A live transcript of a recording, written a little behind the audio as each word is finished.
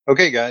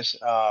Okay, guys,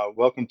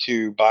 welcome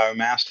to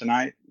Biomass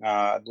tonight.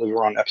 I believe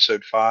we're on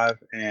episode 5,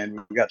 and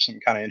we've got some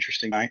kind of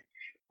interesting night.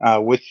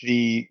 With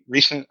the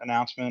recent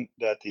announcement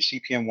that the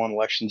CPM1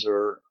 elections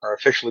are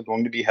officially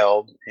going to be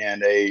held,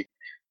 and a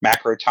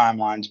macro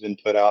timeline's been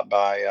put out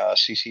by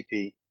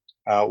CCP,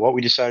 what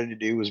we decided to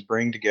do was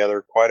bring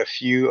together quite a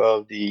few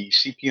of the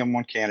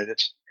CPM1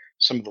 candidates,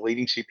 some of the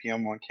leading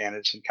CPM1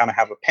 candidates, and kind of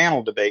have a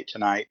panel debate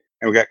tonight.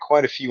 And we've got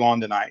quite a few on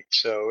tonight,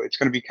 so it's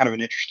going to be kind of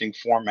an interesting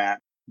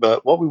format,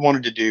 but what we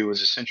wanted to do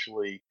was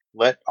essentially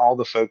let all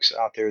the folks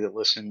out there that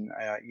listen,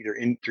 either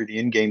in through the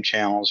in-game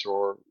channels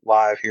or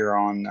live here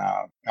on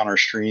our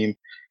stream,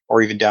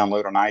 or even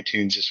download on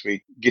iTunes this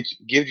week,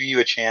 give you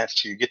a chance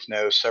to get to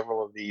know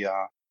several of the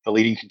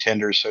leading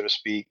contenders, so to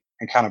speak,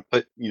 and kind of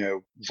put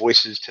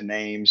voices to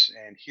names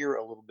and hear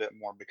a little bit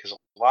more, because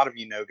a lot of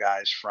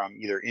guys from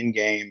either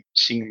in-game,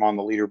 seeing them on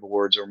the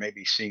leaderboards, or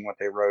maybe seeing what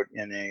they wrote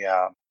in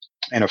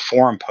a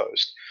forum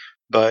post,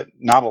 but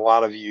not a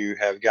lot of you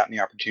have gotten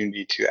the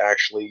opportunity to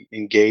actually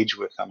engage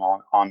with them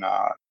on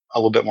a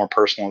little bit more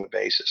personal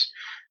basis.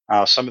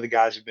 Some of the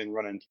guys have been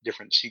running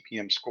different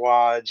CPM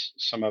squads.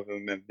 Some of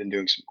them have been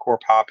doing some core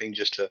popping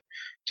just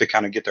to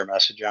kind of get their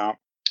message out.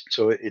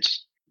 So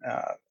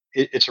uh,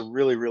 it's a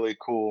really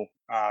cool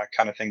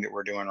kind of thing that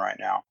we're doing right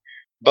now.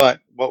 But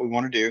what we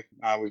want to do,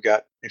 we've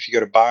got, if you go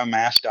to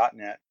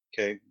biomass.net,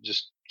 okay,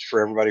 just for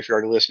everybody, if you're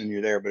already listening,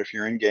 you're there. But if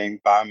you're in game,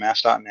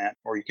 biomass.net,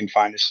 or you can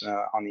find us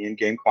on the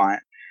in-game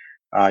client.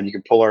 You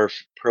can pull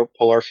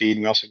our feed,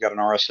 and we also got an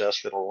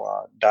RSS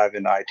that'll dive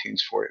into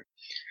iTunes for you.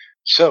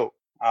 So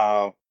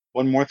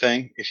one more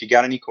thing, if you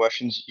got any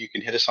questions, you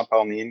can hit us up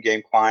on the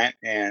in-game client,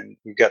 and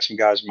we've got some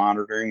guys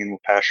monitoring, and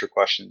we'll pass your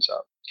questions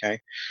up. Okay,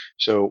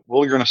 so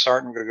we're going to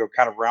start, and we're going to go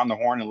kind of round the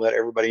horn and let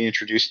everybody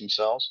introduce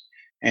themselves.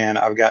 And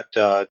I've got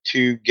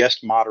two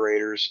guest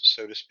moderators,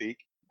 so to speak.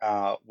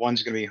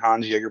 One's going to be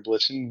Hans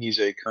Jaeger-Blitzen. He's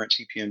a current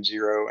CPM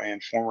Zero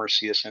and former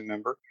CSM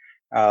member.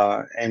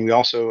 And we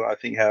also, I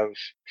think, have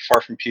Far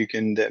From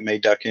Pukin that may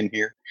duck in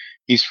here.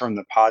 He's from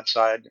the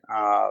Podside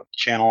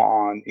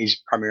channel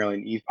he's primarily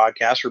an Eve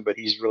podcaster, but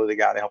he's really the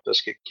guy that helped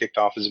us get kicked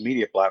off as a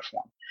media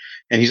platform.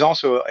 And he's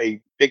also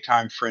a big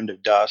time friend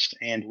of Dust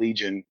and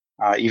Legion,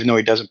 even though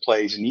he doesn't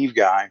play, he's an Eve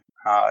guy.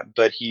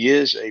 But he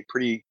is a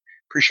pretty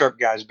sharp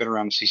guy who's been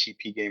around the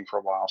CCP game for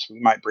a while. So we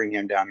might bring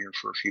him down here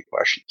for a few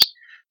questions.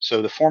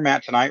 So the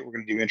format tonight, we're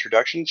going to do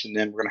introductions, and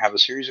then we're going to have a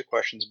series of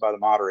questions by the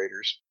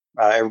moderators.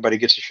 Everybody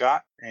gets a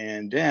shot,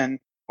 and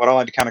then what I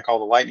like to kind of call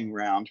the lightning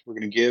round, we're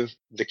going to give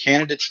the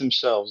candidates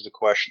themselves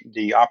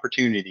the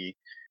opportunity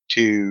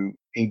to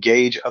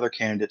engage other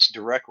candidates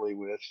directly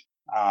with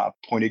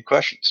pointed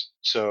questions.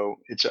 So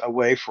it's a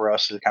way for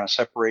us to kind of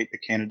separate the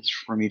candidates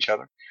from each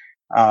other.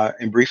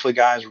 And briefly,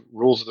 guys,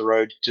 rules of the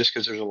road, just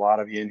because there's a lot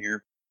of you in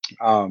here.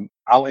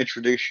 I'll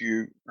introduce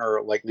you,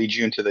 or like lead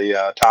you into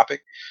the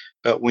topic,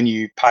 but when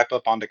you pipe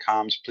up onto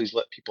comms, please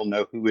let people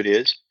know who it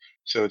is.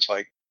 So it's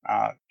like,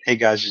 hey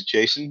guys, it's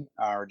Jason,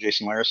 or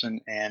Jason Larison,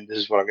 and this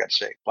is what I've got to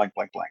say, blank,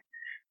 blank, blank.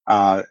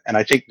 And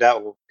I think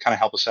that will kind of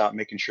help us out,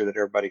 making sure that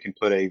everybody can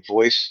put a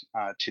voice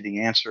to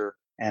the answer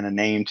and a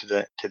name to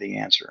the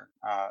answer.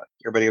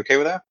 Everybody okay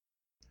with that?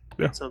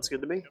 Yeah. Sounds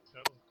good to me.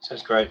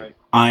 Sounds great.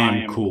 I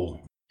am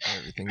cool.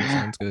 Everything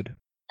sounds good.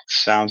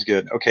 Sounds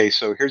good. Okay,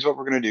 so here's what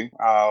we're going to do.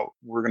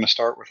 We're going to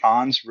start with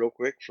Hans real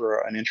quick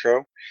for an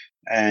intro,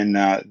 and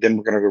then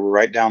we're going to go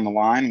right down the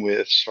line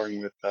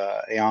starting with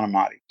Ayan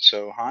Ahmadi.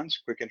 So Hans,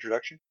 quick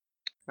introduction.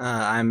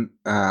 I'm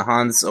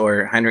Hans,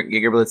 or Heinrich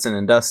Gigerblitzen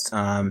and Dust,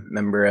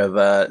 member of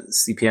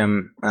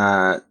CPM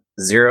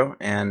Zero,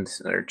 and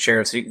or chair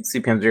of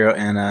CPM Zero,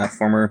 and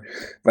former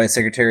vice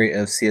secretary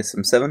of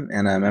CSM7,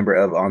 and a member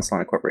of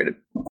Onslaught Incorporated.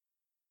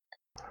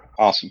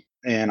 Awesome.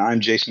 And I'm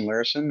Jason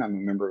Larison. I'm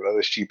a member of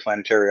OSG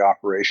Planetary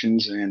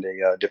Operations and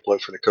a Diplo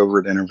for the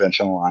Covert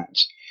Intervention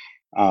Alliance.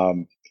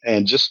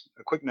 And just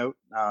a quick note,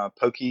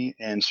 Pokey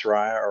and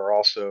Soraya are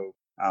also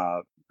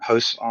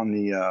hosts on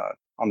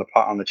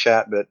the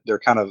chat, but they're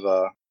kind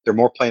of they're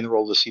more playing the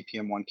role of the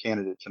CPM1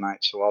 candidate tonight.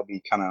 So I'll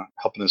be kind of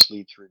helping us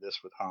lead through this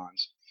with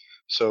Hans.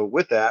 So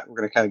with that, we're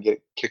going to kind of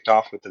get kicked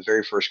off with the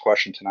very first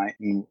question tonight,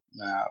 and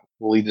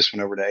we'll lead this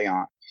one over to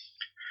Ayan.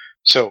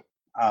 So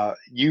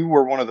you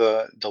were one of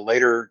the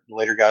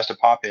later guys to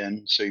pop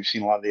in, so you've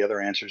seen a lot of the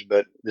other answers,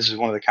 but this is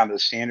one of the kind of the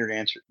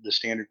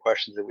standard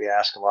questions that we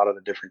ask a lot of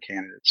the different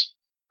candidates.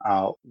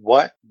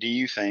 What do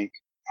you think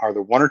are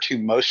the one or two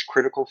most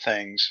critical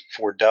things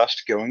for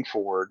Dust going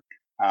forward,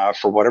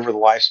 for whatever the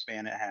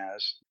lifespan it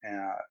has,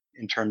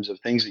 in terms of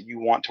things that you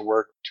want to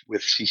work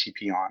with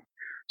CCP on?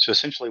 So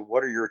essentially,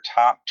 what are your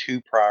top two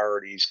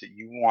priorities that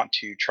you want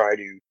to try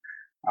to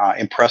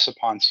impress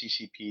upon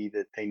CCP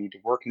that they need to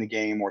work in the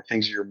game, or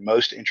things you're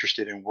most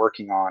interested in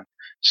working on,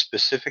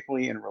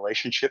 specifically in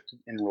relation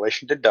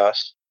to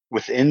Dust,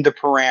 within the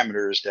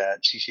parameters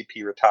that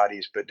CCP Rattati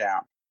has put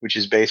down, which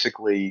is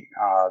basically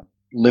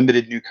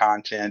limited new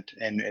content,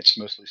 and it's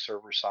mostly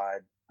server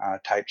side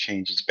type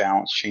changes,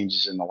 balance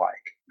changes, and the like.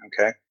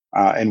 Okay,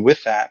 And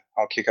with that,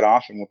 I'll kick it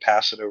off and we'll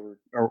pass it over.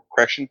 Or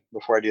correction,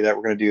 before I do that,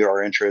 we're going to do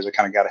our intros. I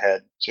kind of got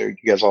ahead, so you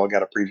guys all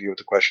got a preview what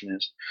the question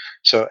is.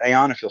 So,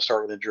 Aeon, if you'll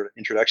start with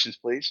introductions,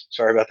 please.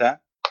 Sorry about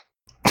that.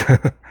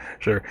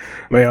 Sure.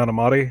 Mayan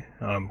Amati.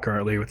 I'm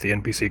currently with the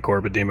NPC Corps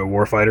of Demon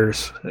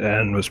Warfighters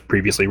and was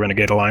previously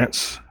Renegade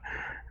Alliance.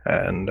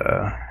 And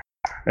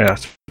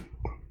that's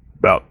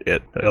about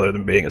it, other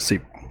than being a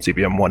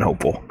CPM 1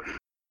 hopeful.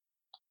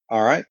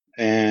 All right.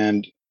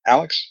 And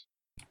Alex?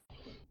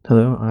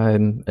 Hello,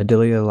 I'm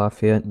Adelia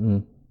Lafayette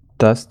in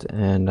Dust,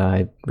 and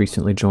I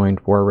recently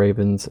joined War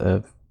Ravens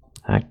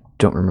I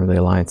don't remember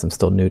the Alliance, I'm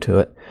still new to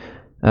it.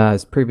 I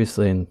was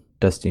previously in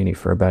Dustini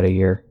for about a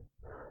year.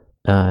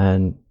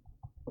 And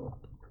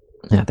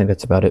yeah, I think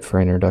that's about it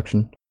for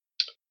introduction.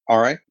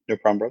 All right, no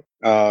problem,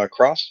 brother.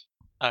 Cross?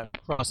 I'm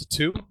Cross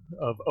 2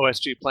 of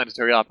OSG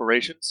Planetary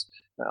Operations,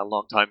 a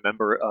longtime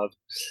member of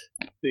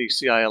the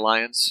CI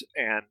Alliance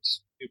and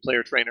new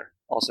player trainer.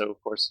 Also,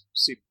 of course,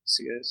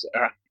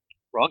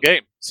 wrong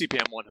game.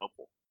 CPM 1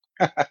 hopeful.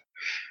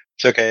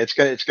 It's okay. It's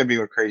gonna be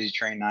a crazy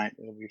train night.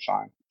 It'll be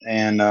fine.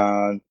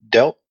 And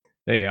Delt?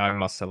 Hey, I'm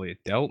Marcelo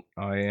Delt.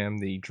 I am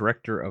the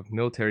Director of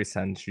Military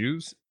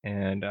Sanjus,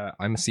 and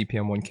I'm a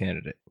CPM 1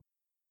 candidate.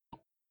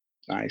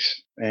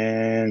 Nice.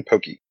 And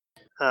Pokey?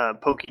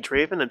 Pokey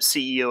Draven. I'm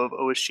CEO of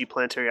OSG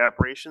Planetary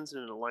Operations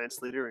and an Alliance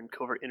Leader in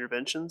Covert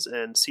Interventions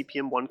and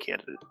CPM 1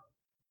 candidate.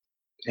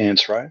 And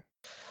Soraya?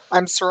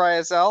 I'm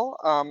Soraya Zell.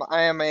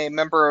 I am a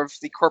member of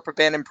the Corp of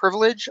Band and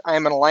Privilege. I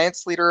am an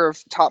Alliance Leader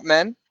of Top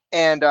Men,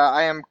 and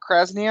I am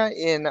Krasnia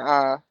in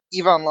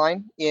EVE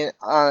Online, in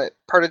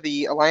part of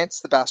the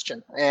Alliance, the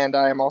Bastion, and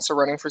I am also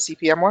running for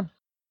CPM 1.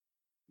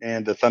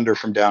 And the Thunder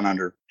from Down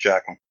Under,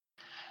 Jackal?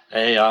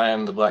 Hey, I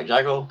am the Black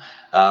Jackal,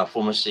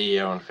 former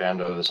CEO and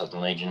founder of the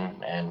Southern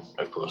Legion, and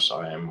of course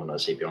I am one of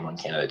the CPM 1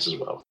 candidates as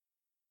well.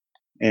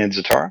 And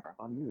Zatara?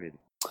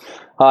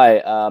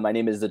 Hi, my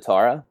name is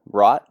Zatara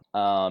Rot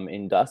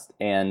in Dust,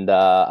 and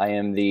I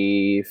am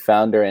the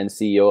founder and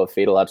CEO of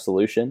Fatal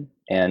Absolution,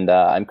 and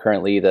I'm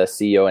currently the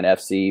CEO and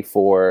FC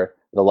for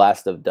The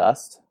Last of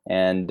Dust,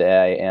 and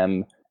I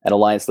am an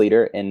Alliance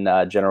Leader in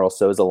General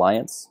So's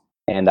Alliance,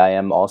 and I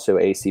am also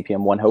a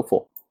CPM 1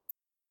 hopeful.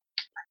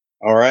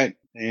 All right,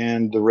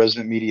 and the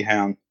resident media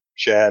hound,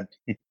 Shad.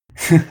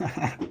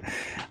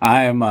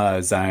 I am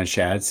Zion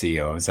Shad,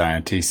 CEO of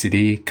Zion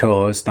TCD,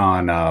 co-host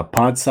on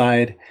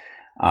Podside,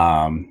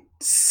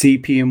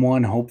 CPM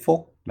 1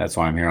 hopeful. That's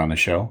why I'm here on the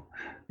show.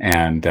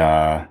 And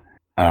I'm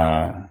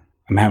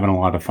having a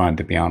lot of fun,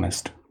 to be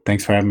honest.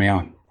 Thanks for having me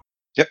on.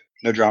 Yep,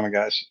 no drama,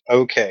 guys.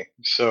 Okay,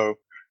 so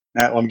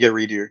now let me get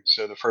redo.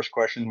 So the first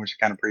question, which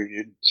I kind of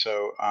previewed.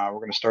 So we're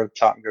going to start at the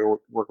top and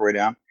go work our way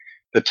down.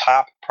 The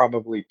top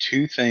probably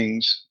 2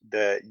 things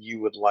that you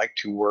would like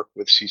to work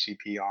with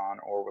CCP on,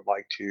 or would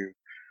like to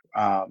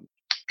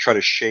try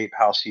to shape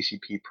how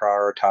CCP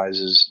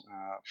prioritizes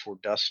for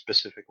Dust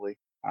specifically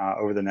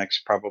over the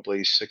next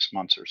probably 6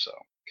 months or so.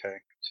 Okay,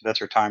 so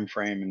that's our time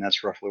frame, and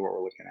that's roughly what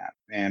we're looking at.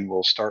 And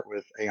we'll start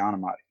with Aeon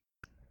Amati.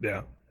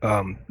 Yeah.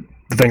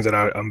 The things that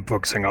I'm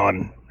focusing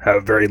on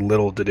have very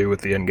little to do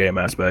with the in-game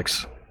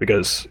aspects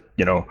because,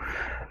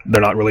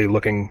 they're not really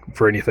looking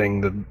for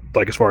anything that,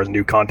 like, as far as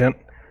new content.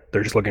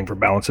 They're just looking for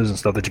balances and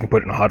stuff that you can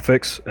put in a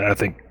hotfix. And I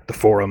think the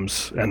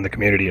forums and the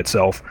community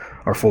itself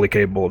are fully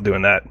capable of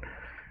doing that.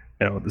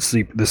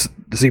 The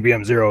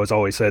CPM 0 has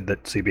always said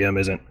that CPM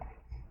isn't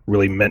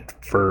really meant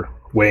for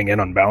weighing in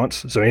on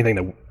balance. So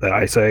anything that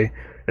I say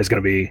is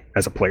going to be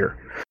as a player.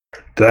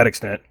 To that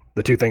extent,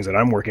 the 2 things that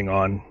I'm working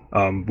on,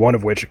 one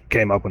of which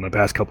came up in the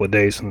past couple of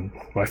days and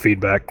my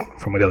feedback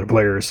from the other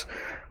players,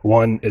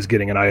 one is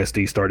getting an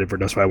ISD started for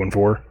Dust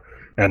 514.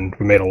 And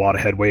we made a lot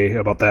of headway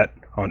about that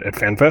at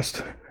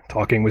FanFest,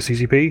 talking with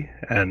CCP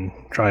and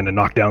trying to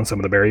knock down some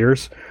of the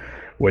barriers,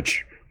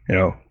 which,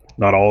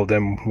 not all of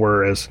them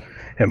were as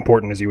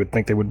important as you would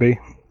think they would be.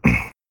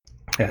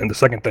 And the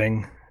second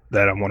thing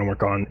that I want to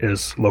work on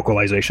is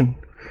localization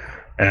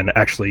and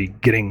actually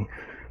getting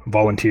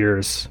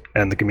volunteers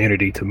and the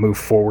community to move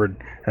forward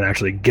and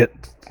actually get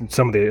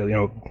some of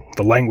the,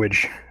 the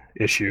language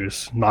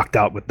issues knocked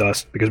out with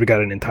Dust, because we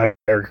got an entire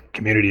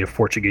community of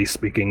Portuguese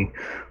speaking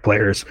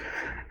players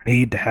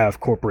need to have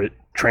corporate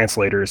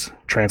translators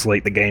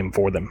translate the game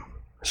for them.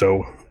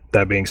 So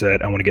that being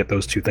said, I want to get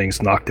those 2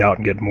 things knocked out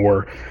and get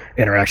more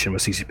interaction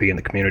with CCP in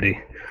the community.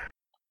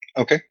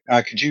 Okay.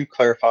 Could you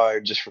clarify,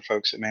 just for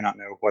folks that may not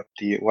know,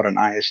 what an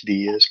ISD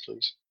is,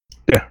 please?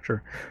 Yeah,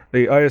 sure.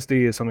 The ISD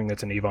is something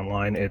that's in EVE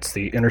Online. It's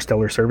the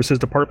Interstellar Services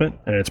Department,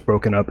 and it's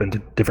broken up into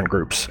different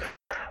groups.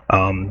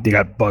 You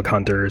got bug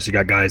hunters, you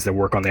got guys that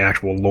work on the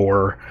actual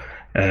lore,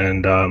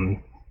 and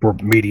we're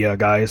media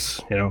guys.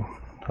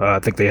 I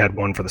think they had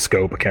one for the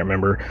scope. I can't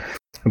remember.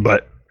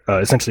 But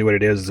essentially what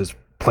it is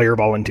player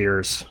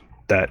volunteers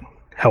that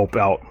help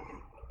out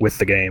with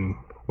the game,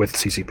 with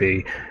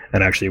CCP,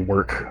 and actually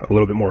work a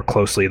little bit more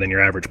closely than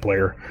your average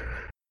player.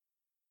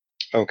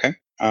 Okay.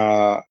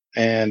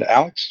 And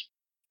Alex?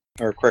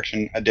 Or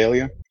correction,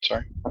 Adelia?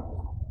 Sorry.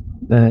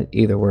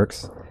 Either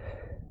works.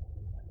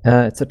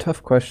 It's a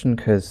tough question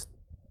because,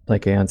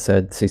 like Aeon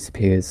said,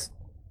 CCP is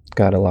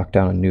got to lock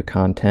down on new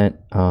content.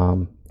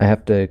 I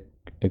have to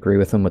agree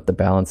with him with the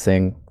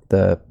balancing.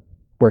 The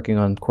working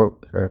on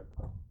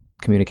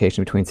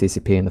communication between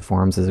CCP and the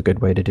forums is a good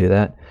way to do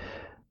that.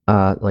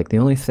 Like the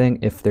only thing,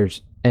 if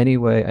there's any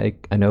way,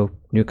 I know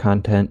new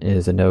content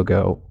is a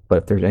no-go, but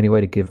if there's any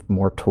way to give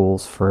more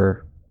tools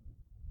for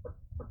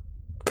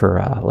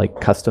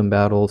like custom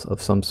battles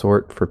of some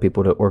sort for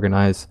people to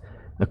organize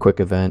a quick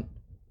event,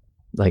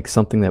 like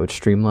something that would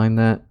streamline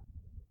that,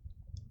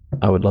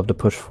 I would love to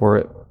push for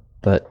it.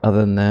 But other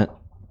than that,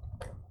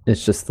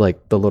 it's just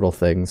like the little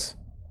things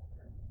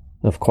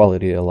of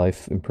quality of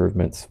life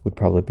improvements would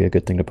probably be a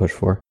good thing to push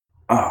for.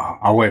 Oh,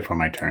 I'll wait for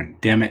my turn.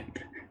 Damn it.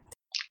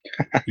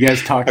 You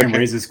guys talk and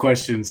raises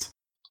questions.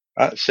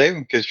 Save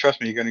them, because trust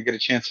me, you're going to get a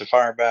chance to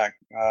fire back.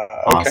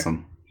 Awesome.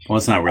 Okay. Well,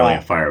 it's not really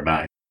a fire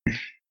back.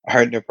 All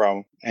right, no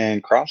problem.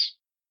 And Cross?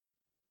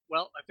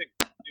 Well, I think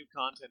new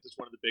content is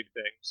one of the big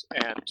things.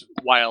 And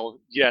while,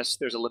 yes,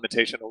 there's a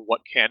limitation on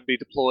what can be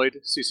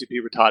deployed, CCP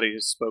Rattati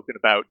has spoken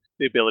about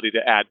the ability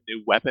to add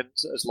new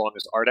weapons as long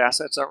as art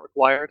assets aren't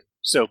required.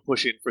 So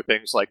pushing for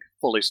things like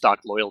fully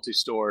stocked loyalty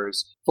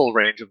stores, full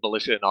range of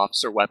militia and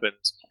officer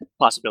weapons,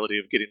 possibility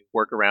of getting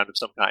workaround of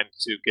some kind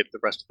to get the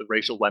rest of the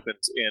racial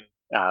weapons in,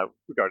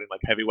 regarding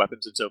like heavy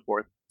weapons and so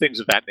forth, things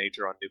of that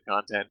nature on new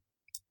content.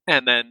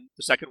 And then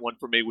the second one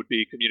for me would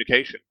be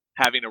communication.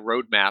 Having a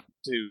roadmap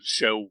to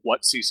show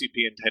what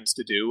CCP intends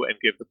to do and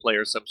give the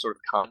players some sort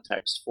of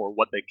context for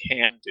what they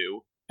can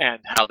do and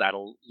how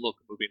that'll look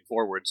moving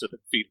forward, so that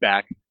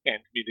feedback and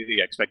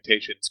community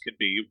expectations can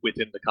be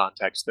within the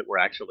context that we're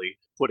actually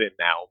put in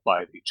now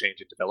by the change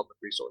in development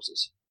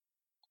resources.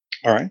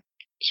 All right,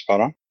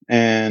 spot on.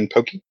 And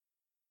Pokey?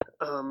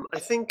 I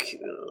think,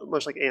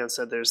 much like Aeon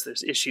said, there's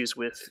issues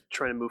with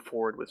trying to move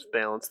forward with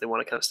balance. They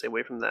want to kind of stay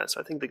away from that. So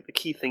I think the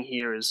key thing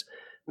here is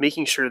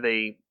making sure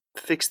they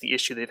fix the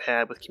issue they've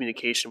had with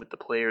communication with the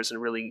players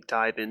and really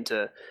dive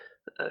into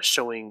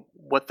showing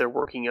what they're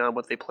working on,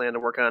 what they plan to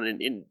work on,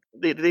 and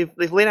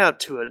they've laid out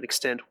to an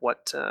extent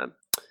what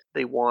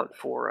they want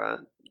for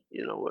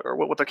or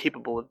what they're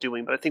capable of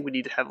doing. But I think we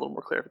need to have a little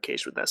more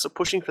clarification with that. So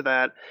pushing for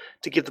that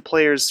to give the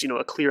players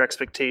a clear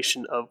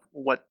expectation of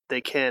what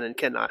they can and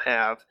cannot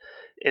have,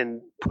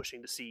 and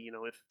pushing to see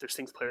if there's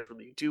things players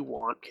really do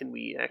want, can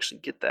we actually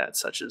get that?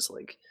 Such as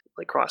like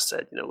Cross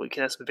said, we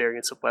can have some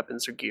variants of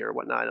weapons or gear or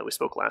whatnot. I know we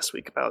spoke last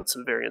week about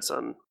some variants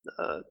on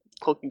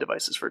cloaking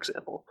devices, for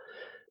example.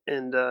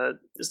 And on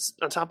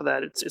top of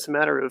that, it's a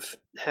matter of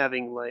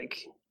having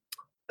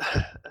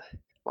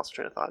lost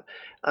train of thought.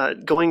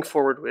 Going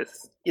forward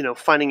with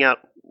finding out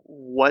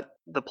what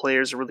the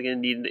players are really going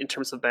to need in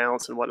terms of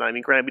balance and whatnot. I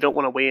mean, granted, we don't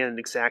want to weigh in an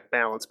exact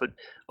balance, but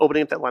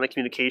opening up that line of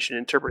communication,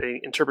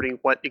 interpreting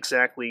what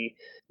exactly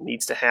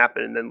needs to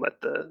happen, and then let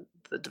the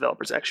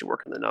developers actually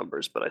work on the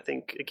numbers. But I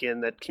think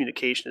again that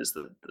communication is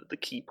the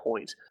key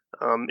point.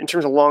 In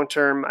terms of long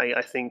term,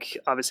 I think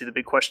obviously the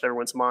big question in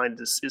everyone's mind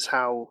is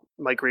how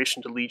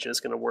migration to Legion is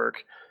going to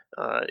work,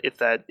 if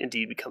that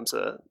indeed becomes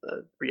a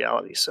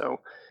reality.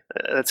 So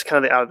that's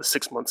kind of out of the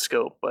 6-month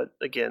scope, but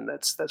again,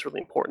 that's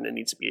really important and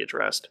needs to be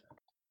addressed.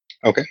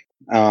 Okay.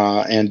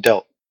 And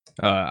Delt?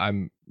 I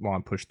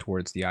want to push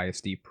towards the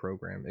ISD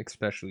program,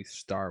 especially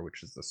STAR,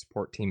 which is the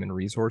support team and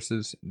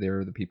resources.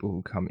 They're the people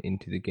who come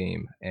into the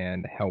game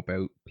and help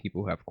out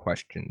people who have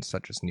questions,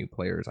 such as new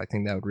players. I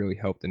think that would really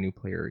help the new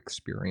player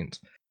experience.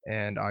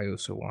 And I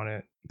also want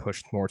to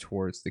push more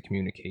towards the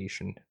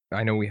communication.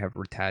 I know we have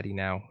Rattati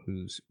now,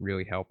 who's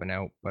really helping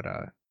out, but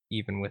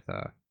even with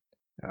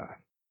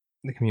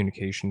the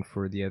communication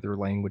for the other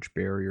language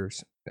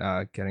barriers,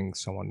 getting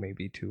someone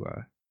maybe to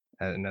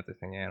another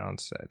thing Aeon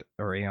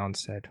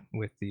said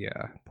with the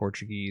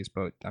Portuguese,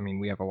 but I mean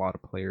we have a lot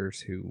of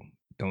players who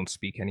don't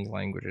speak any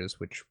languages,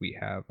 which we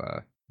have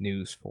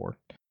news for.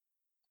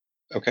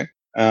 Okay.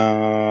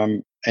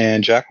 And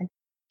Jackal?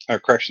 Or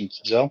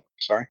corrections, Zell,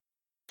 sorry.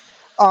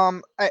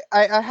 I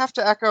have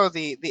to echo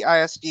the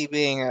ISD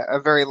being a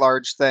very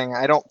large thing.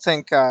 I don't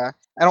think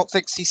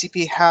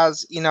CCP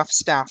has enough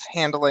staff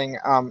handling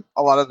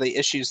a lot of the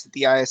issues that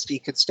the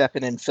ISD could step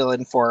in and fill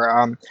in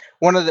for.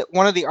 One of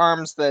the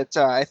arms that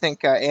I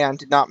think Aeon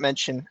did not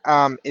mention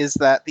is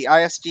that the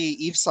ISD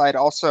Eve side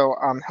also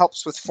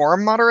helps with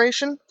forum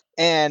moderation.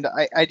 And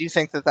I do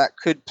think that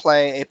could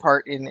play a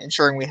part in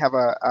ensuring we have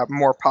a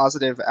more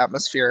positive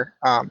atmosphere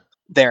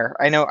there.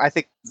 I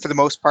think for the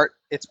most part,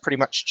 it's pretty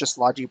much just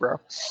Logibro.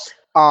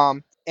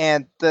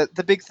 And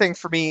the big thing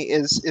for me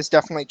is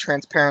definitely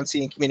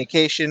transparency and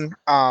communication.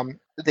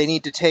 They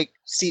need to take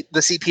the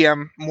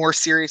CPM more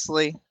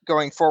seriously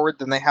going forward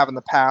than they have in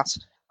the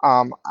past.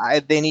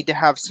 They need to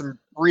have some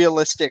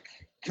realistic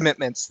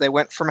commitments. They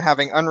went from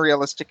having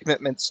unrealistic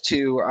commitments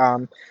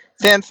to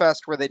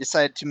FanFest, where they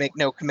decided to make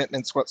no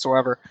commitments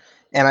whatsoever.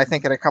 And I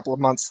think in a couple of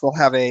months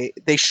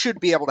they should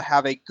be able to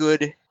have a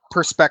good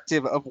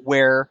perspective of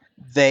what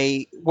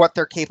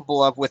they're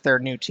capable of with their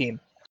new team.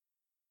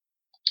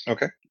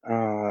 Okay.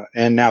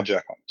 And now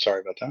Jackal.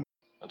 Sorry about that.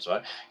 That's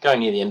right. Going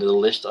near the end of the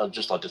list, I'd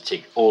just like to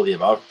tick all of the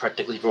above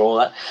practically for all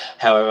that.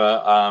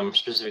 However,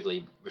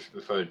 specifically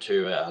referred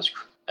to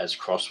as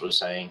Cross was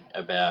saying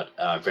about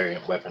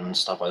variant weapons,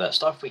 stuff like that,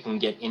 stuff we can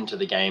get into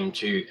the game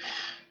to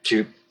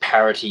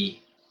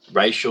parity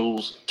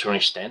racials to an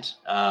extent,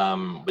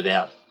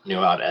 without new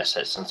art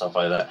assets and stuff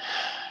like that,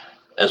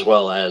 as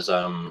well as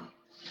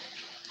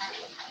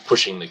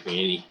pushing the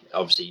community.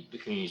 Obviously, the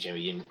community is going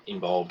to be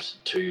involved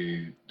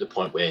to the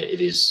point where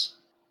it is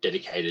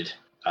dedicated.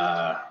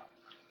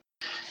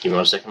 Give me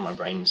 1 second, my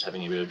brain's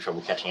having a bit of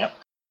trouble catching up.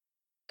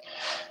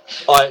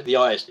 The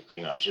ISD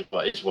pretty much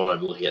is what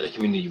I'm looking at, the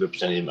community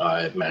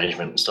representative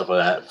management and stuff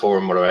like that,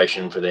 forum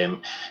moderation for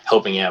them,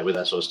 helping out with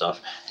that sort of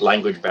stuff,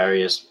 language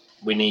barriers.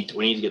 We need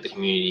to get the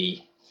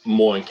community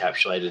more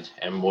encapsulated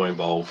and more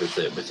involved with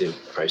the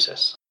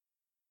process.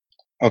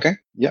 Okay.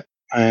 Yep.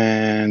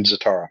 And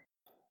Zatara.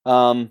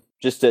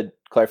 Just to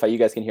clarify, you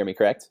guys can hear me,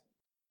 correct?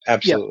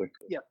 Absolutely.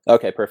 Yeah.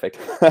 Okay, perfect.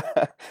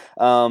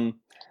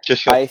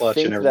 Just feel clutch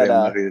and everybody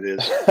know who it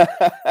is.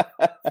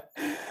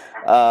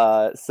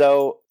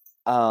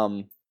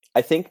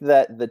 I think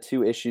that the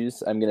two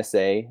issues I'm going to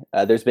say,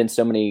 there's been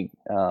so many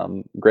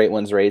great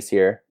ones raised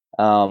here.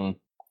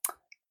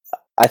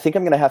 I think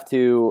I'm going to have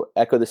to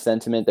echo the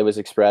sentiment that was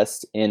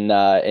expressed in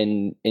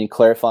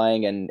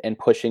clarifying and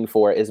pushing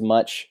for as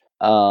much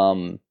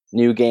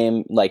new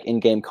game, like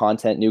in-game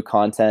content, new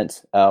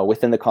content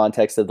within the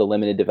context of the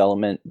limited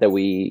development that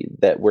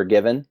we're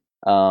given.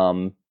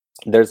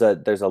 There's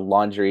a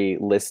laundry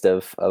list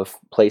of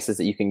places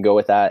that you can go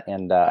with that,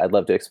 and I'd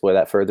love to explore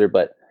that further.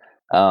 But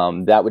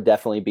that would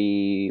definitely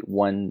be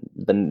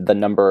the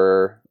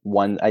number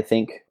one, I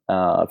think,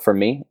 for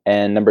me.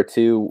 And number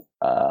two,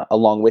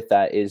 along with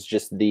that, is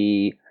just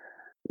the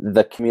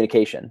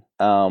communication.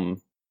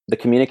 The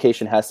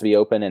communication has to be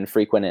open and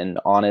frequent and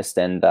honest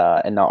and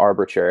not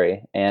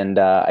arbitrary. And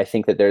I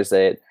think that there's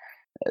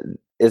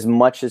as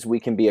much as we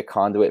can be a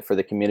conduit for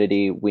the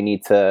community, we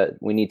need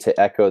to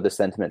echo the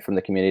sentiment from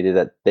the community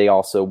that they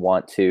also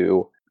want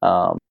to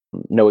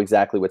know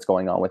exactly what's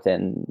going on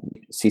within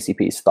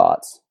CCP's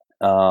thoughts,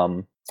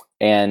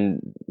 and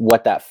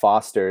what that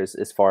fosters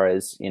as far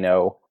as,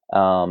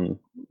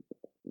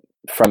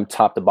 from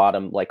top to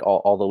bottom, like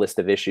all the list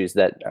of issues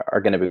that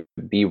are going to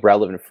be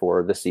relevant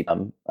for the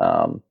CPM.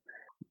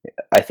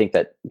 I think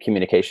that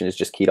communication is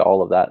just key to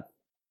all of that.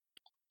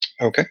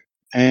 Okay.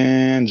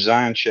 And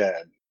Zion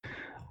Chad.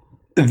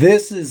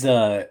 This is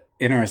a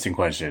interesting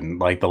question.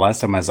 Like the last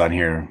time I was on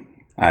here,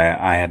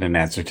 I had an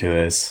answer to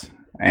this.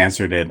 I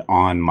answered it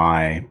on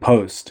my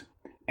post.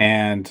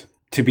 And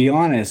to be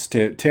honest,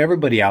 to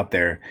everybody out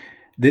there,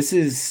 this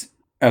is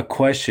a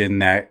question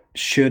that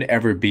should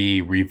ever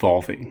be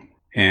revolving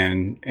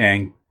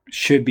and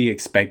should be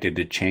expected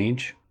to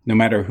change. No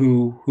matter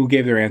who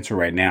gave their answer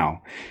right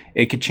now,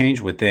 it could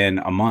change within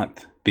a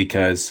month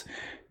because,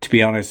 to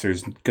be honest,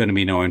 there's going to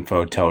be no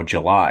info till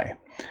July.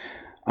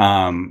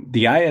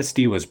 The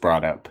ISD was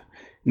brought up.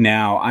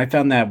 Now, I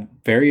found that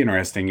very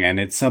interesting, and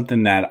it's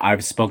something that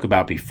I've spoke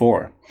about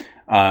before.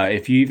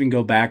 If you even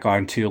go back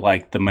onto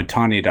like the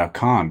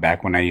Matani.com,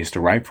 back when I used to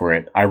write for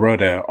it, I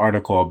wrote an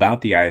article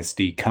about the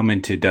ISD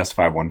coming to Dust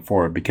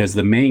 514 because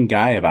the main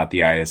guy about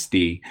the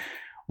ISD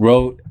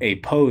wrote a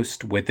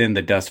post within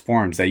the Dust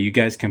forums that you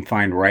guys can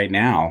find right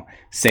now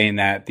saying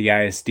that the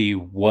ISD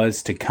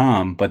was to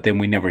come, but then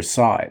we never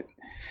saw it.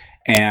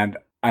 And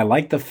I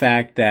like the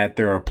fact that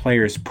there are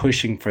players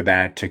pushing for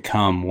that to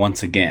come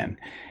once again.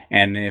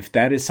 And if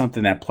that is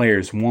something that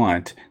players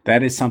want,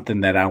 that is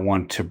something that I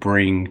want to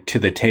bring to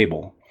the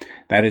table.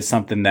 That is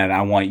something that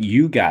I want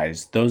you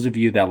guys, those of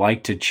you that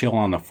like to chill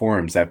on the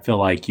forums, that feel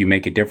like you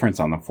make a difference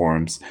on the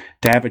forums,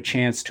 to have a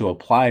chance to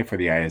apply for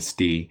the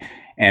ISD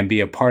and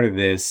be a part of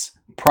this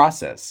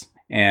process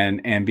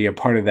and be a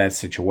part of that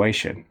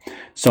situation.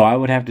 So I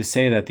would have to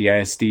say that the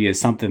ISD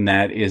is something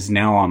that is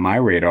now on my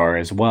radar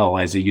as well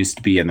as it used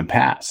to be in the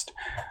past.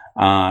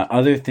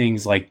 Other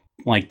things like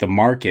the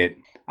market,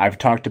 I've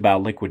talked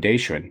about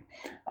liquidation.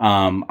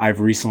 I've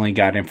recently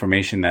got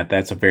information that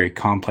that's a very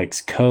complex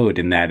code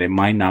and that it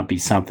might not be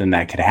something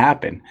that could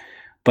happen.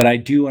 But I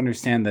do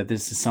understand that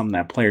this is something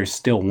that players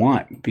still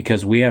want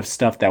because we have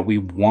stuff that we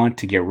want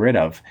to get rid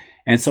of.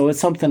 And so it's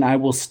something I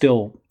will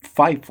still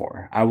fight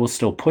for. I will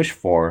still push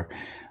for.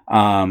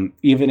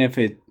 Even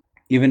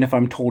if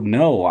I'm told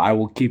no, I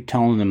will keep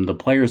telling them the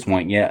players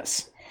want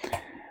yes.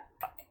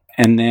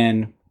 And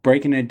then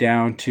breaking it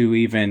down to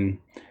even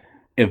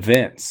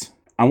events.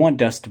 I want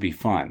Dust to be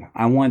fun.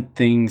 I want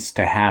things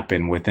to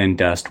happen within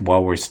Dust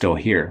while we're still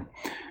here.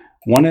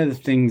 One of the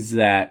things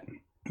that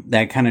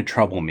kind of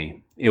troubled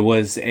me, it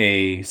was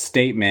a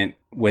statement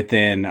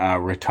within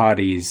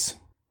Ratati's,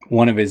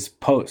 one of his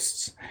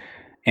posts.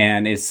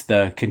 And it's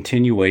the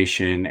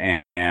continuation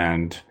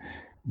and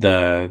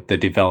the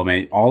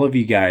development. All of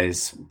you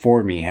guys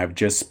for me have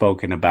just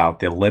spoken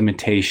about the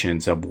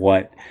limitations of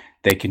what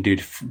they can do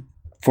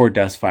for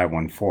Dust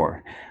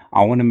 514.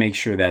 I want to make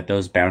sure that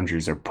those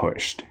boundaries are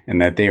pushed and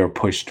that they are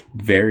pushed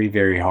very,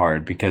 very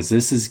hard because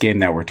this is a game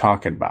that we're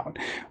talking about.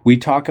 We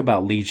talk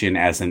about Legion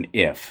as an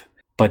if,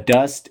 but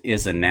Dust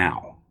is a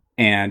now.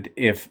 And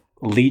if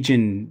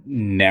Legion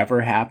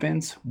never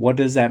happens, what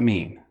does that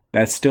mean?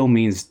 That still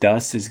means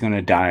Dust is going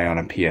to die on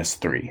a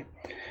PS3.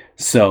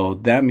 So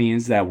that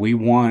means that we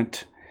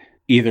want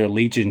either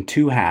Legion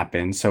to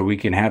happen so we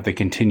can have the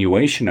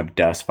continuation of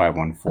Dust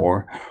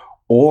 514,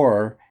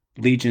 or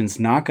Legion's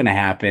not going to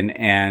happen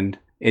and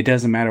it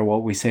doesn't matter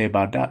what we say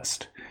about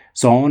Dust.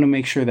 So I want to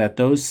make sure that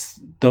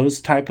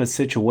those type of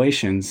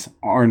situations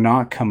are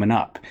not coming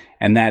up,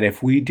 and that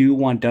if we do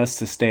want Dust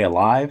to stay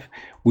alive,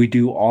 we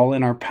do all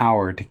in our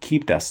power to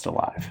keep Dust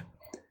alive.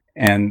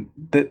 And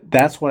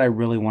that's what I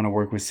really want to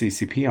work with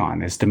CCP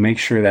on, is to make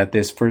sure that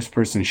this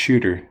first-person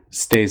shooter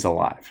stays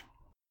alive.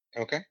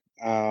 Okay.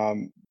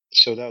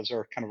 So that was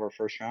our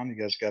first round.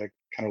 You guys got a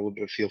little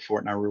bit of feel for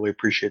it, and I really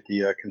appreciate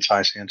the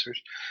concise answers.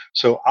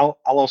 So I'll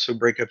also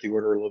break up the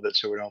order a little bit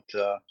so we don't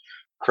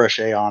crush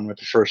Aeon with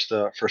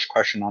the first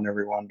question on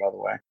everyone, by the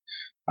way.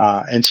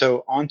 And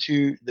so on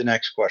to the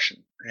next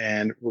question,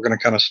 and we're going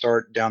to kind of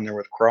start down there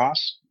with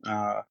Cross.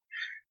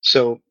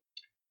 So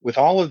with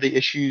all of the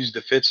issues,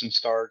 the fits and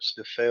starts,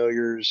 the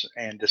failures,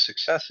 and the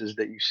successes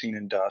that you've seen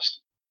in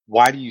Dust,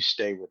 why do you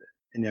stay with it?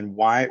 And then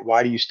why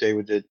do you stay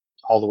with it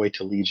all the way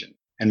to Legion?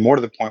 And more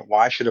to the point,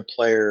 why should a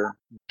player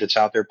that's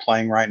out there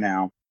playing right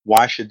now,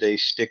 why should they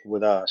stick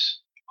with us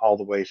all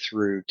the way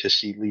through to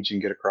see Legion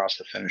get across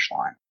the finish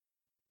line?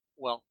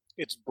 Well,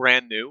 it's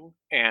brand new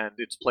and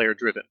it's player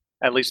driven.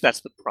 At least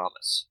that's the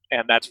promise.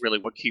 And that's really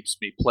what keeps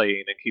me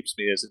playing and keeps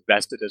me as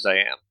invested as I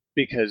am.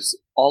 Because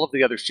all of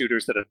the other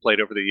shooters that I've played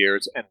over the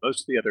years and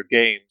most of the other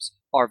games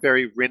are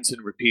very rinse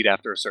and repeat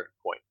after a certain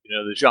point. You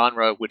know, the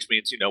genre, which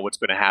means you know what's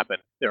going to happen.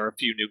 There are a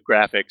few new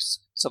graphics,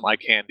 some eye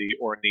candy,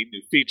 or a neat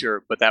new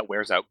feature, but that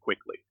wears out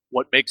quickly.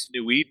 What makes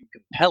New Eden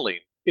compelling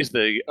is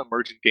the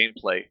emergent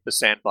gameplay, the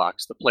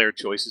sandbox, the player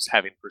choices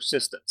having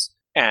persistence.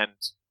 And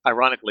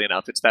ironically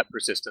enough, it's that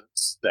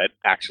persistence that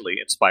actually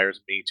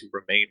inspires me to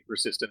remain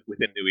persistent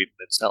within New Eden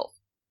itself.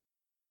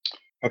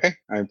 Okay,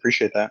 I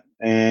appreciate that.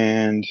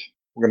 And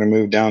we're going to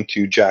move down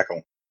to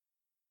Jackal.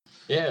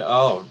 Yeah,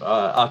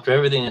 after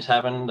everything that's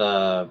happened,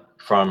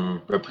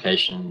 from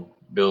replication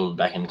build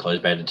back in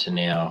closed beta to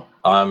now,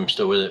 I'm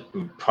still with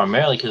it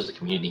primarily because of the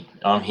community.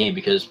 I'm here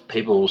because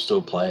people will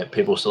still play it,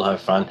 people still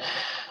have fun.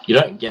 You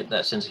don't get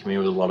that sense of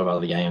community with a lot of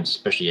other games,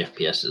 especially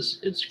FPSs.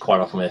 It's quite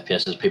often with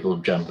FPSs, people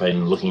jump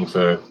in looking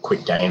for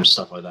quick games,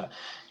 stuff like that.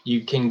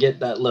 You can get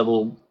that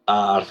level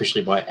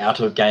artificially by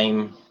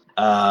out-of-game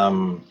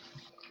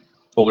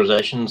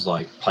organizations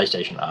like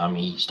PlayStation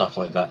Army, stuff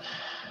like that,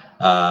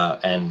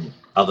 and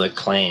other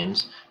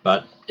clans,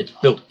 but it's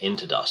built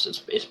into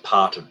Dust. It's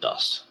part of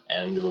Dust,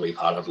 and it will be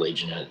part of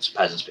Legion, and it's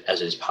as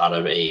it is part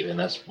of Eve, and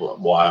that's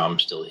why I'm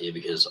still here,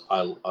 because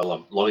I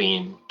love logging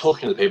in,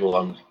 talking to the people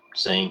I'm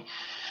seeing,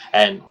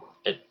 and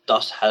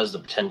Dust has the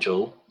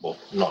potential, well,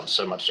 not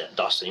so much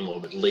Dust anymore,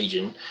 but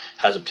Legion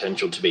has the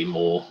potential to be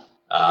more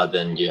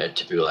than your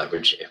typical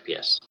average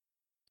FPS.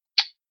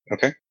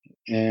 Okay,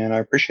 and I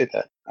appreciate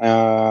that.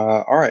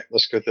 All right,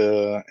 let's go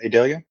to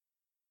Adelia.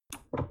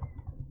 All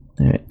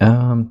right,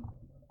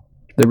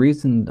 the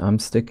reason I'm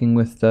sticking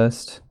with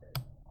Dust,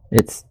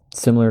 it's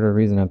similar to the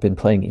reason I've been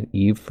playing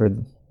Eve for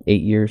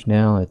 8 years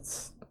now.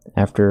 It's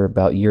after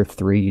about year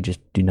 3, you just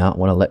do not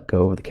want to let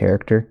go of the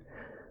character.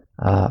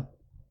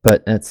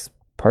 But that's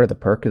part of the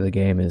perk of the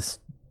game, is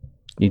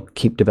you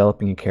keep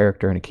developing a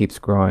character and it keeps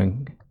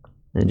growing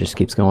and it just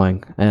keeps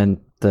going. And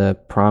the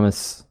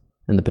promise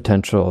and the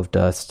potential of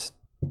Dust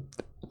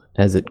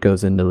as it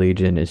goes into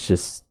Legion is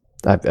just,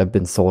 I've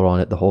been sold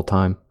on it the whole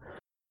time.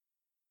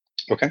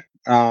 Okay.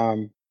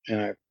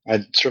 And I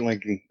certainly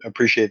can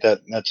appreciate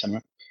that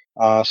sentiment.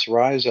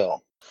 Sarai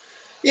Zell.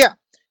 Yeah.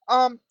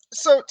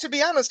 So to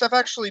be honest, I've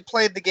actually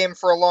played the game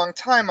for a long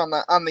time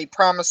on the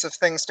promise of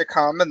things to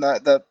come, and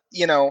the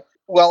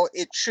well,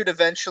 it should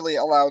eventually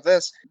allow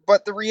this.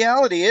 But the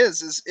reality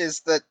is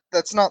that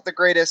that's not the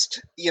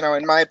greatest,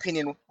 in my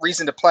opinion,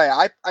 reason to play.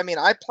 I mean,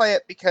 I play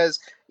it because,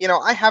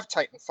 I have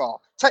Titanfall.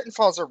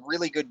 Titanfall is a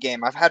really good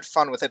game. I've had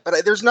fun with it,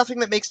 but there's nothing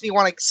that makes me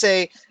want to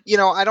say,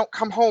 I don't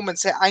come home and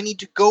say, I need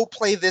to go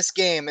play this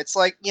game. It's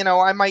like,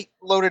 I might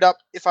load it up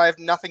if I have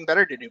nothing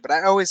better to do, but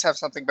I always have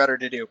something better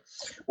to do.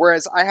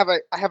 Whereas I have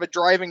a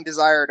driving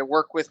desire to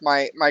work with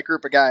my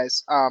group of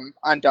guys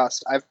on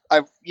Dust.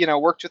 I've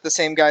worked with the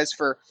same guys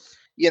for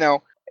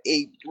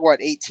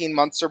 18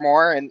 months or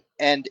more,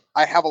 and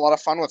I have a lot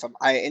of fun with them.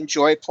 I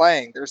enjoy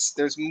playing.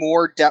 There's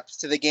more depth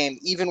to the game,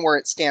 even where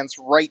it stands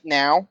right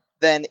now,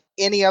 than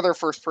any other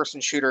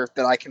first-person shooter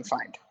that I can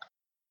find.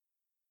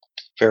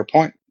 Fair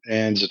point.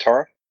 And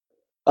Zatara?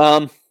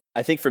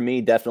 I think for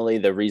me, definitely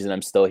the reason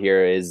I'm still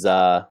here is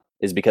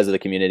because of the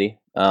community.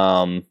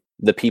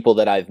 The people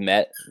that I've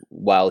met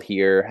while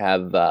here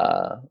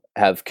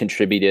have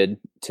contributed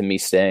to me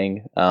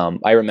staying.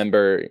 I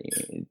remember,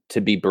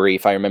 to be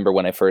brief,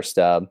 when I first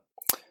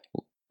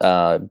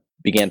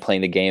began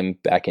playing the game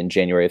back in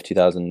January of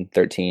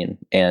 2013,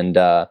 and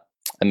I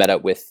met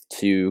up with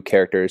 2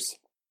 characters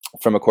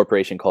from a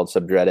corporation called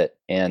Subreddit,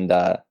 and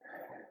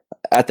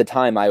at the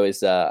time I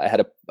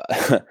had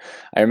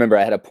I remember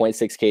I had a 0.6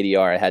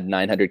 KDR. I had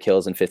 900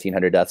 kills and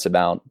 1,500 deaths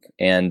about,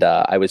 and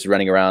I was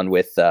running around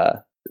with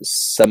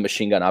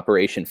submachine gun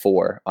operation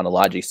 4 on a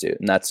Logi suit,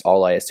 and that's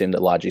all I assumed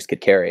that Logis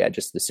could carry. I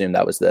just assumed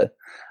that was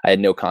I had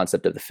no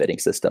concept of the fitting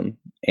system,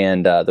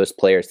 and those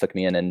players took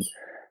me in, and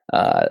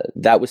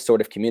that was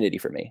sort of community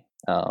for me.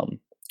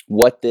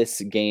 What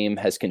this game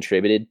has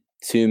contributed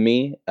to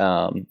me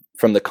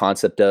from the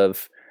concept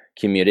of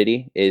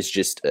community is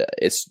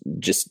it's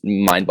just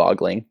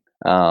mind-boggling.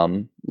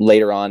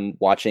 Later on,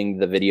 watching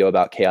the video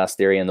about chaos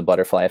theory and the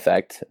butterfly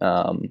effect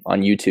on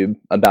YouTube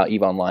about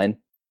EVE Online,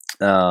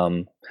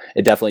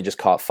 it definitely just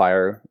caught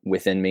fire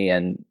within me,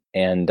 and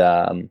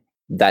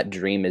that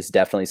dream is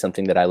definitely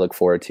something that I look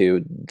forward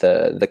to.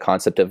 The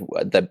concept of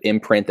the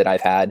imprint that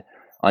I've had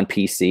on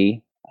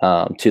PC,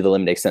 to the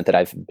limited extent that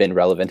I've been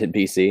relevant in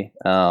PC,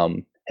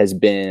 has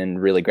been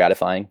really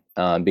gratifying.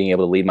 Being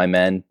able to lead my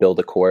men, build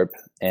a corp,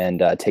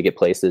 and take it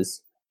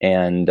places.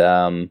 And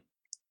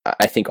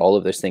I think all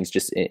of those things,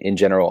 just in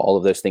general, all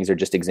of those things are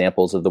just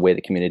examples of the way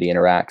the community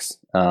interacts.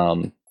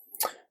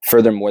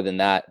 Furthermore than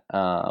that,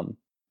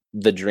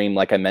 the dream,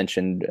 like I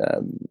mentioned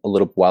a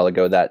little while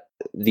ago, that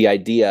the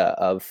idea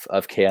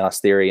of chaos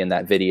theory in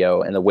that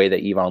video and the way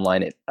that EVE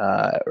Online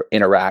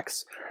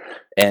interacts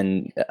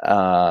and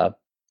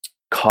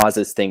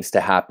causes things to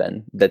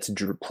happen that's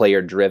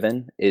player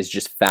driven is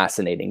just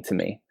fascinating to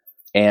me.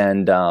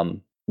 And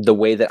the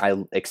way that I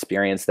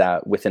experience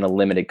that within a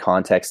limited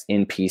context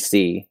in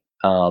PC,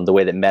 the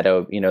way that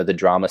meta, the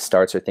drama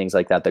starts or things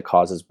like that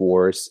causes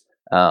wars,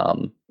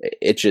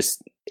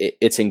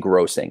 it's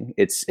engrossing.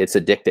 It's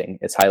addicting.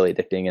 It's highly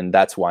addicting, and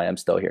that's why I'm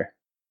still here.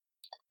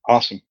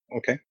 Awesome.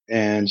 Okay.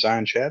 And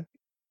Zion Chad?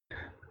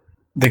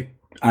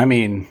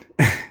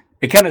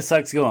 It kind of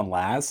sucks going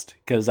last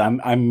because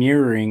I'm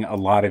mirroring a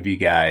lot of you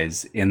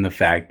guys in the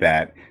fact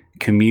that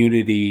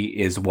community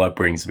is what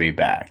brings me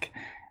back.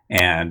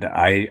 And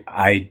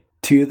I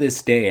to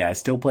this day, I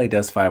still play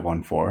Dust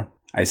 514.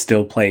 I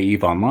still play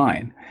EVE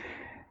Online.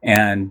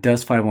 And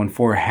Dust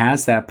 514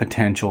 has that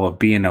potential of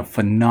being a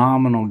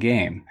phenomenal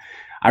game.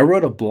 I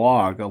wrote a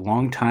blog a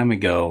long time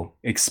ago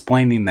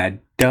explaining that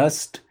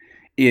Dust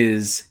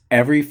is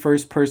every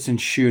first-person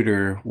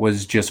shooter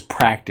was just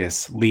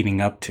practice leading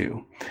up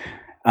to.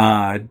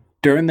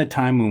 During the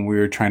time when we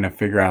were trying to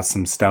figure out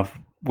some stuff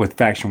with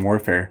faction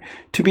warfare,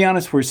 to be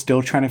honest, we're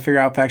still trying to figure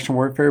out faction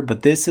warfare,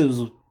 but this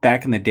is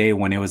back in the day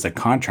when it was a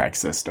contract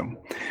system.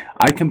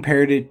 I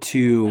compared it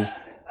to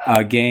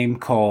a game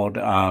called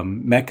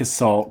Mech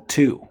Assault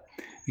 2,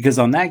 because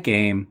on that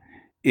game,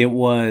 it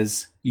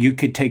was you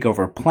could take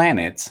over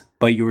planets,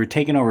 but you were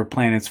taking over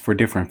planets for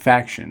different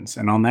factions.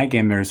 And on that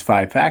game, there's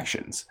 5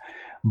 factions.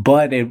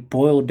 But it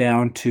boiled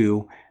down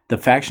to the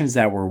factions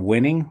that were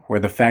winning were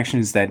the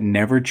factions that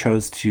never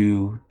chose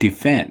to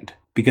defend.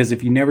 Because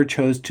if you never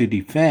chose to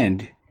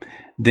defend,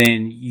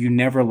 then you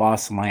never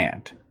lost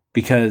land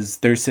because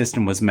their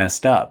system was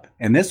messed up.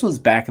 And this was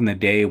back in the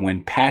day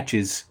when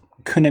patches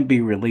couldn't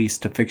be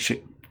released to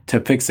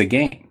fix a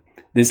game.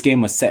 This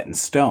game was set in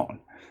stone,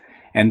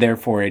 and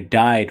therefore it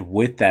died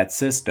with that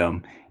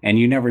system, and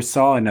you never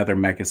saw another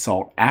Mech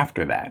Assault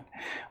after that.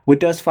 With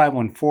Dust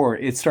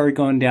 514, it started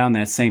going down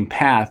that same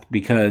path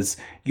because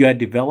you had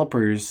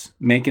developers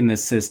making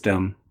this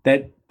system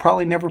that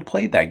probably never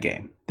played that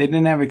game. They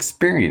didn't have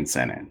experience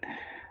in it.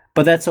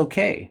 But that's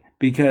okay,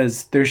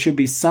 because there should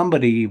be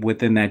somebody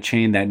within that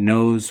chain that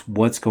knows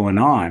what's going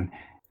on,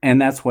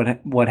 and that's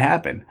what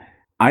happened.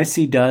 I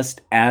see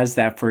Dust as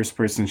that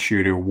first-person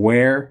shooter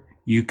where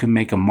you can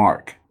make a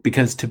mark.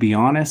 Because to be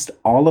honest,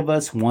 all of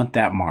us want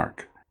that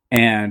mark.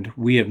 And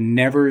we have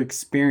never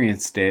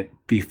experienced it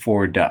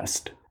before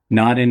Dust.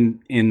 Not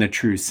in the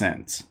true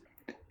sense.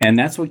 And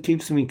that's what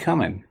keeps me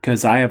coming.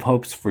 Because I have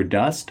hopes for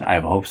Dust. I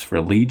have hopes for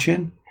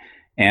Legion.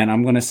 And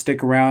I'm going to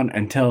stick around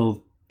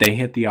until they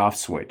hit the off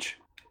switch.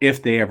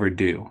 If they ever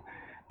do.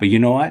 But you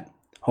know what?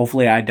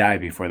 Hopefully I die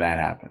before that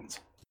happens.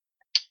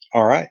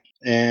 All right.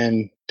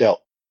 And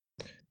Del.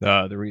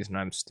 The reason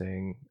I'm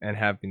staying and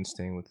have been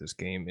staying with this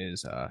game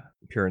is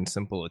pure and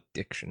simple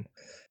addiction.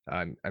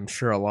 I'm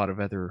sure a lot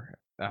of other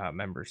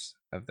members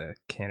of the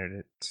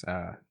candidates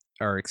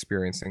are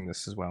experiencing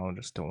this as well and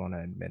just don't want to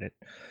admit it.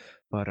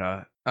 But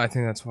I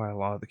think that's why a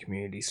lot of the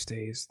community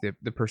stays.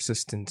 The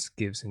persistence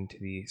gives into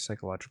the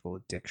psychological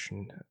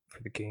addiction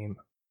for the game.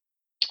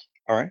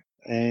 All right.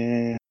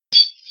 And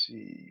let's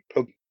see.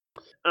 Pokey.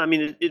 I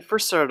mean, it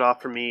first started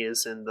off for me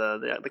as in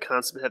the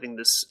concept of having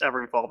this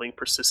ever-evolving,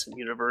 persistent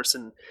universe.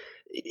 And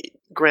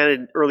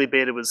granted, early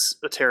beta was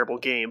a terrible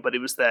game, but it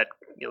was that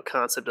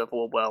concept of,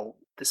 well,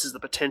 this is the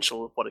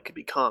potential of what it could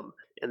become.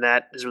 And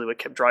that is really what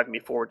kept driving me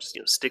forward.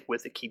 Just stick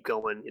with it, keep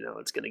going.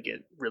 It's going to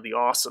get really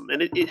awesome.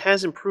 And it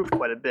has improved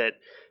quite a bit.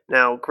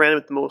 Now, granted,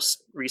 with the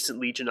most recent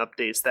Legion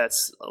updates,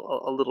 that's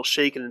a little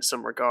shaken in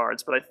some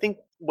regards. But I think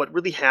what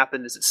really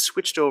happened is it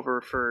switched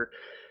over for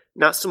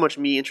not so much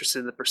me interested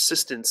in the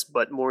persistence,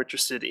 but more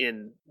interested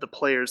in the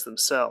players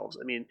themselves.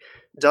 I mean,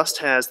 Dust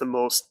has the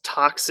most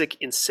toxic,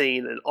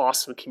 insane, and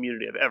awesome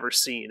community I've ever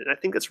seen. And I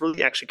think that's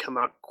really actually come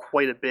out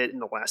quite a bit in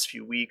the last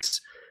few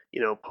weeks.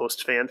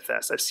 post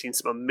FanFest. I've seen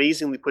some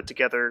amazingly put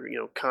together,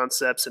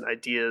 concepts and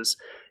ideas,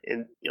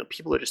 and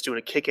people are just doing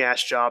a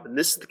kick-ass job. And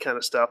this is the kind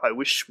of stuff I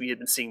wish we had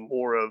been seeing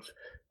more of,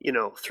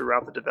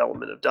 throughout the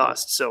development of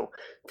Dust. So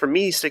for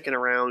me, sticking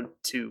around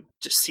to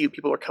just see what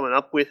people are coming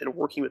up with and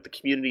working with the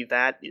community,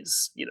 that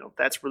is,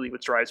 that's really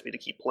what drives me to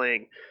keep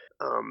playing.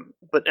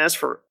 But as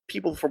for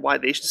people, for why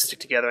they should stick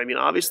together, I mean,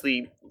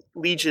 obviously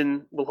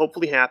Legion will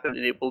hopefully happen,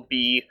 and it will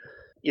be,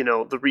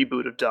 the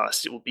reboot of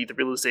Dust. It will be the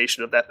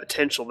realization of that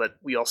potential that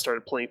we all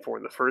started playing for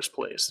in the first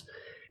place.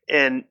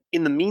 And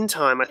in the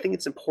meantime, I think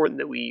it's important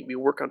that we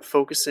work on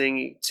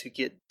focusing to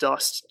get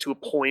Dust to a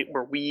point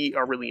where we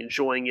are really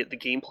enjoying it. The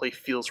gameplay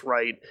feels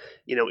right.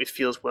 It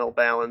feels well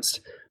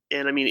balanced.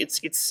 And I mean,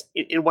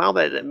 and while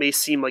that may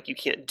seem like you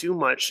can't do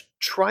much,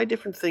 try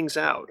different things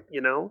out,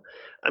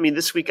 I mean,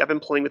 this week I've been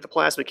playing with the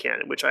plasma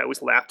cannon, which I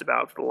always laughed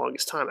about for the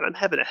longest time, and I'm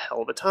having a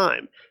hell of a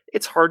time.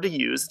 It's hard to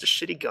use, it's a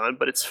shitty gun,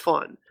 but it's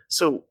fun.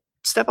 So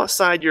step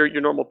outside your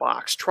normal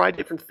box, try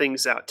different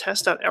things out,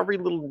 test out every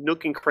little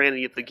nook and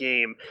cranny of the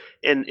game,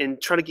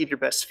 and try to give your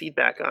best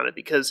feedback on it,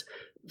 because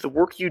the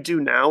work you do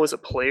now as a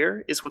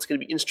player is what's going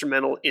to be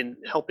instrumental in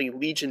helping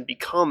Legion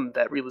become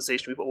that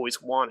realization we've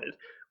always wanted.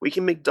 We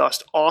can make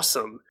Dust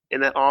awesome,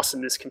 and that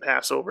awesomeness can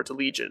pass over to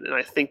Legion. And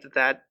I think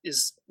that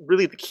is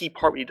really the key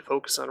part we need to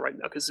focus on right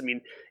now. Because, I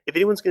mean, if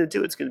anyone's going to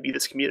do it, it's going to be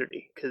this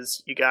community.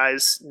 Because you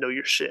guys know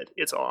your shit.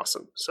 It's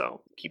awesome.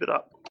 So keep it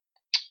up.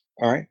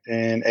 All right.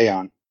 And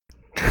Aeon.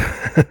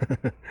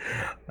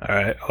 All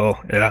right. Oh,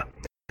 yeah.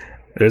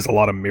 There's a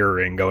lot of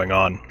mirroring going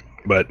on.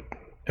 But,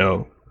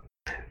 I'll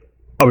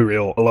be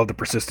real. I love the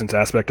persistence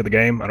aspect of the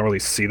game. I don't really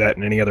see that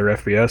in any other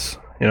FPS.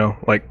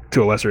 Like,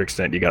 to a lesser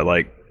extent, you got,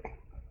 like,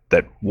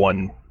 that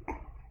one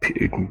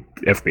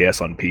FPS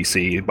on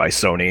PC by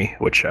Sony,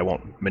 which I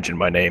won't mention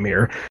by name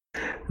here.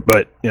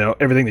 But,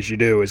 everything that you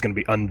do is going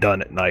to be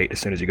undone at night as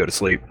soon as you go to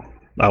sleep.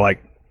 I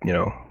like,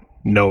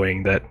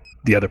 knowing that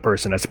the other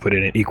person has to put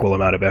in an equal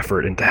amount of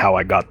effort into how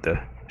I got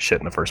the shit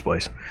in the first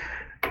place.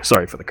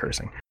 Sorry for the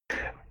cursing.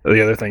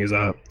 The other thing is,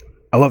 I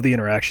love the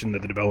interaction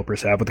that the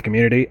developers have with the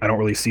community. I don't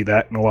really see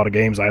that in a lot of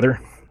games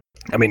either.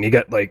 I mean, you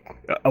got, like,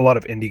 a lot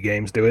of indie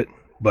games do it,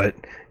 but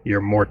your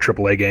more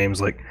AAA games,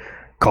 like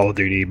Call of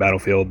Duty,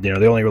 Battlefield, they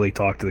only really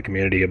talk to the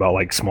community about,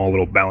 like, small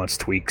little balance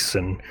tweaks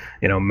and,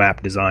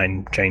 map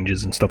design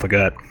changes and stuff like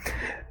that.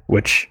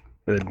 Which,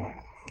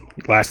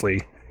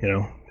 lastly,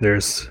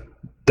 there's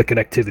the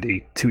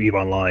connectivity to EVE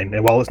Online.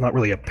 And while it's not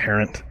really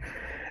apparent,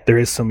 there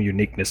is some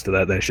uniqueness to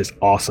that is just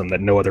awesome that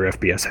no other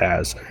FPS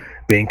has.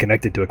 Being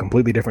connected to a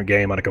completely different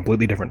game on a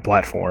completely different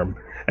platform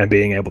and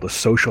being able to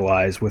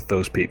socialize with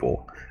those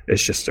people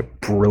is just a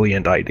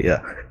brilliant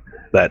idea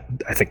that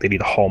I think they need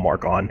a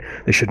hallmark on.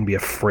 They shouldn't be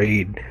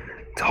afraid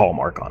to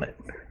hallmark on it.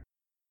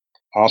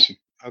 Awesome.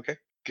 Okay.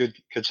 Good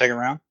second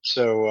round.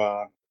 So,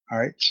 all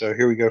right. So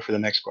here we go for the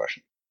next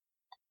question.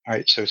 All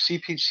right. So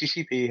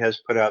CCP has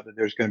put out that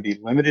there's going to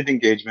be limited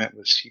engagement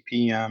with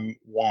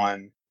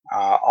CPM1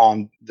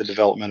 on the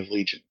development of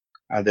Legion.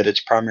 That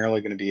it's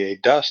primarily going to be a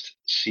Dust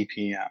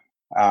CPM.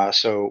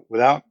 So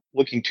without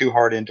looking too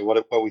hard into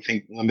what we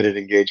think limited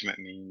engagement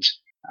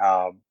means,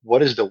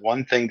 what is the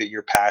one thing that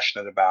you're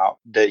passionate about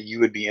that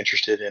you would be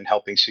interested in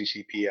helping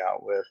CCP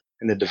out with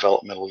in the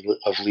development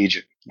of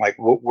Legion? Like,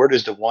 where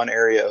does the one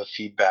area of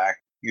feedback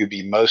you'd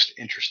be most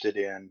interested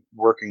in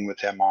working with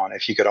them on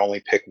if you could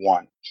only pick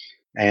one?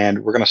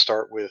 And we're going to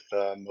start with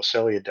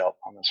Moselia Delp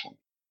on this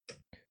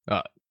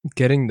one.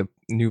 Getting the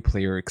new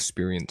player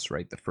experience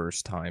right the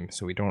first time,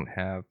 so we don't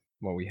have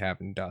what we have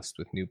in Dust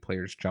with new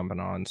players jumping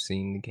on,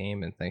 seeing the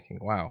game and thinking,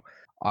 wow,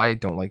 I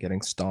don't like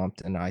getting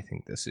stomped and I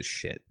think this is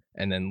shit,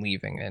 and then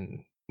leaving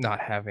and not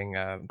having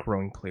a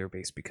growing player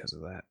base because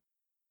of that.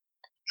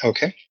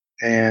 Okay.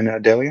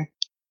 And Delia?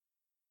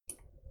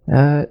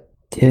 Yeah,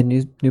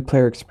 new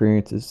player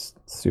experience is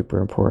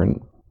super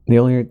important. The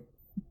only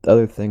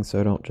other thing, so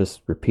I don't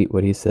just repeat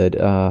what he said,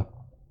 a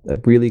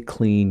really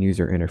clean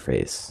user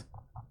interface.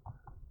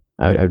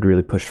 I'd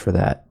really push for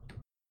that.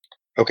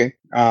 Okay.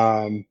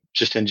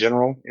 Just in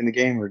general in the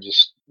game, or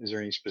just is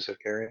there any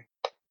specific area?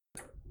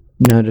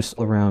 No, just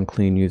all around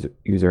clean user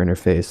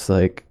interface.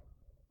 Like,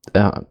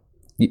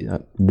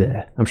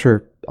 I'm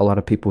sure a lot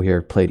of people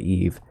here played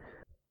EVE.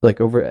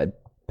 Like, over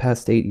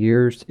past 8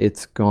 years,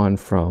 it's gone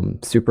from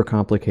super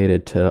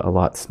complicated to a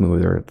lot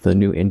smoother. The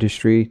new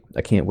industry,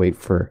 I can't wait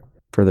for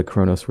the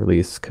Chronos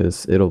release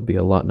because it'll be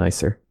a lot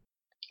nicer.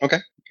 Okay.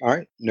 All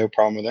right. No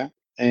problem with that.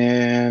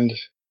 And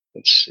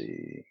let's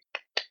see.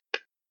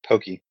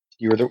 Pokey,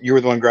 you were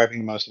the one griping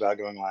the most about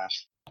going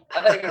last.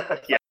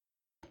 Yeah.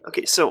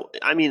 Okay, so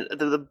I mean,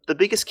 the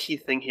biggest key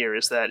thing here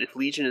is that if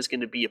Legion is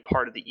going to be a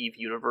part of the EVE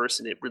universe,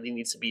 and it really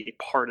needs to be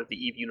a part of the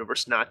EVE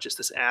universe, not just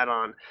this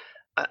add-on.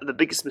 The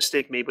biggest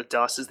mistake made with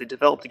Dust is they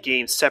developed a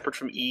game separate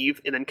from EVE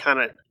and then kind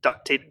of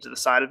duct taped it to the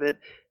side of it.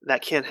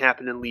 That can't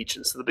happen in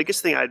Legion. So the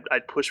biggest thing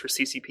I'd push for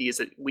CCP is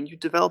that when you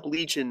develop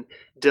Legion,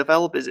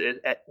 develop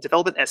it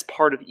as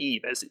part of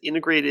EVE, as an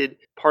integrated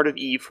part of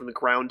EVE from the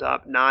ground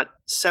up, not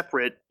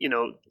separate,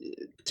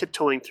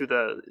 tiptoeing through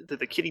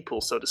the kiddie pool,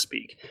 so to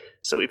speak.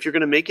 So if you're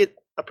going to make it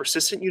a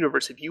persistent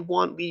universe, if you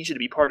want Legion to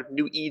be part of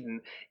New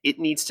Eden, it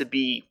needs to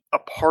be a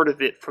part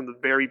of it from the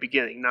very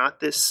beginning, not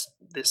this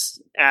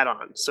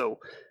add-on. So,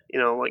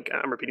 like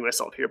I'm repeating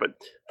myself here, but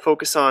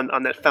focus on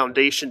that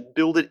foundation,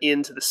 build it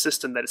into the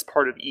system that is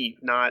part of Eve,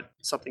 not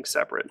something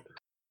separate.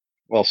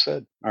 Well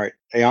said. All right,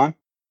 Aeon?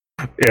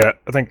 Yeah,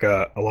 I think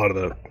a lot of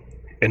the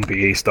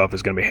NPE stuff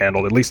is going to be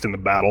handled, at least in the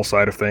battle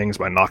side of things,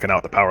 by knocking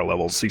out the power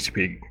levels.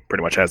 CCP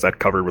pretty much has that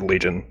covered with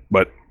Legion,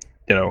 but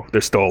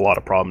there's still a lot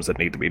of problems that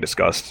need to be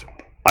discussed.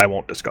 I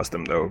won't discuss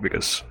them though,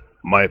 because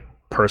my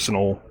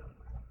personal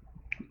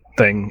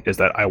thing is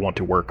that I want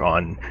to work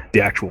on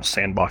the actual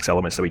sandbox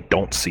elements that we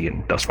don't see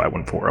in Dust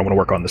 514. I want to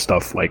work on the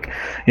stuff like,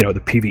 the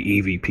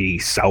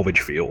PvEVP salvage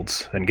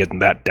fields and getting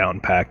that down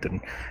packed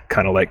and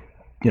kind of like,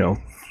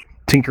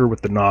 tinker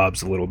with the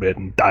knobs a little bit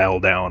and dial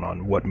down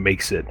on what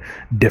makes it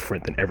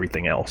different than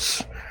everything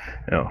else.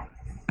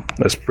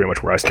 That's pretty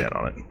much where I stand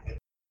on it.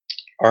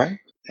 All right.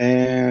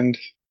 And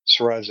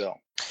Sarazel.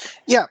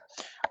 Yeah.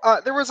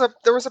 There was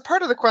a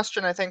part of the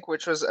question, I think,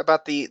 which was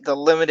about the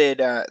limited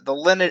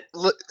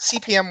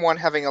CPM1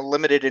 having a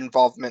limited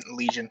involvement in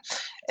Legion,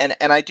 and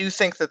I do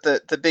think that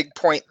the big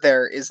point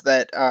there is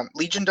that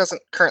Legion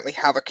doesn't currently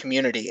have a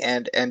community,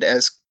 and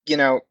as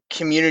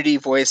community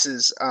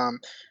voices,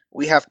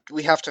 we have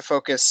to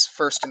focus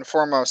first and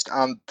foremost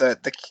on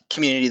the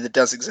community that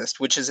does exist,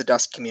 which is a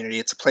Dust community.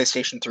 It's a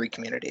PlayStation 3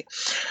 community.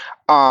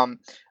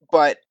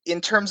 But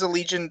in terms of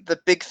Legion, the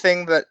big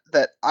thing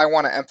that I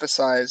want to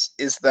emphasize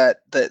is that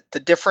the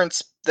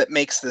difference that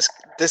makes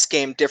this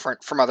game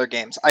different from other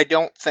games. I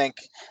don't think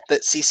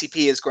that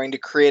CCP is going to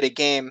create a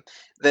game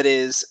that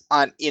is,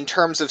 in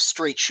terms of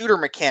straight shooter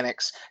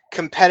mechanics,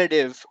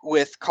 competitive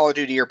with Call of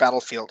Duty or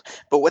Battlefield.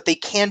 But what they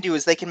can do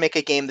is they can make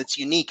a game that's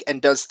unique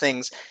and does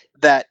things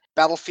that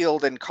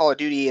Battlefield and Call of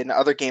Duty and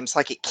other games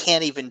like it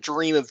can't even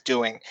dream of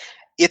doing.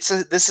 This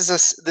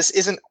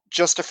isn't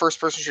just a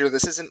first-person shooter.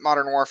 This isn't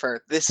Modern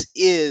Warfare. This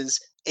is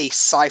a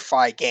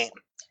sci-fi game,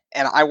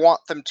 and I want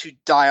them to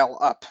dial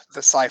up the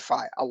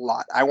sci-fi a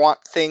lot. I want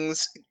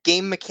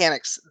game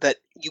mechanics that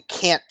you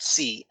can't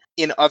see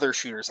in other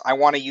shooters. I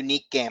want a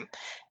unique game,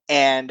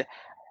 and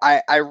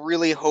I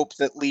really hope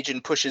that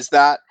Legion pushes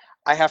that.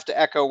 I have to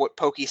echo what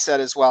Pokey said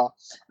as well,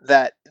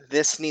 that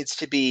this needs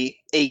to be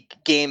a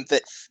game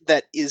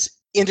that is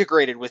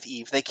integrated with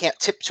Eve. They can't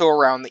tiptoe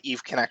around the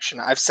Eve connection.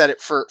 I've said it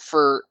for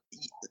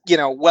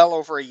well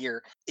over a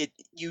year. It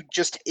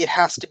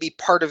has to be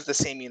part of the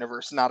same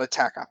universe, not a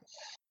tack on.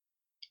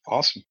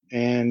 Awesome.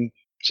 And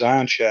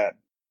Zion Chad.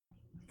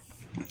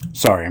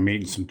 Sorry, I'm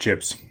eating some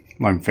chips.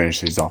 Let me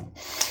finish these off.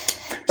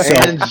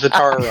 And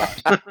Zatara Rock.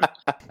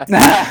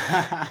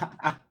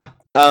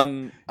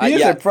 He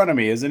is in front of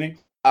me, isn't he?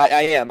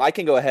 I am. I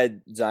can go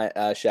ahead,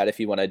 Shad, if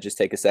you want to just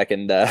take a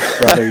second.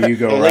 Brother, you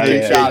go right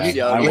ahead.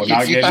 I will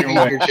not get you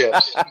away.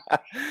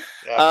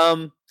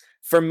 Yeah.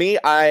 For me,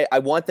 I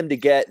want them to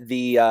get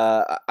the.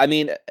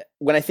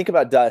 When I think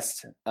about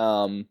Dust,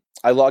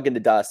 I log into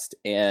Dust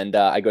and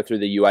I go through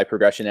the UI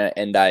progression,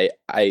 and I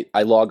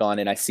log on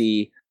and I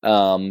see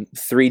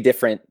 3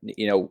 different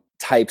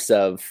types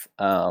of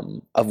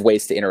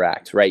ways to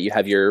interact. Right, you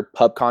have your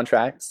pub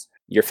contracts,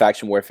 your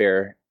faction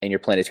warfare, and your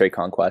planetary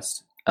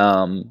conquest.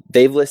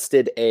 They've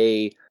listed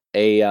a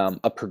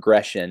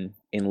progression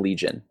in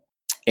Legion,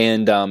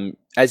 and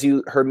as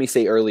you heard me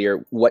say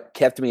earlier, what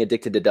kept me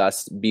addicted to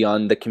Dust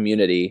beyond the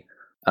community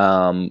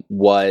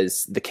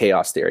was the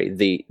chaos theory,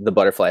 the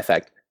butterfly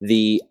effect,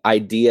 the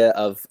idea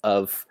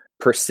of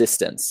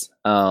persistence.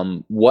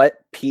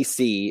 What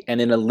PC and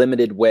in a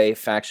limited way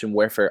faction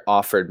warfare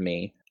offered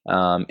me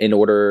in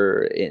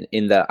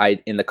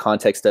the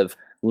context of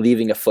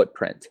leaving a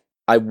footprint.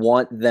 I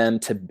want them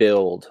to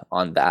build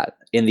on that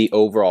in the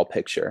overall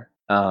picture.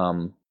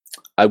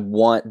 I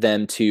want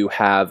them to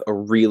have a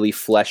really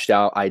fleshed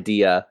out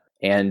idea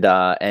and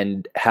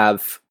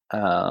have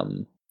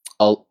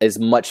as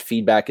much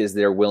feedback as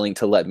they're willing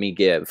to let me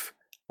give,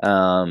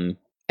 and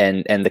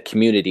the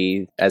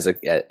community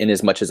in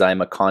as much as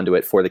I'm a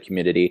conduit for the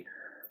community,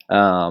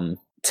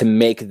 to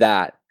make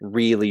that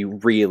really,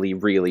 really,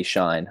 really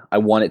shine. I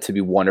want it to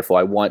be wonderful.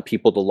 I want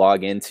people to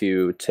log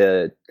into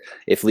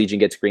if Legion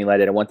gets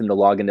greenlighted, I want them to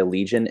log into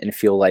Legion and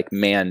feel like,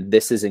 man,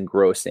 this is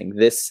engrossing.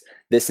 This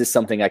is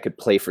something I could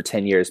play for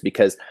 10 years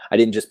because I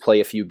didn't just play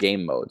a few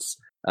game modes.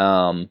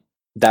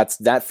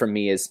 That for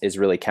me is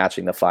really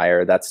catching the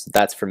fire.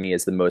 That's for me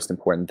is the most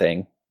important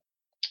thing.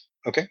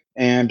 Okay,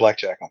 and Black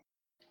Jackal.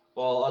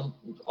 Well,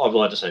 I'd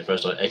like to say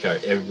first, I echo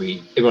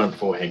everyone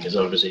beforehand, because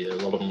obviously a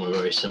lot of them were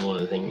very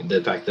similar to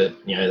the fact that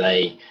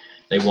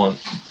they want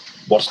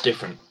what's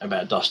different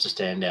about Dust to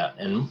stand out,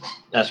 and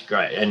that's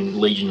great, and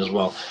Legion as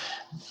well.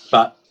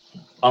 But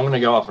I'm going to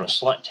go off on a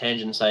slight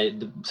tangent and say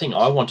the thing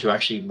I want to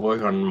actually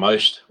work on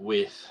most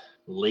with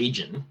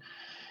Legion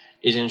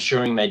is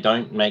ensuring they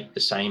don't make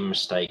the same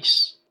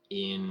mistakes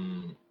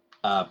in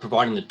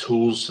providing the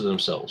tools to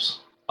themselves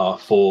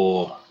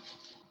for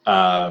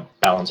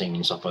balancing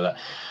and stuff like that.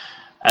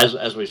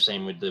 As we've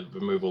seen with the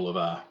removal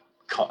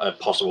of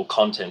possible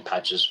content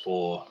patches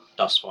for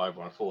Dust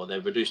 514,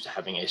 they're reduced to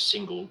having a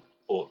single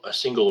or a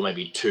single,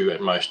 maybe two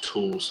at most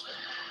tools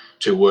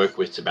to work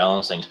with to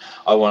balance things.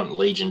 I want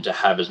Legion to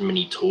have as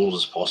many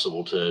tools as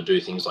possible to do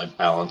things like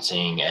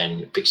balancing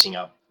and fixing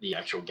up the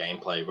actual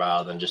gameplay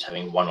rather than just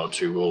having one or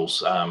two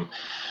rules.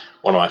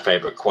 One of my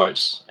favorite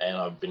quotes, and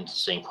I've been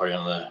seeing quoted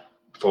on the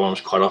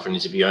forums quite often,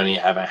 is if you only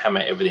have a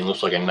hammer, everything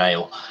looks like a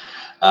nail.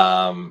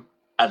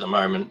 At the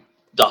moment,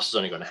 Dust is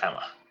only got a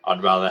hammer.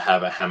 I'd rather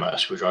have a hammer, a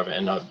screwdriver,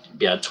 and I'd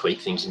be able to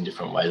tweak things in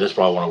different ways. That's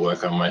what I want to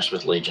work on most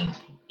with Legion,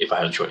 if I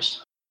had a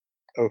choice.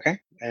 Okay,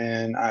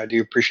 and I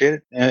do appreciate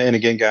it. And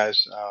again,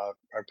 guys,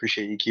 I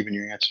appreciate you keeping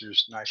your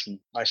answers nice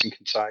and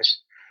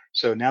concise.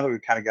 So now that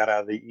we've kind of got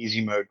out of the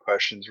easy mode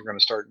questions, we're going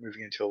to start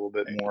moving into a little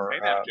bit more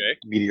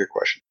meatier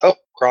question. Oh,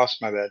 Cross,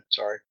 my bad.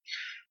 Sorry.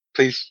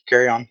 Please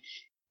carry on.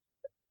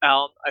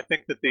 Al, I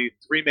think that the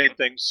three main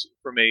things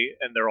for me,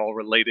 and they're all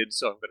related,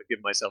 so I'm going to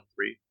give myself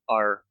three,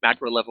 are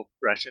macro level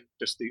progression,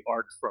 just the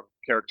arc from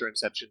character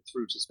inception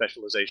through to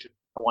specialization.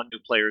 I want new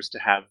players to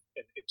have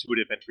an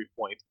intuitive entry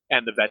point,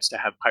 and the vets to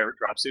have pirate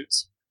drop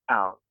suits.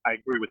 I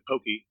agree with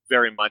Pokey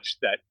very much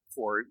that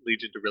for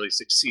Legion to really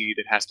succeed,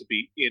 it has to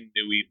be in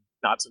New Eden,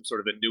 not some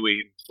sort of a New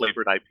Eden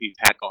flavored IP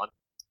tack on.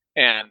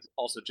 And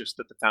also just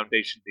that the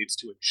Foundation needs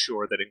to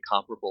ensure that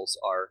incomparables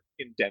are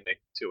endemic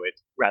to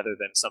it rather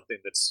than something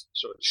that's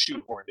sort of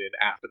shoehorned in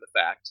after the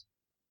fact.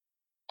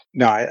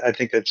 No, I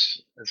think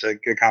that's a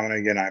good comment.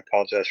 Again, I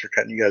apologize for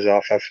cutting you guys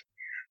off.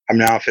 I'm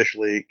now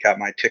officially got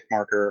my tick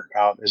marker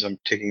out as I'm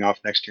ticking off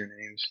next to your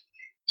names.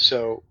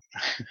 So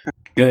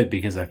good,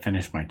 because I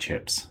finished my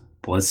chips.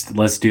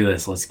 Let's do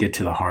this. Let's get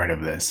to the heart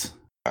of this.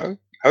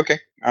 Okay.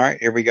 All right.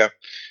 Here we go.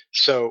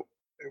 So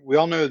we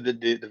all know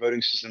that the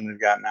voting system we've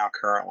got now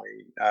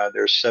currently,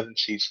 there's 7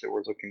 seats that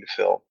we're looking to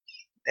fill.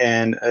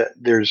 And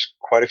there's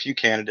quite a few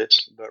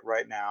candidates, but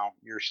right now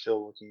you're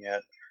still looking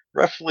at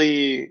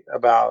roughly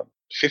about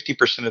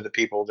 50% of the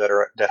people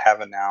that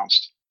have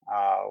announced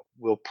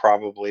will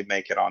probably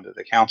make it onto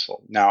the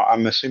council. Now,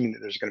 I'm assuming that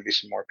there's going to be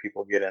some more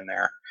people get in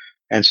there,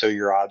 and so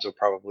your odds will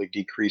probably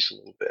decrease a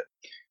little bit.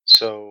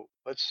 So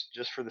let's,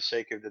 just for the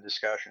sake of the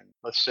discussion,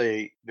 let's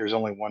say there's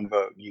only one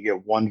vote. You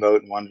get one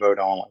vote and one vote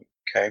only,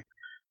 okay?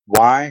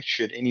 Why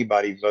should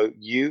anybody vote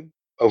you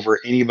over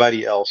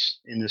anybody else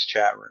in this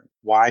chat room?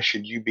 Why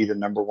should you be the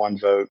number one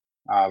vote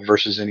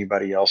versus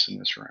anybody else in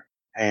this room?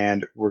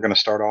 And we're going to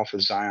start off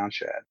with Zion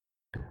Chad.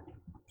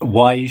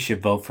 Why you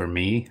should vote for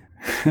me?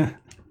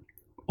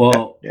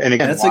 Well, and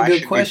again, that's a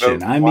good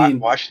question.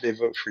 Why should they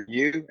vote for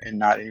you and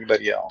not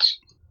anybody else?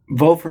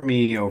 Vote for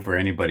me over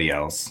anybody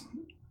else.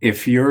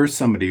 If you're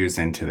somebody who's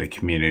into the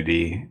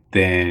community,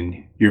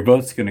 then your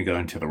vote's going to go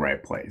into the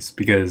right place,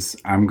 because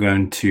I'm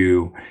going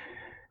to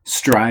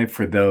strive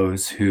for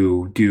those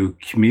who do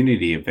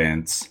community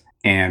events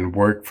and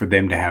work for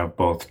them to have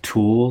both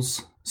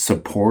tools,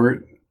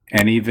 support,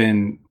 and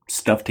even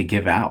stuff to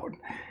give out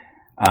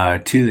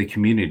to the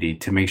community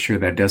to make sure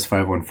that Dust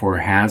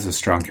 514 has a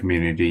strong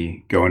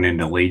community going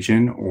into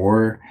Legion,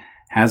 or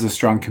has a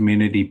strong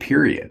community,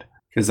 period,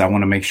 because I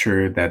want to make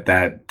sure that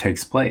that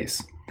takes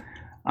place.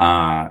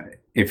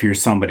 If you're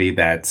somebody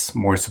that's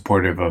more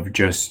supportive of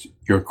just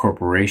your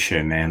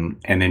corporation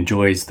and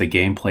enjoys the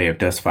gameplay of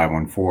Dust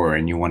 514,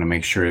 and you want to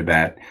make sure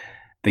that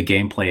the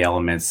gameplay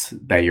elements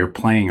that you're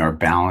playing are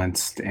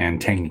balanced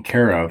and taken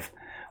care of,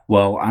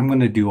 well, I'm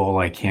going to do all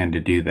I can to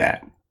do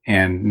that.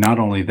 And not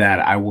only that,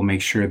 I will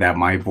make sure that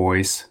my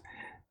voice,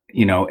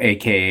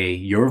 aka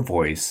your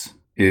voice,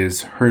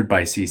 is heard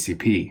by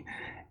CCP.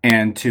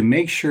 And to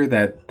make sure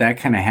that that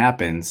kind of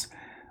happens,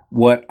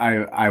 what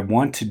I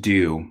want to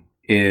do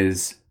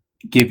is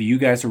give you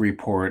guys a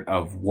report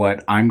of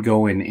what I'm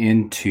going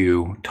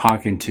into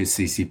talking to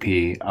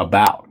CCP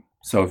about.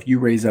 So if you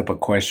raise up a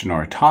question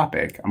or a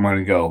topic, I'm going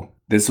to go,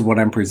 this is what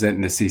I'm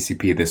presenting to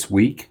CCP this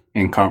week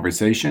in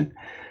conversation.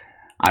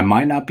 I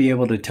might not be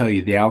able to tell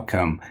you the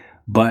outcome,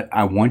 but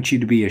I want you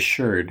to be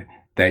assured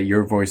that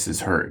your voice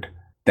is heard,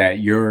 that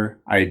your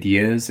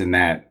ideas and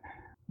that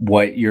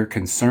what your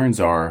concerns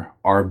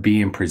are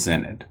being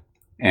presented.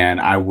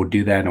 And I will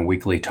do that in a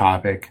weekly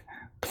topic.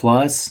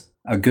 Plus,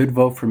 a good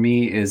vote for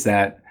me is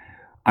that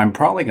I'm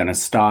probably going to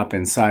stop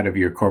inside of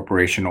your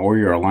corporation or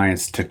your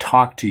alliance to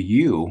talk to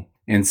you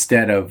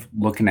instead of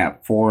looking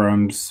at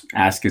forums,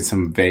 asking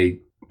some vague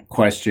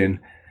question.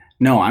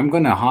 No, I'm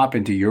going to hop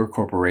into your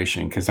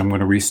corporation because I'm going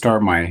to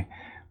restart my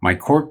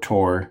Corp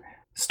tour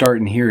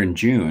starting here in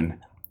June.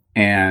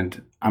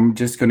 And I'm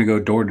just going to go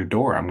door to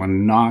door. I'm going to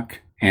knock,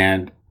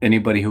 and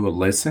anybody who will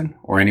listen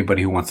or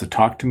anybody who wants to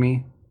talk to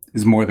me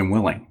is more than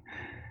willing,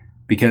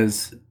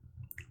 because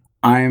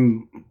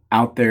I'm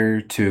out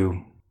there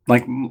to,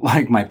 like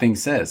my thing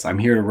says, I'm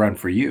here to run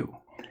for you.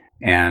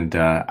 And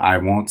I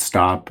won't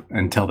stop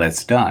until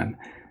that's done.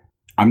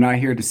 I'm not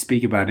here to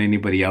speak about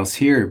anybody else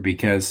here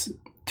because,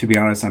 to be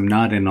honest, I'm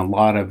not in a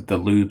lot of the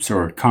loops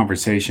or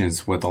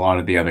conversations with a lot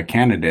of the other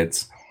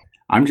candidates.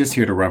 I'm just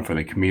here to run for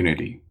the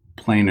community,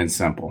 plain and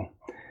simple.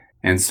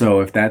 And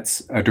so if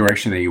that's a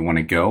direction that you want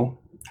to go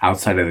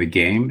outside of the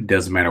game, it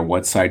doesn't matter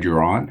what side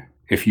you're on.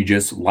 If you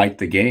just like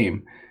the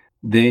game,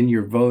 then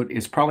your vote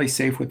is probably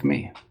safe with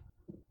me.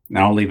 And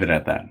I'll leave it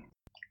at that.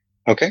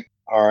 Okay.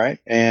 All right.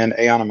 And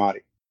Aeon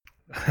Amati.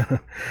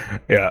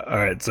 Yeah, all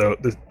right. So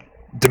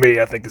to me,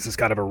 I think this is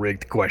kind of a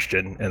rigged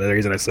question, and the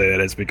reason I say that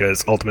is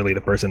because ultimately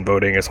the person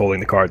voting is holding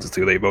the cards as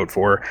to who they vote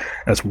for.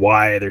 That's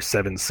why there's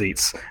 7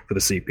 seats for the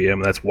CPM,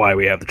 and that's why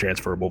we have the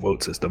transferable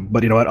vote system.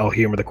 But you know what? I'll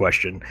humor the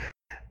question.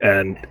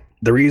 And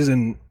the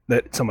reason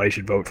that somebody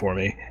should vote for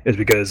me is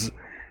because,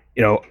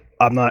 you know,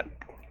 I'm not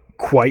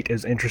quite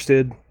as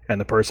interested in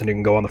the person who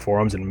can go on the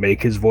forums and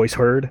make his voice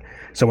heard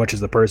so much as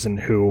the person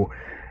who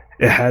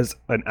has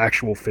an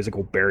actual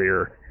physical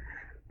barrier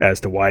as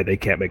to why they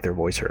can't make their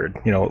voice heard.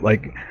 You know,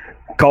 like,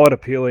 call it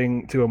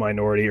appealing to a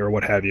minority or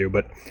what have you,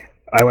 but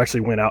I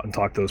actually went out and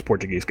talked to those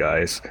Portuguese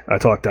guys. I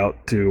talked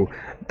out to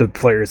the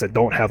players that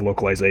don't have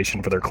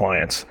localization for their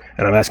clients,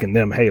 and I'm asking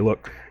them, hey,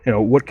 look, you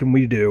know, what can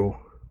we do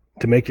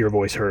to make your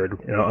voice heard?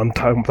 You know, I'm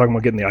talking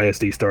about getting the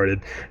ISD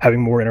started,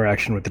 having more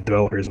interaction with the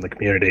developers in the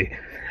community.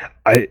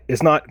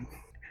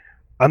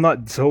 I'm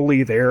not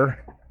solely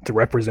there to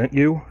represent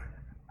you.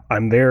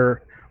 I'm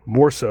there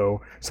more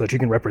so that you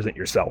can represent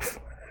yourself.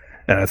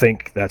 And I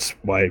think that's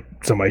why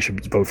somebody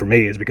should vote for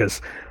me, is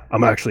because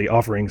I'm actually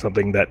offering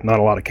something that not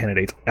a lot of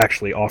candidates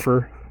actually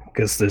offer.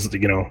 Because there's,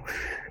 you know,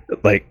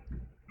 like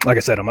I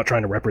said, I'm not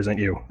trying to represent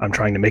you. I'm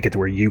trying to make it to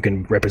where you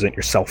can represent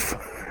yourself.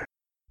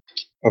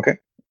 Okay.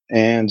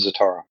 And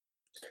Zatara.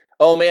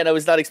 Oh man, I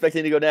was not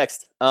expecting to go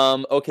next.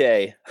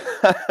 Okay.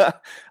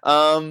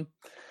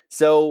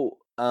 So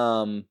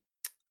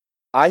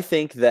I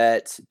think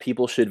that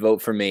people should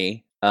vote for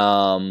me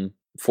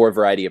for a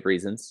variety of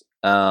reasons.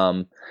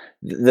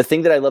 The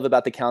thing that I love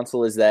about the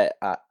council is that,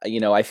 you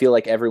know, I feel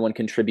like everyone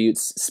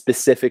contributes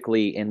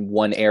specifically in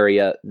one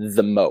area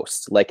the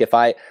most. Like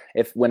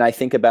when I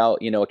think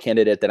about, you know, a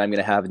candidate that I'm going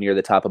to have near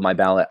the top of my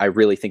ballot, I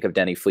really think of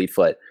Denny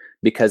Fleetfoot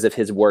because of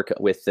his work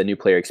with the new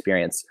player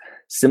experience.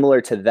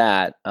 Similar to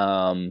that,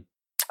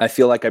 I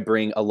feel like I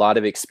bring a lot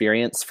of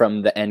experience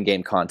from the end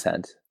game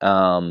content.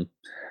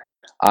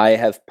 I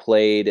have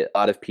played a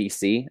lot of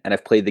PC and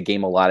I've played the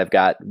game a lot. I've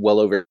got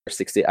over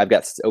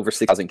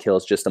 6,000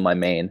 kills just on my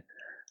main,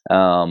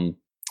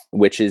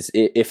 which is,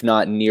 if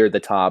not near the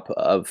top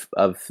of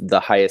the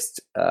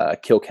highest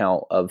kill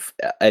count of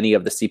any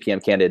of the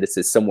CPM candidates,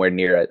 is somewhere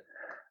near it.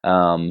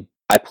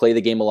 I play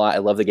the game a lot. I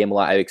love the game a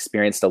lot. I've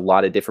experienced a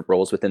lot of different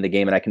roles within the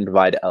game, and I can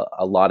provide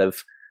a lot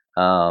of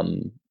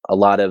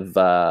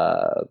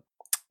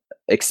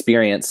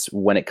experience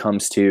when it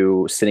comes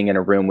to sitting in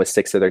a room with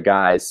 6 other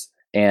guys.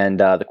 And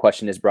the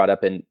question is brought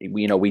up, and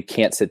you know, we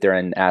can't sit there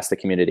and ask the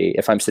community.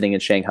 If I'm sitting in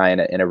Shanghai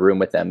in a room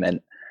with them,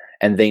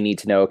 and they need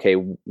to know, okay,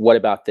 what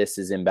about this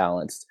is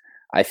imbalanced?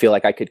 I feel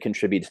like I could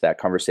contribute to that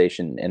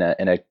conversation in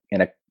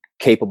a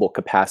capable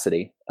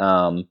capacity.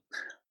 I'm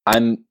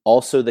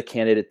also the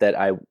candidate that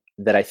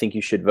I think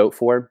you should vote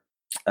for.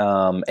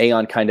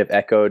 Aeon kind of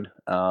echoed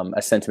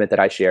a sentiment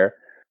that I share,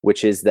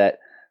 which is that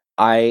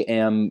I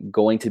am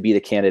going to be the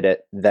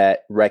candidate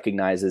that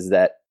recognizes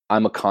that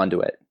I'm a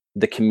conduit.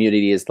 The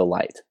community is the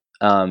light.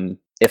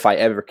 If I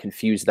ever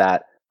confuse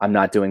that, I'm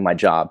not doing my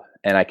job.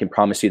 And I can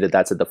promise you that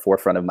that's at the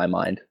forefront of my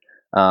mind.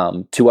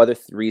 2 other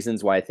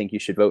reasons why I think you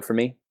should vote for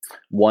me.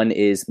 One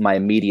is my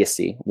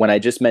immediacy. When I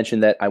just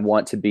mentioned that I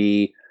want to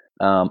be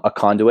a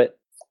conduit,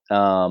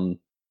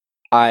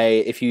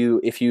 if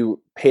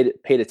you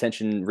paid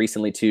attention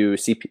recently to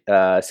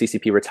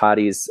CCP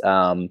Rattati's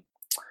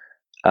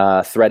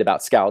thread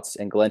about scouts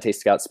and Galente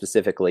scouts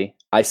specifically,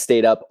 I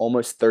stayed up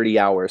almost 30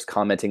 hours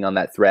commenting on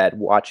that thread,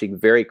 watching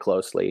very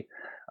closely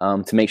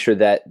to make sure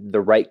that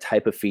the right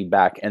type of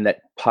feedback and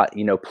that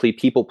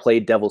people play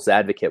devil's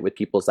advocate with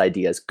people's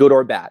ideas, good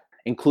or bad,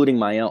 including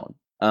my own.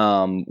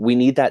 We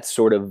need that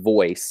sort of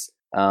voice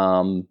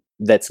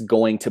that's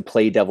going to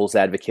play devil's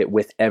advocate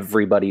with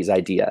everybody's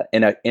idea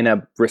in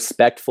a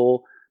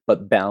respectful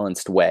but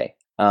balanced way.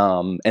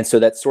 And so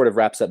that sort of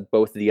wraps up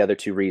both of the other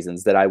 2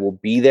 reasons, that I will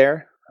be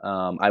there.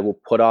 I will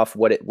put off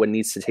what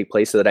needs to take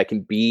place so that I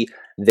can be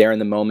there in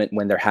the moment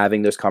when they're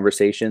having those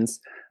conversations.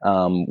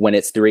 When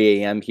it's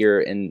 3 a.m. here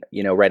in,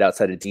 right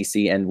outside of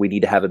DC and we need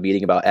to have a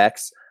meeting about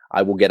X,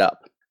 I will get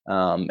up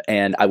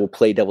and I will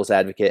play devil's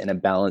advocate in a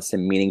balanced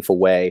and meaningful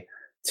way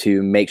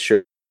to make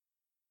sure.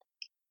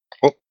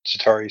 Oh,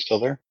 Zatara, you still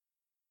there?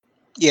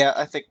 Yeah,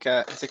 I think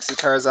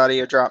Zatara's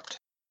audio dropped.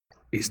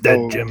 He's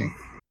dead, Jim.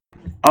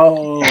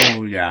 Oh,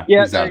 yeah.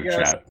 Yeah, He's there out you of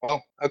go. chat. Oh,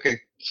 okay.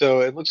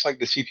 So it looks like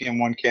the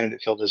CPM1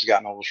 candidate field has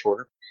gotten a little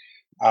shorter.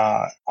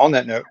 On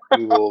that note,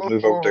 we will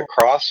move over to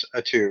Cross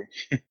Atu.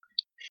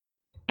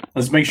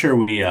 Let's make sure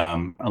we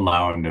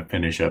allow him to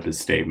finish up his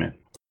statement.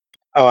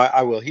 Oh,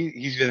 I will.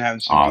 He's been having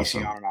some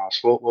Awesome. DC on and off,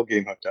 so we'll get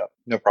him hooked up.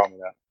 No problem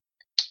with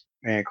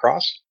that. And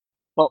Cross?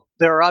 Well,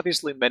 there are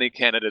obviously many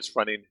candidates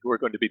running who are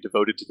going to be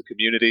devoted to the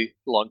community,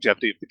 the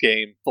longevity of the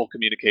game, full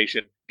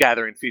communication,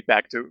 gathering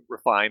feedback to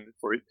refine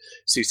for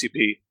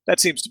CCP. That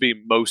seems to be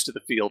most of the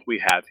field we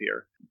have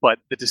here. But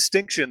the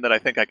distinction that I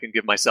think I can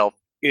give myself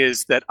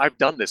is that I've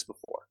done this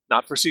before.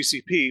 Not for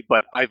CCP,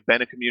 but I've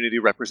been a community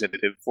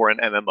representative for an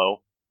MMO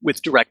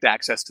with direct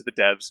access to the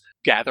devs,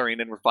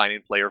 gathering and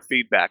refining player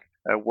feedback.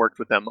 I worked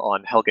with them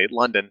on Hellgate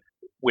London.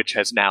 which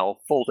has now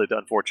folded,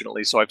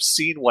 unfortunately. So I've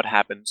seen what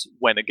happens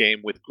when a game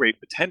with great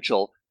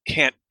potential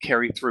can't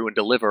carry through and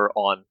deliver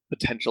on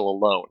potential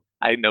alone.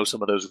 I know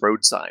some of those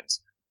road signs,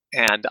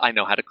 and I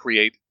know how to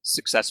create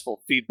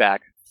successful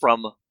feedback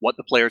from what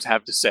the players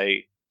have to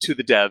say to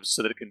the devs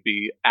so that it can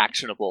be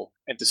actionable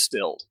and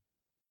distilled.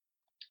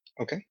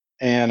 Okay.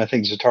 And I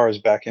think Zatara is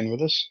back in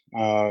with us.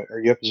 Are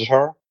you up,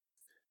 Zatara?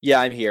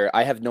 Yeah, I'm here.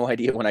 I have no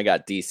idea when I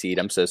got DC'd.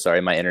 I'm so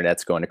sorry. My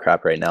internet's going to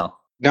crap right now.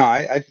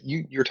 No,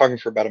 you're talking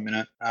for about a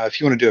minute.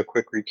 If you want to do a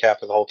quick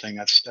recap of the whole thing,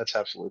 that's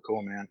absolutely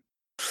cool, man.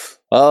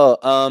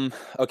 Oh,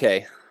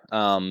 okay.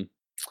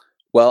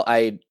 Well,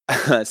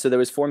 so there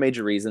was 4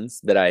 major reasons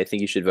that I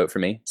think you should vote for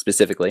me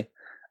specifically.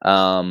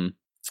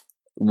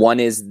 One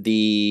is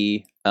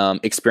the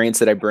experience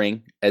that I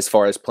bring as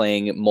far as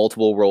playing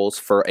multiple roles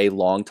for a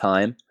long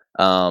time.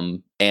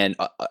 And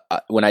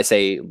when I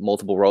say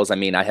multiple roles, I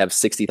mean I have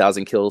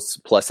 60,000 kills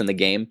plus in the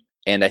game,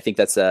 and I think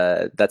that's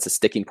a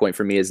sticking point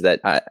for me. Is that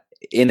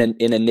in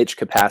a niche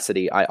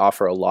capacity, I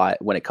offer a lot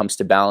when it comes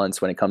to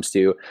balance, when it comes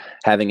to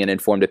having an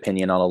informed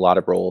opinion on a lot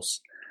of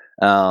roles.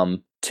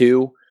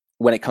 2,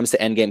 when it comes to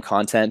endgame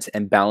content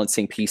and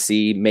balancing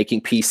PC,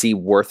 making PC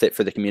worth it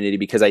for the community,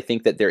 because I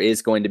think that there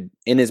is going to,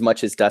 in as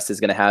much as Dust is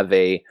going to have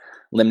a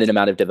limited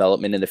amount of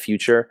development in the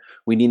future,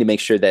 we need to make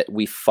sure that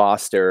we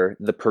foster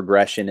the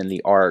progression in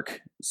the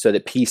arc so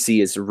that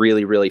PC is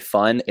really, really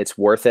fun. It's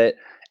worth it.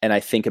 And I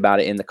think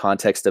about it in the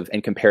context of,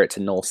 and compare it to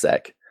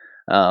nullsec.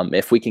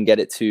 If we can get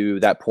it to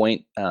that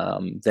point,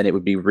 then it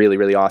would be really,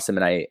 really awesome.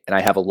 And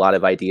I have a lot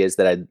of ideas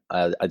that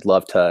I'd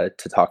love to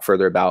talk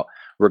further about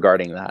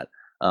regarding that.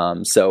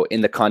 So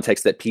in the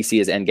context that PC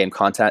is endgame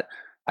content,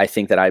 I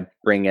think that I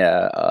bring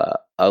a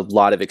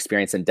lot of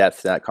experience and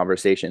depth to that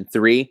conversation.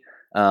 3,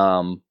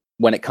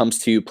 when it comes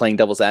to playing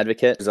devil's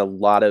advocate, there's a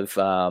lot of,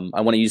 I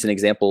want to use an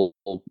example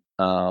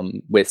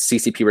with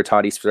CCP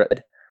Rattati's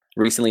thread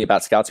recently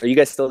about scouts. Are you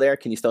guys still there?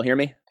 Can you still hear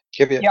me?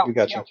 Yeah, we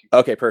got you.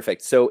 Okay,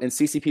 perfect. So in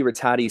CCP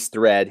Rattati's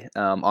thread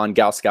on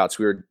Gal Scouts,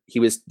 he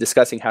was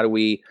discussing how do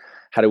we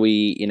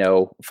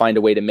find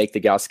a way to make the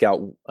Gal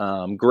Scout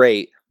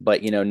great,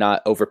 but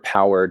not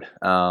overpowered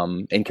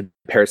in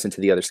comparison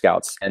to the other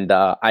scouts. And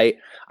I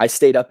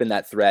stayed up in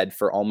that thread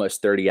for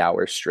almost 30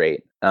 hours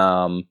straight,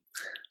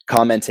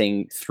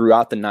 commenting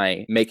throughout the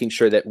night, making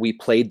sure that we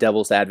played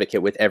devil's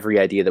advocate with every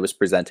idea that was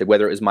presented,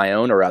 whether it was my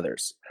own or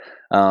others,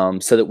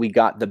 so that we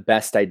got the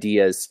best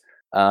ideas,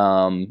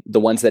 the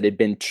ones that had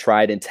been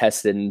tried and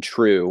tested and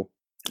true,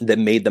 that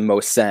made the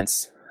most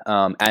sense,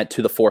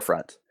 to the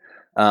forefront.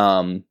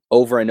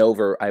 Over and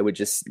over, I would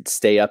just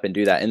stay up and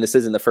do that. And this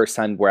isn't the first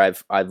time where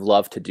I've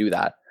loved to do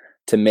that,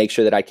 to make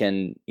sure that I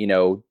can,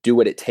 do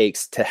what it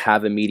takes to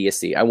have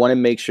immediacy. I want to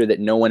make sure that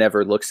no one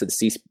ever looks at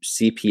the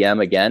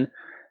CPM again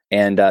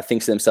and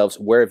thinks to themselves,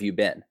 where have you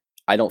been?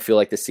 I don't feel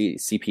like the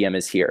CPM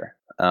is here.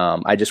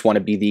 I just want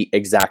to be the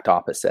exact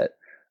opposite.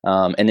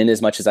 And in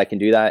as much as I can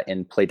do that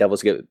and play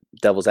devil's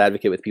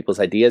advocate with people's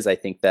ideas, I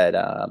think that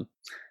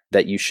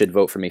that you should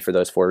vote for me for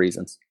those 4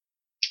 reasons.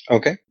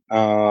 Okay.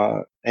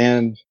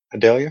 And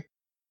Adelia?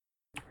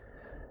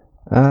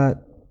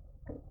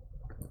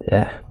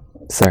 Yeah.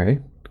 Sorry.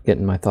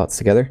 Getting my thoughts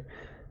together.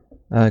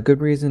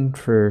 Good reason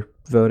for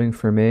voting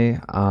for me.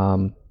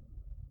 I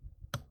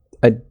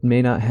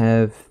may not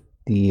have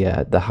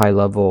the high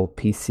level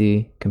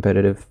PC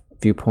competitive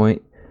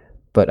viewpoint,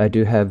 but I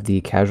do have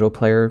the casual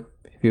player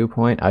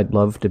viewpoint. I'd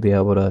love to be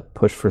able to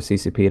push for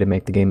CCP to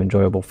make the game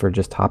enjoyable for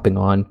just hopping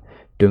on,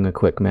 doing a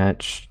quick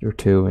match or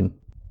 2 and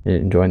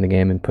enjoying the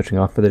game and pushing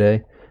off for the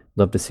day.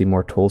 Love to see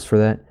more tools for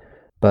that.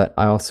 But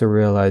I also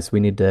realize we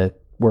need to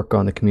work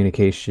on the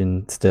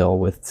communication still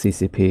with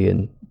CCP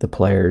and the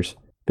players,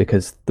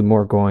 because the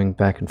more going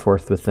back and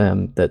forth with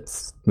them,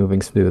 that's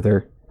moving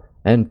smoother,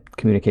 and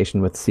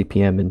communication with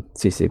CPM and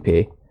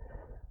CCP.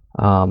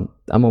 I'm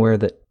aware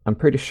that I'm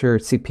pretty sure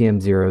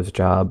CPM Zero's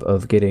job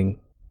of getting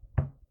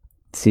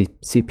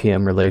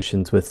CPM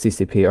relations with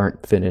CCP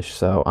aren't finished,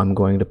 so I'm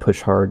going to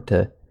push hard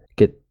to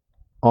get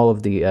all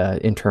of the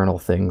internal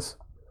things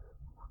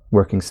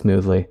working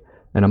smoothly.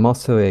 And I'm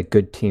also a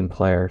good team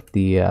player.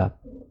 The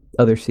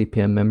other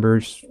CPM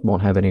members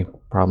won't have any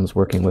problems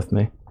working with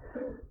me,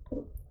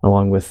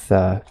 along with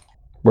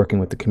working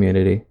with the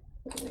community.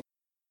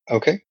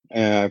 Okay,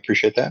 I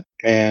appreciate that.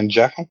 And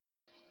Jackal?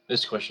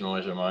 This question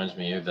always reminds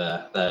me of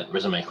that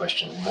resume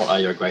question. What are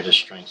your greatest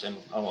strengths? And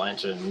I will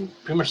answer in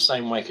pretty much the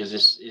same way, because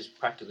this is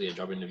practically a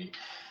job interview.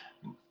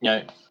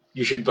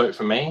 You should vote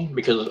for me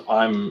because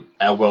I'm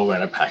a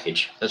well-rounded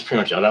package. That's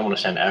pretty much it. I don't want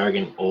to sound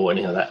arrogant or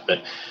anything like that,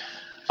 but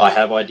I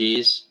have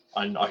ideas.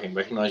 I can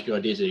recognize good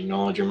ideas and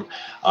acknowledge them.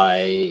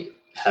 I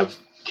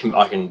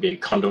can be a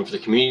conduit for the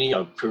community.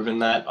 I've proven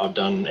that. I've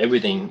done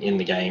everything in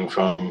the game,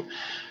 from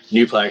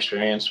new player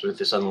experience with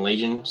the Southern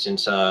Legion.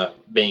 Since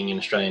being in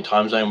Australian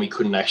time zone, we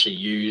couldn't actually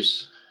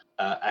use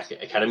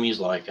academies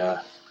like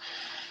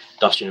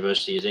Dust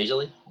University as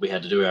easily. We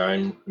had to do our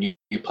own new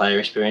player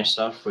experience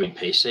stuff. We're in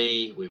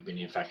PC, we've been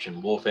in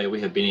faction warfare,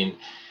 we have been in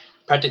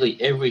practically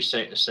every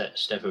step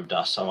of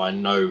Dust, so I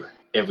know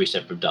every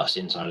step of Dust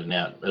inside and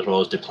out, as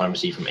well as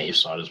diplomacy from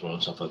Eve's side as well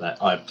and stuff like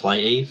that. I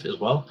play Eve as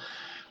well,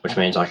 which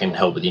means I can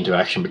help with the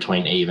interaction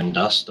between Eve and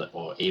Dust,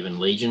 or Eve and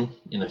Legion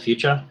in the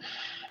future.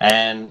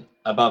 And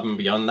above and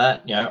beyond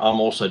that, I'm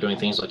also doing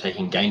things like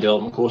taking game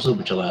development courses,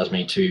 which allows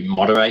me to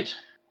moderate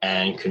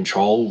and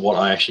control what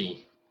I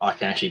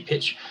can actually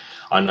pitch.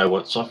 I know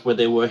what software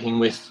they're working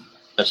with,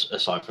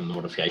 aside from the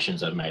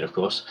modifications that are made, of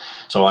course.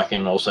 So I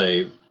can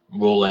also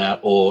rule out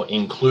or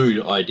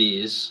include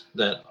ideas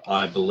that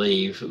I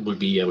believe would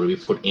be able to be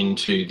put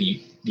into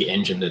the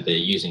engine that they're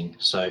using.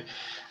 So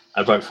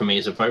a vote for me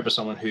is a vote for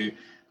someone who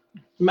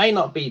may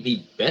not be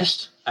the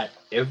best at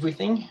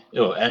everything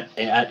or at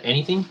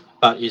anything,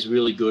 but is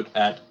really good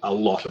at a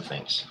lot of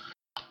things.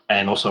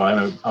 And also,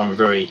 I'm a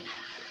very,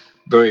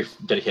 very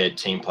dedicated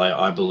team player.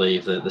 I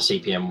believe that the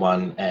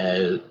CPM1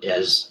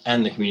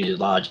 and the community at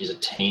large is a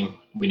team.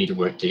 We need to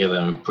work together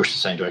and push the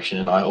same direction.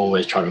 And I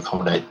always try to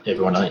accommodate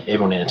everyone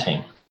in a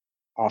team.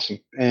 Awesome.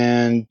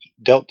 And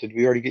Delt, did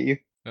we already get you?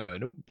 No,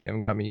 you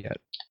haven't got me yet.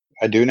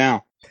 I do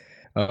now.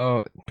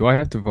 Do I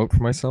have to vote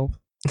for myself?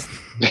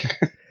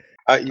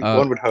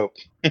 One would hope.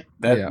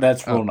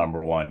 That's rule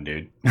number one,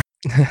 dude.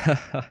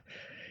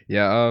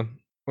 Yeah,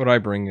 what I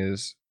bring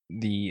is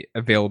the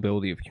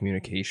availability of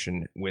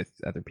communication with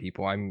other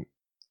people. I'm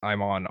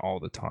on all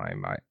the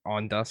time.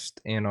 On Dust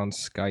and on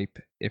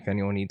Skype. If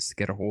anyone needs to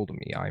get a hold of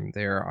me, I'm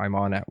there. I'm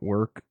on at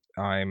work.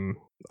 I'm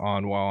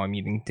on while I'm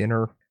eating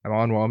dinner. I'm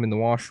on while I'm in the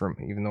washroom,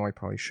 even though I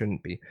probably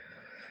shouldn't be.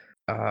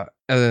 Other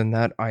than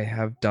that, I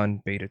have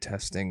done beta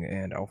testing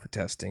and alpha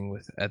testing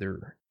with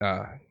other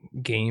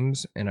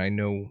games, and I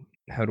know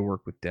how to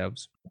work with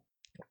devs.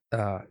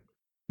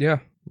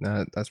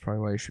 That's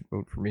probably why you should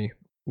vote for me.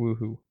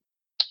 Woohoo.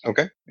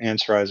 Okay, and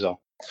Srizel.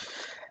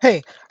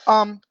 Hey,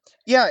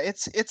 yeah,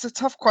 it's a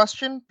tough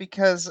question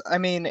because I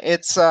mean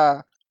it's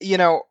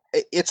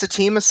it's a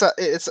team of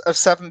of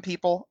 7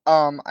 people.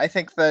 I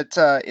think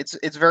that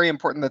it's very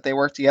important that they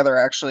work together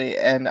actually,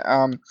 and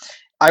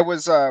I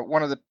was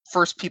one of the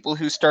first people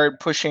who started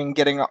pushing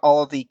getting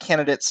all of the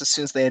candidates as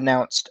soon as they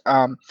announced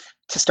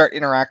to start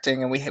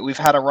interacting, and we've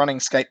had a running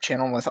Skype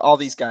channel with all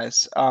these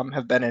guys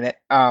have been in it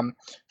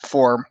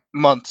for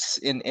months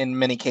in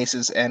many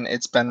cases, and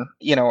it's been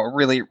a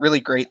really, really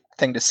great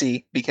thing to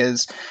see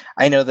because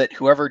I know that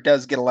whoever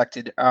does get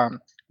elected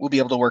will be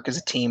able to work as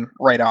a team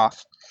right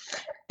off.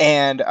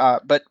 And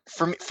but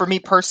for me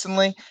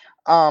personally,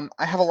 I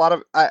have a lot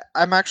of I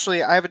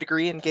have a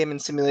degree in game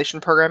and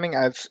simulation programming.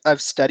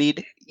 I've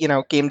studied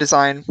game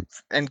design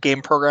and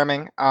game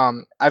programming.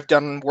 I've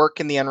done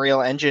work in the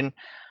Unreal Engine.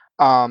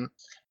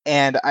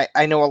 And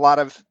I know a lot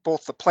of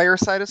both the player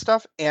side of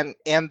stuff and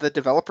the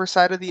developer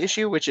side of the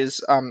issue, which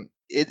is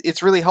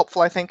it's really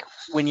helpful, I think,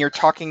 when you're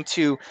talking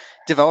to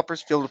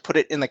developers to be able to put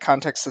it in the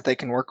context that they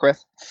can work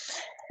with.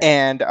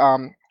 And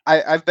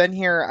I've been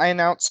here. I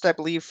announced, I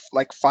believe,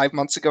 like 5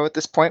 months ago at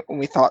this point when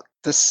we thought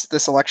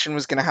this election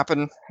was going to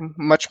happen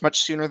much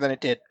sooner than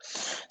it did.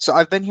 So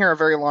I've been here a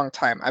very long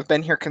time. I've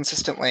been here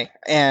consistently,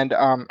 and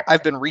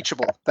I've been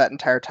reachable that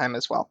entire time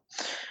as well.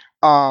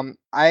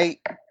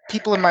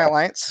 People in my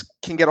alliance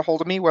can get a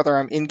hold of me whether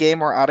I'm in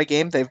game or out of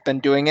game. They've been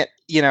doing it,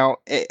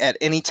 at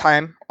any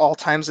time, all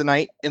times of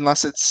night,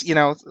 unless it's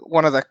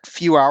one of the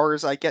few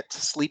hours I get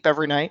to sleep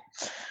every night.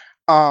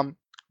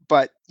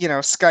 But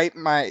Skype,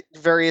 my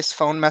various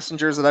phone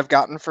messengers that I've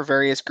gotten for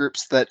various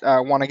groups that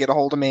want to get a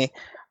hold of me,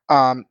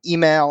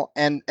 email,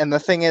 and the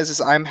thing is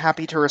I'm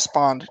happy to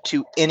respond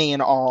to any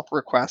and all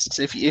requests.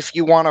 If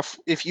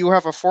you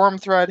have a forum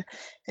thread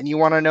and you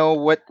want to know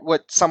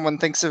what someone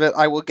thinks of it,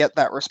 I will get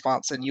that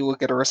response, and you will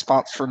get a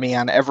response from me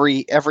on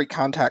every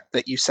contact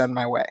that you send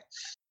my way.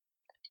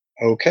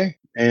 Okay,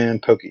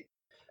 and Pokey.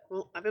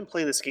 Well, I've been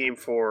playing this game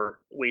for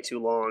way too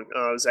long.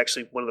 I was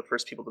actually one of the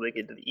first people to make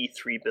it to the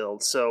E3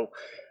 build, so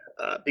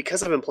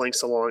because I've been playing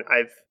so long,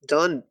 I've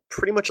done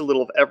pretty much a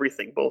little of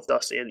everything, both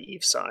Dust and the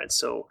Eve side.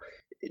 So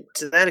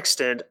to that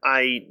extent,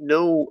 I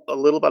know a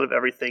little bit of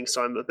everything,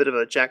 so I'm a bit of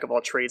a jack of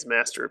all trades,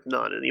 master of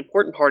none. And the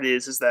important part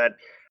is that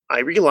I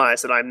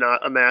realize that I'm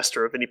not a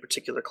master of any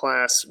particular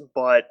class,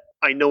 but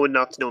I know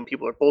enough to know when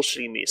people are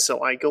bullshitting me.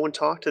 So I go and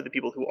talk to the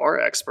people who are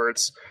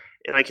experts,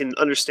 and I can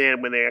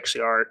understand when they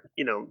actually are,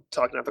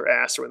 talking out their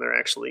ass, or when they're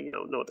actually,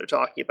 know what they're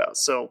talking about.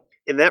 So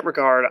in that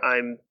regard,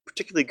 I'm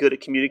particularly good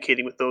at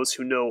communicating with those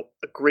who know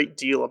a great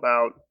deal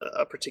about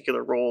a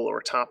particular role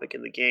or topic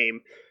in the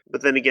game,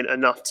 but then again,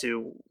 enough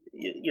to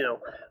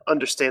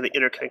understand the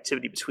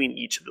interconnectivity between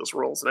each of those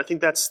roles. And I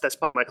think that's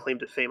part of my claim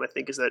to fame, I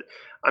think, is that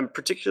I'm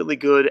particularly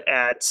good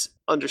at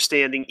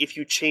understanding if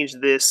you change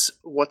this,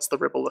 what's the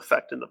ripple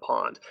effect in the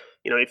pond?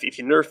 If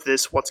you nerf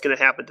this, what's going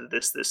to happen to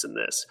this, and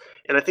this?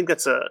 And I think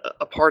that's a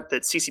part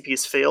that CCP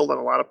has failed on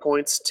a lot of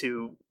points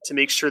to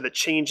make sure that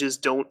changes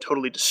don't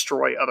totally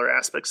destroy other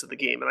aspects of the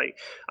game. And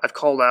I've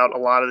called out a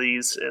lot of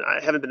these, and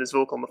I haven't been as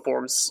vocal on the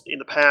forums in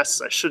the past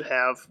as I should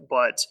have,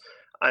 but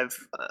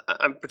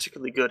I'm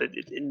particularly good at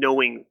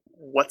knowing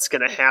what's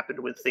going to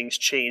happen when things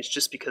change,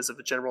 just because of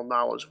a general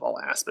knowledge of all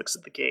aspects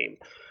of the game.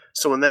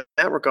 So in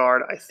that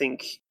regard, I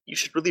think you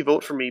should really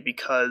vote for me,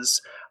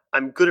 because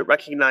I'm good at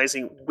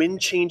recognizing when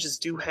changes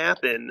do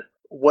happen.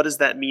 What does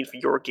that mean for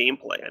your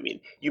gameplay? I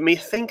mean, you may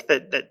think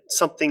that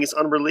something is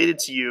unrelated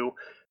to you,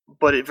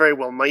 but it very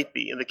well might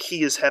be. And the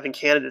key is having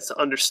candidates to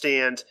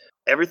understand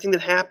everything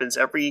that happens,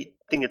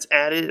 everything that's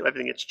added,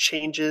 everything that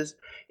changes.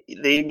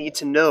 They need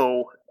to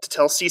know to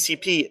tell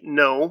CCP,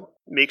 no,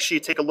 make sure you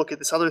take a look at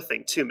this other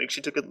thing too. Make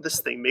sure you look at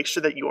this thing. Make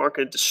sure that you aren't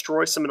going to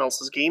destroy someone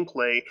else's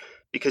gameplay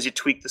because you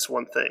tweak this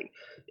one thing.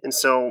 And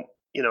so,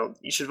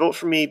 you should vote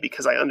for me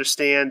because I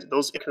understand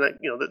those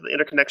the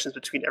interconnections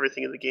between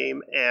everything in the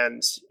game,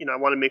 and I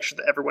want to make sure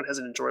that everyone has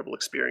an enjoyable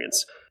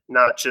experience,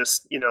 not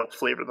just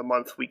flavor of the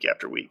month week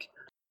after week.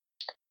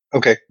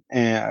 Okay,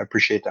 and I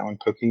appreciate that one,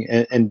 Cookie.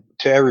 And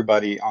to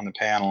everybody on the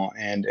panel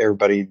and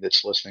everybody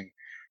that's listening,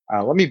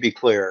 let me be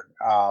clear.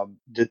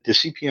 The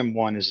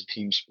CPM1 is a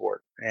team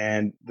sport,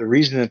 and the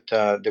reason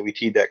that we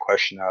teed that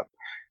question up,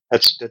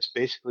 that's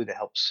basically to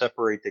help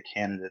separate the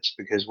candidates,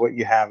 because what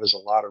you have is a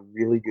lot of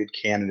really good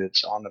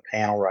candidates on the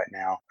panel right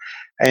now.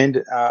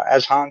 And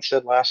as Hans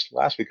said last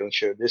week on the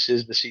show, this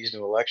is the season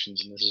of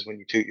elections, and this is when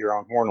you toot your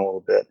own horn a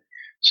little bit.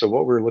 So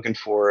what we're looking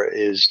for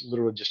is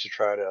literally just to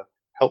try to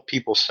help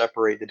people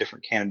separate the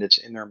different candidates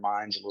in their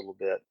minds a little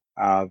bit.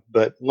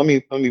 But let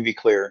me be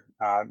clear.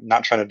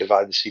 Not trying to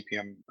divide the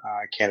CPM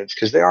candidates,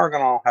 because they are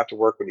going to all have to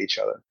work with each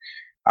other.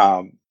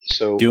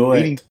 So Do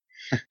it.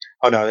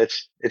 Oh no,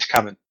 it's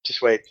coming.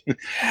 Just wait.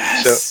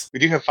 Yes. So we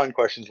do have fun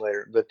questions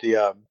later, but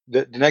the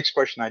next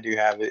question I do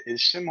have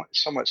is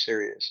somewhat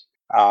serious.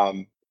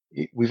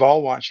 We've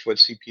all watched what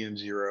CPM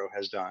Zero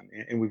has done,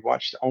 and we've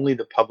watched only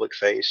the public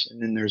face,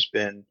 and then there's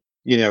been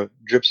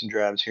drips and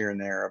drabs here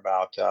and there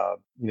about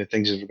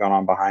things that have gone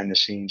on behind the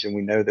scenes, and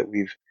we know that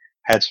we've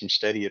had some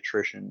steady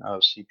attrition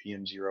of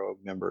CPM Zero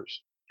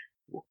members.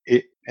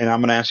 And I'm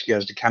going to ask you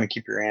guys to kind of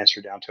keep your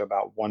answer down to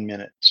about 1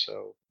 minute,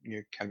 so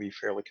you can be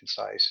fairly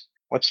concise.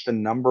 What's the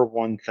number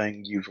one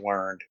thing you've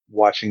learned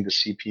watching the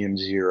CPM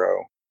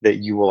Zero that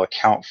you will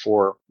account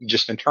for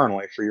just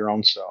internally for your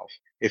own self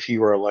if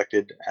you are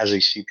elected as a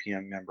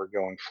CPM member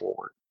going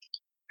forward?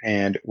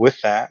 And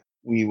with that,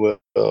 we will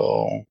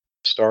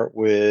start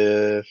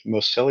with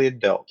Mocelia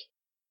Delt.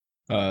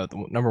 The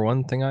number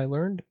one thing I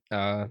learned,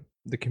 the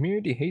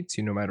community hates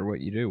you no matter what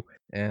you do.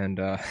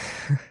 And I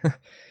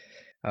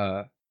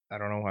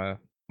don't know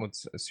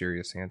what's a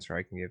serious answer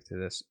I can give to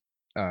this.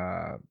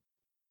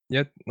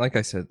 Yeah, like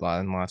I said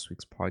in last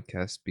week's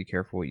podcast, be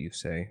careful what you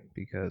say,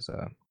 because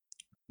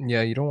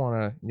you don't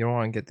want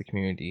to get the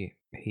community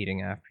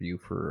hating after you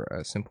for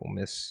a simple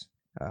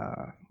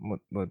what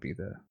would be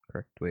the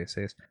correct way to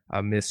say this?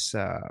 A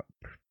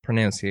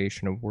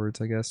mispronunciation of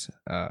words, I guess.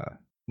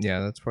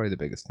 Yeah, that's probably the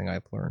biggest thing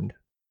I've learned.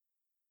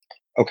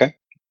 Okay.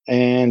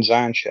 And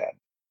Zion Shad.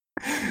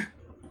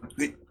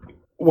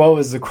 What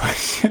was the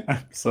question?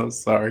 I'm so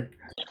sorry.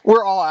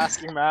 We're all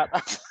asking,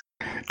 Matt.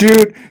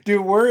 Dude,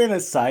 we're in a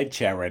side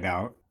chat right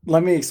now.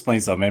 Let me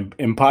explain something.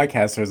 In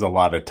podcasts, there's a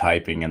lot of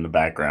typing in the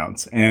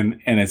backgrounds. And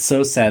it's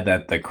so sad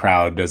that the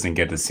crowd doesn't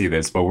get to see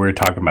this, but we're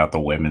talking about the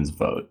women's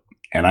vote.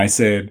 And I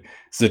said,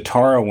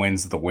 Zatara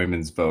wins the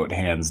women's vote,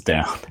 hands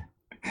down.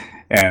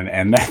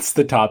 And that's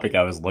the topic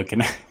I was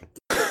looking at.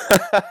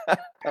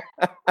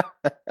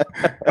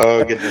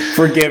 Oh, goodness.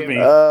 Forgive me.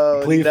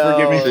 Please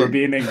forgive me for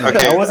being ignorant.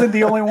 Okay. I wasn't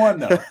the only one,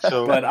 though.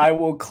 So, but I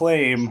will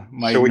claim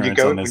my so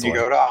ignorance on this when you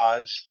go to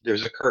Oz,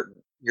 there's a curtain.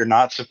 You're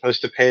not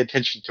supposed to pay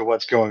attention to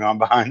what's going on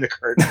behind the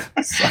curtain.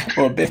 Son of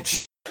a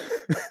bitch.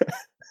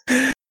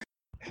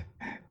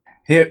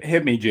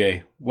 Hit me,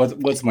 Jay.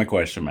 What's my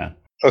question, man?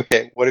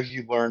 Okay, what have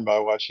you learned by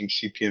watching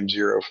CPM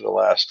Zero for the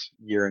last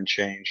year and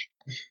change?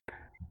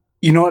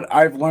 You know what?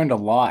 I've learned a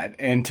lot.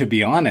 And to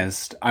be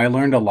honest, I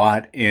learned a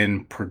lot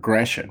in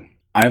progression.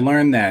 I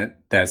learned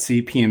that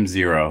CPM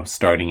Zero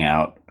starting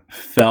out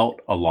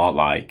felt a lot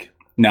like,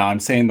 now I'm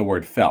saying the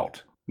word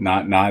felt,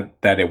 not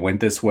that it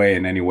went this way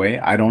in any way.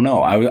 I don't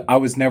know. I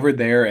was never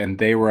there and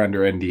they were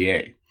under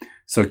NDA.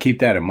 So keep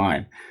that in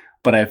mind.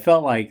 But I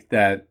felt like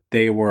that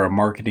they were a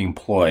marketing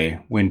ploy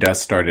when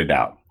Dust started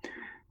out.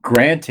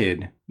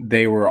 Granted,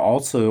 they were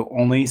also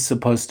only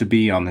supposed to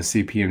be on the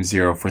CPM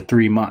Zero for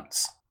 3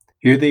 months.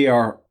 Here they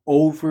are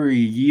over a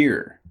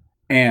year.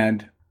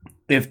 And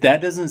if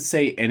that doesn't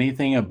say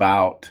anything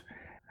about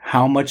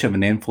how much of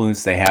an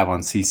influence they have on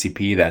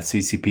CCP, that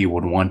CCP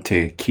would want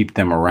to keep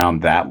them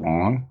around that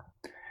long,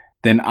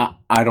 then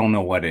I don't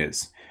know what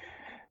is.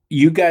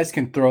 You guys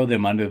can throw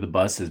them under the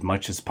bus as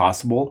much as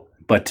possible.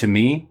 But to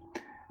me,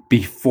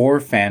 before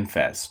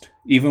FanFest,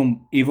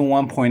 even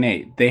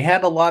 1.8, they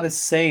had a lot of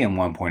say in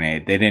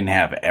 1.8. They didn't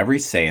have every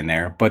say in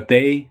there, but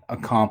they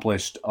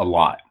accomplished a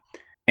lot.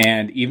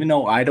 And even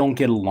though I don't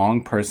get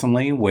along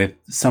personally with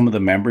some of the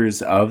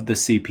members of the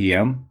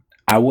CPM,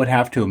 I would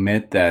have to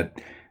admit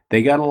that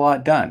they got a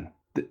lot done.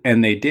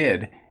 And they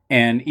did.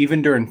 And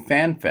even during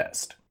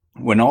FanFest,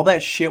 when all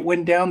that shit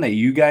went down that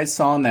you guys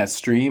saw in that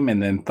stream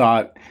and then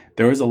thought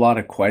there was a lot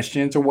of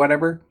questions or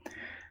whatever,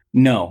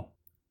 no.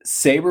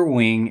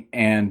 Saberwing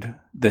and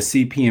the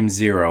CPM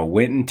Zero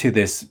went into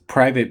this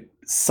private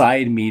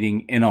side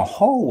meeting in a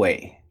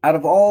hallway. Out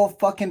of all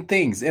fucking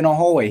things, in a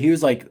hallway. He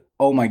was like,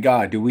 oh my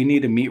God, do we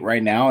need to meet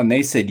right now? And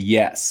they said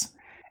yes.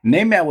 And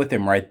they met with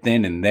him right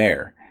then and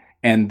there.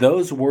 And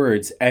those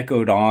words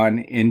echoed on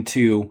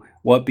into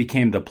what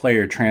became the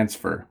player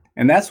transfer.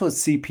 And that's what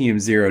CPM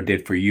 0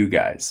 did for you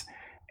guys.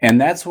 And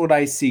that's what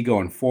I see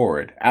going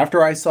forward.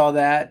 After I saw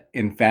that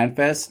in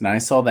FanFest, and I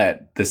saw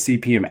that the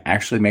CPM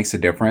actually makes a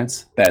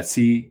difference, that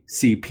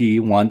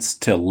CCP wants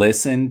to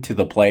listen to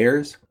the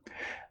players,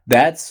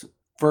 that's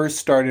first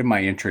started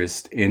my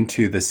interest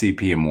into the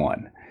CPM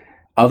 1.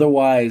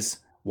 Otherwise,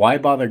 why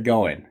bother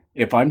going?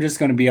 If I'm just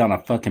going to be on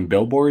a fucking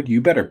billboard, you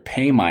better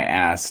pay my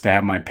ass to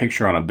have my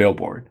picture on a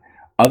billboard.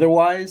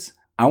 Otherwise,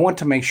 I want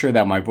to make sure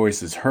that my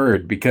voice is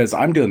heard because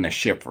I'm doing this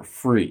shit for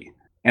free.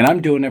 And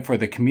I'm doing it for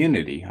the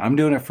community. I'm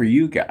doing it for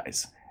you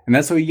guys. And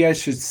that's what you guys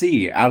should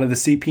see out of the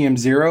CPM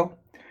 0.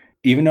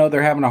 Even though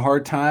they're having a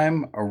hard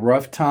time, a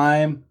rough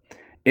time,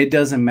 it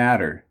doesn't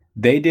matter.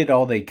 They did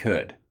all they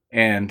could.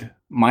 And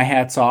my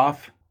hat's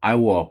off. I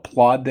will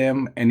applaud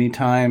them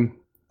anytime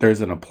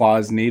there's an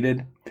applause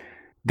needed.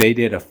 They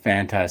did a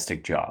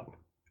fantastic job.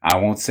 I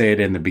won't say it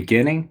in the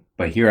beginning,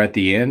 but here at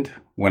the end,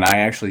 when I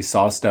actually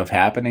saw stuff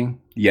happening,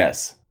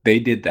 yes, they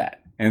did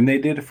that. And they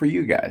did it for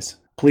you guys.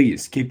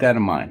 Please keep that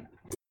in mind.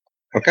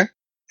 Okay.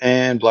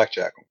 And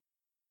Blackjack.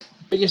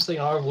 Biggest thing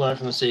I've learned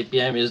from the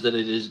CPM is that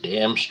it is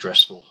damn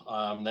stressful.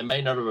 They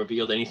may not have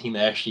revealed anything they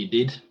actually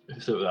did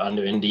if they were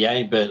under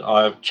NDA, but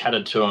I've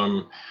chatted to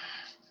them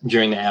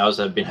during the hours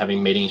they've been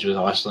having meetings with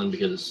Iceland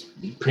because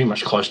it's pretty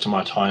much close to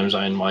my time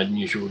zone, my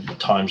usual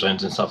time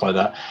zones and stuff like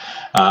that.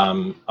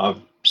 I've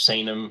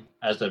seen them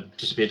as they've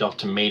disappeared off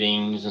to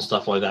meetings and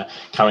stuff like that,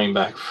 coming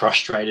back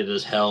frustrated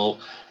as hell.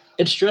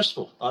 It's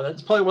stressful.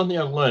 That's probably one thing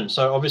I've learned.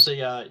 So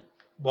obviously,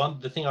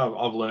 the thing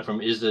I've learned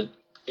from is that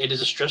it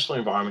is a stressful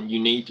environment. You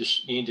need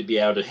to be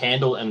able to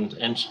handle and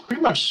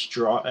pretty much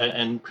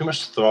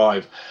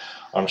thrive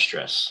on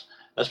stress.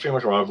 That's pretty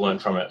much what I've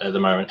learned from it at the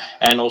moment.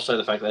 And also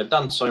the fact that they've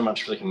done so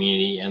much for the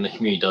community, and the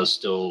community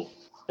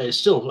it's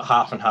still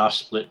half and half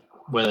split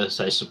whether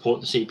they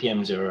support the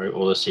CPM 0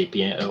 or the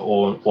CPM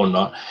or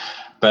not.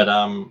 But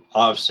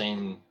I've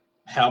seen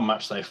how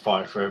much they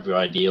fight for every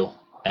ideal.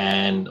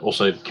 And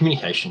also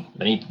communication.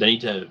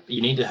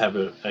 You need to have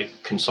a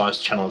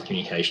concise channel of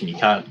communication. You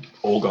can't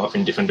all go off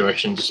in different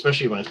directions,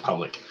 especially when it's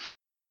public.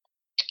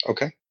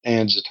 Okay.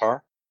 And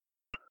Zatar?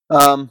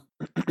 I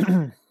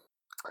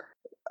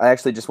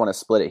actually just want to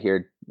split it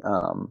here.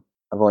 I've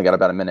only got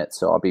about a minute,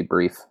 so I'll be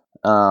brief.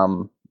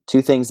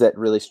 Two things that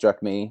really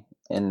struck me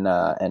and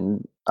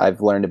I've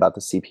learned about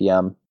the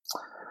CPM.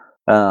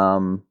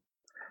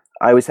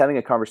 I was having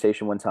a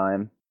conversation one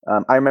time.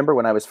 I remember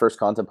when I was first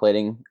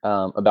contemplating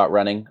about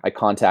running, I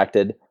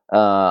contacted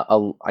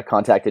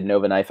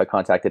Nova Knife, I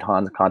contacted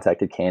Hans, I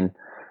contacted Kane,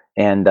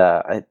 and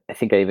I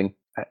think I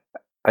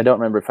don't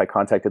remember if I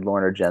contacted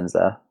Lauren or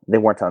Jenza. They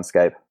weren't on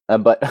Skype,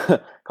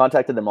 but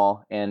contacted them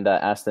all and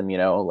asked them,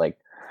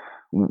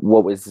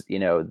 what was,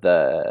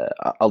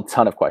 a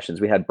ton of questions.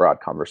 We had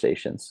broad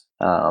conversations.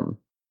 One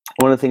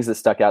of the things that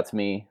stuck out to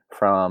me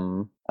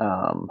from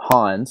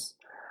Hans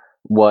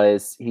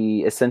was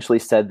he essentially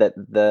said that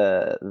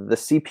the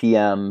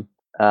CPM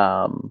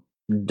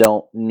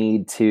don't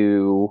need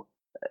to,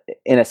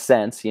 in a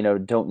sense,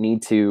 don't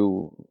need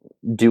to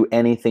do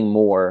anything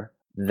more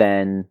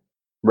than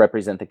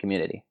represent the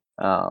community.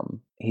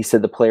 He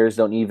said the players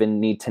don't even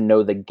need to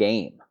know the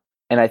game.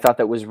 And I thought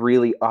that was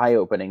really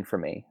eye-opening for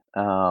me.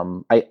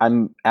 I'm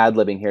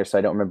ad-libbing here, so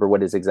I don't remember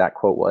what his exact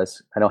quote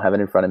was. I don't have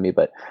it in front of me,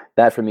 but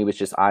that for me was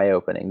just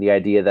eye-opening. The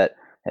idea that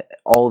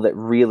all that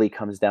really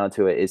comes down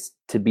to it is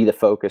to be the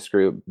focus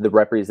group, the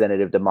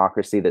representative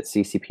democracy that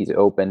CCP's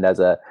opened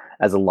as a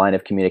line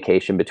of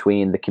communication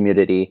between the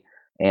community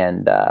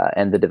and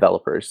the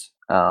developers.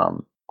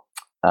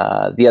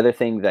 The other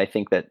thing that I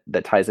think that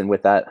ties in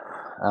with that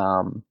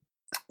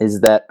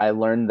is that I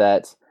learned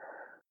that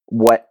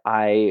what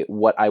I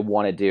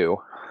want to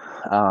do.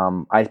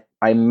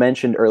 I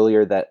mentioned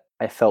earlier that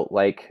I felt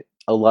like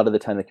a lot of the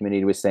time the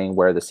community was saying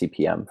 "Where are the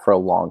CPM" for a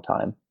long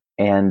time,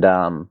 and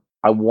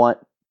I want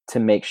to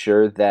make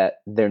sure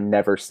that they're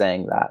never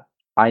saying that.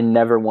 I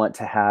never want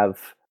to have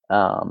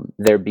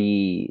there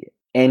be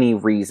any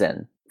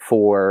reason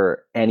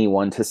for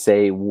anyone to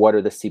say, what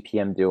are the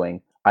CPM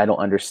doing? I don't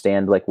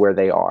understand where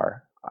they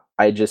are.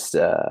 I just,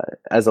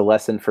 as a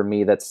lesson for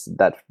me,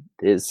 that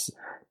is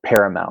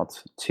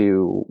paramount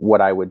to what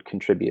I would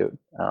contribute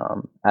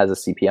as a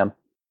CPM.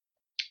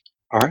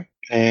 All right.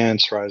 And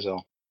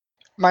Srizel.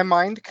 My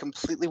mind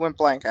completely went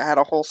blank. I had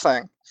a whole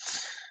thing.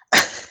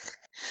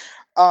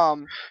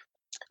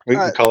 We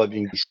can call it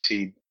being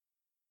DC'd.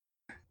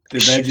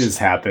 Did that just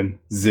happen?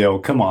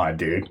 Zill, come on,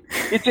 dude.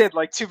 It did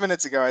 2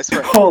 minutes ago, I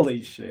swear.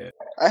 Holy shit.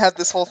 I had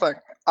this whole thing.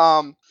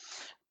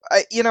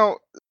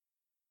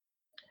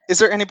 Is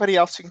there anybody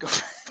else who can go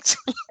back to?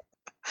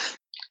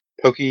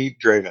 Pokey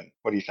Draven,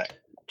 what do you think?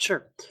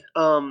 Sure.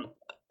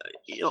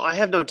 I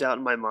have no doubt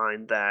in my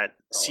mind that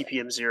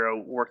CPM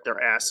Zero worked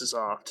their asses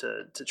off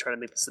to try to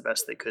make this the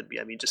best they could be.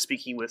 I mean, just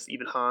speaking with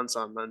even Hans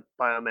on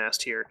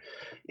Biomast here,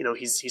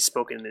 he's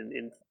spoken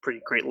in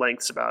pretty great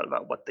lengths about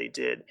what they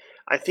did.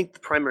 I think the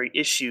primary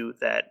issue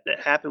that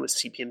happened with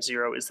CPM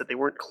Zero is that they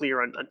weren't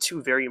clear on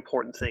two very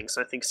important things.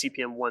 And I think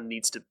CPM One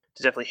needs to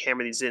definitely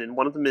hammer these in. And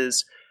one of them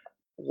is,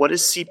 what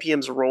is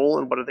CPM's role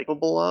and what are they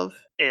capable of?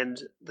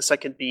 And the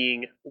second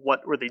being,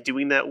 what were they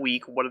doing that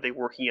week? What are they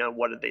working on?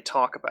 What did they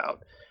talk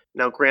about?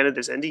 Now, granted,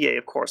 there's NDA,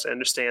 of course. I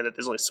understand that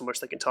there's only so much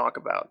they can talk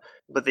about,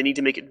 but they need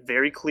to make it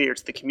very clear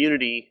to the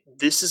community,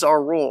 this is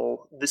our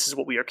role, this is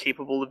what we are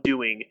capable of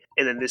doing,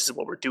 and then this is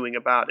what we're doing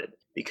about it.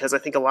 Because I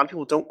think a lot of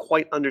people don't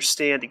quite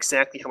understand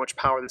exactly how much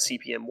power the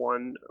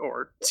CPM1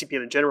 or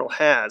CPM in general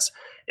has,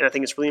 and I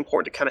think it's really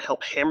important to kind of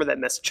help hammer that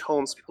message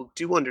home so people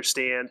do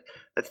understand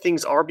that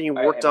things are being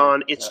worked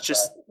on, it's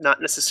just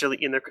not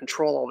necessarily in their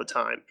control all the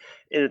time.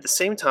 And at the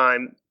same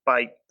time,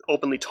 by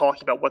openly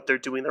talking about what they're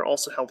doing, they're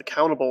also held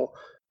accountable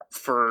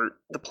for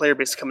the player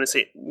base to come in and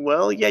say,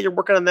 well, yeah, you're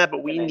working on that,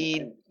 but we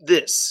need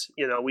this.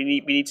 We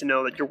need to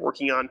know that you're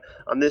working on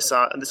this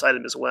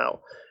item as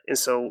well. And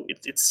so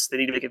they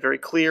need to make it very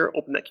clear,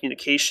 open that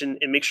communication,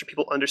 and make sure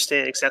people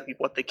understand exactly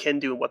what they can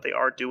do and what they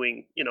are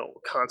doing,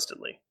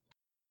 constantly.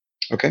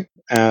 Okay,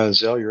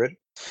 Zell, you ready?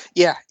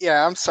 Yeah.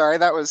 I'm sorry.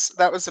 That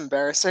was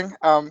embarrassing.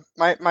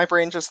 My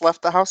brain just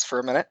left the house for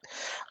a minute.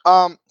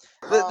 The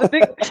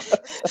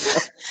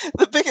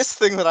biggest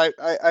thing that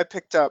I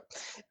picked up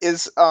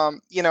is,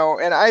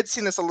 and I had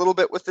seen this a little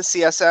bit with the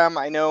CSM.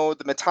 I know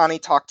the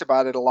Mittani talked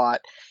about it a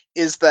lot.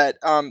 Is that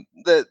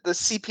the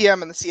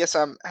CPM and the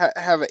CSM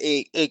have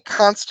a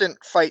constant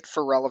fight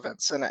for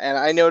relevance, and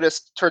I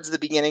noticed towards the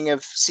beginning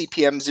of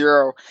CPM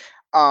Zero,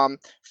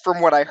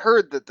 from what I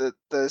heard, that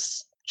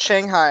the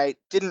Shanghai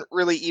didn't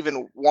really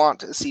even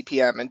want a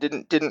CPM and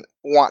didn't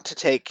want to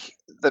take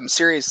them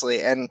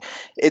seriously. And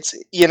it's,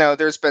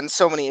 there's been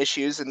so many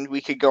issues, and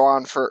we could go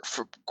on for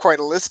quite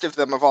a list of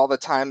them, of all the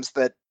times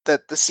that the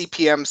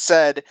CPM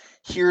said,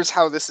 here's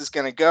how this is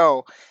going to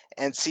go.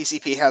 And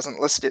CCP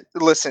hasn't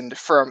listened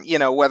from,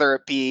 whether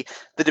it be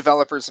the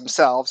developers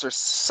themselves or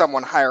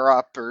someone higher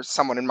up or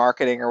someone in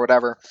marketing or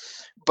whatever.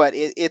 But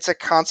it's a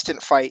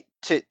constant fight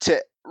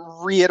to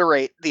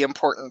reiterate the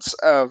importance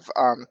of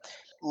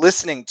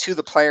listening to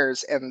the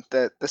players and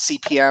the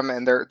CPM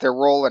and their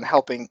role in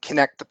helping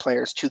connect the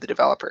players to the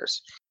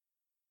developers.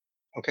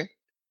 Okay.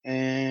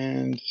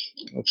 And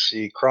let's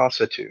see,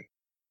 Cross a 2.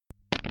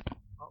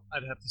 Well,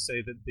 I'd have to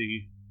say that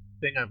the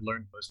thing I've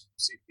learned most from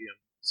CPM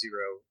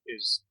Zero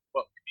is,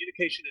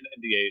 communication and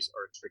NDAs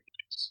are a tricky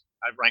mix.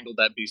 I've wrangled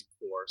that beast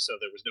before, so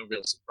there was no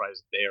real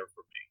surprise there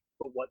for me.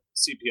 But what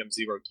CPM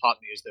Zero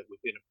taught me is that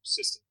within a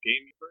persistent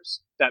game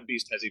universe, that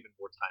beast has even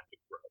more time to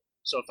grow.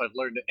 So if I've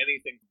learned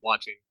anything from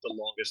watching the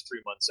longest 3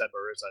 months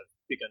ever, as I've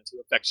begun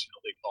to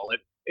affectionately call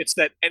it, it's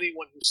that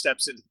anyone who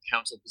steps into the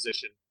council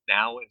position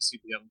now in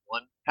CPM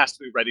 1 has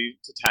to be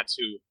ready to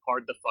tattoo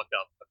hard the fuck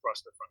up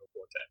across their frontal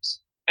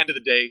cortex. End of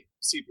the day,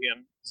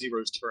 CPM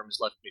Zero's term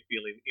has left me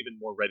feeling even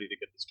more ready to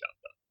get this job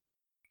done.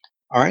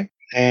 All right.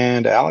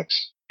 And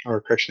Alex,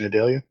 or correction,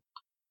 Adelia?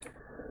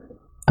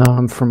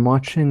 From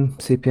watching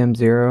CPM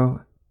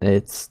Zero,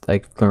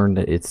 I've learned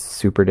that it's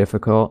super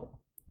difficult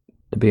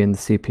to be in the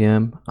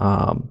CPM.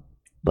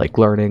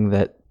 Learning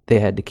that they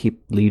had to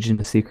keep Legion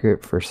a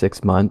secret for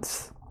 6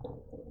 months.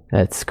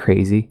 That's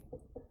crazy.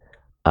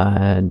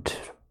 And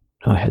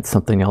I had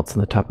something else on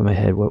the top of my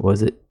head. What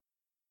was it?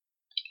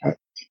 What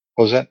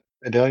was that,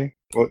 Adelia?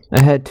 What?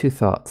 I had 2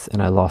 thoughts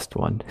and I lost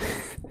one.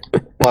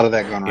 A lot of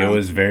that going around. It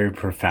was very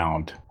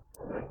profound.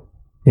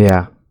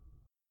 Yeah.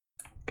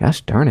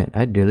 Gosh darn it.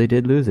 I really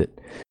did lose it.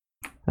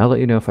 I'll let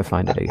you know if I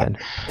find it again.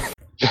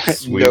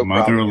 Sweet No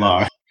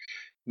mother-in-law.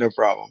 No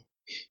problem.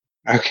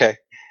 Okay.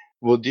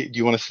 Well, do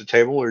you want us to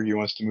table or do you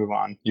want us to move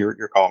on? Your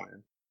call,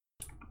 man.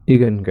 You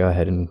can go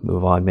ahead and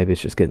move on. Maybe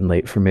it's just getting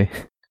late for me.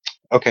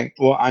 Okay.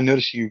 Well, I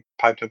noticed you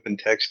piped up in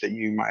text that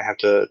you might have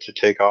to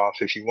take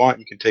off. If you want,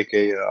 you can take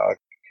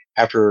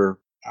after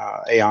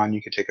Aeon,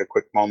 you could take a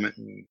quick moment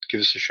and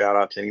give us a shout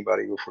out to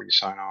anybody before you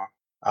sign off.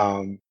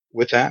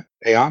 With that,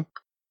 Aeon?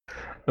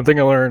 The thing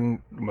I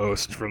learned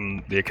most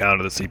from the account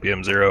of the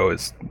CPM Zero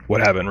is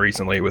what happened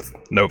recently with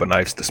Nova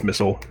Knife's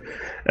dismissal.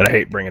 And I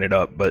hate bringing it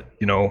up, but,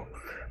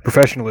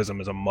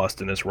 professionalism is a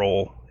must in this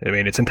role. I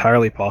mean, it's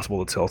entirely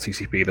possible to tell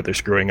CCP that they're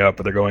screwing up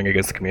or they're going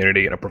against the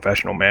community in a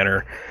professional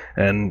manner.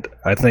 And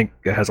I think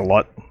it has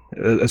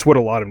it's what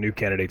a lot of new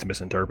candidates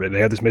misinterpret. They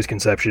have this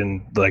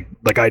misconception, like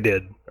I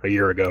did a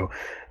year ago,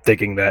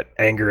 thinking that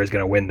anger is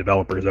going to win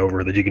developers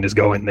over, that you can just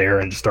go in there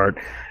and just start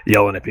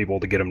yelling at people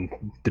to get them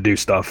to do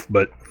stuff.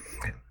 But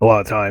a lot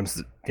of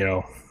times,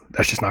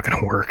 that's just not going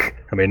to work.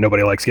 I mean,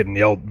 nobody likes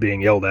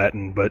being yelled at,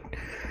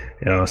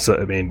 so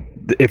I mean,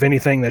 if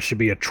anything, that should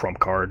be a trump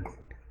card.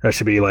 That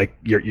should be like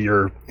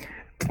your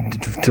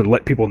to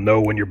let people know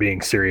when you're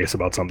being serious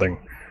about something.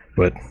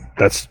 But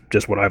that's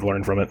just what I've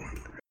learned from it.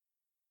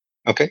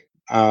 Okay.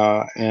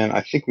 And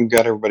I think we've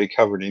got everybody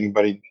covered.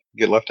 Anybody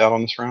get left out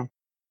on this round?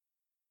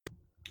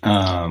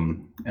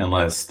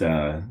 Unless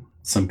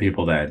some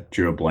people that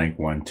drew a blank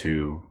want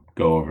to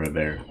go over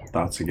their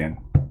thoughts again.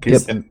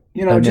 'Cause, Yep.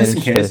 you know, just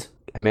in case.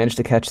 I managed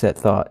to catch that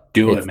thought.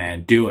 Do it,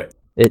 man. Do it.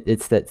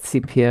 It's that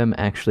CPM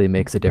actually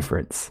makes a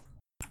difference.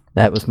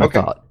 That was my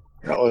thought.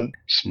 Oh,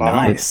 spot on.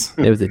 Nice.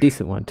 It was a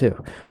decent one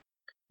too.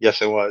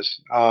 Yes, it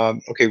was.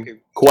 Okay.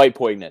 Quite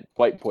poignant.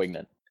 Quite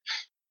poignant.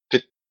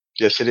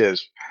 Yes, it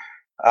is.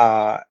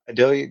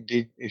 Adelia,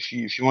 if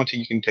you want to,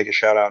 you can take a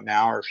shout out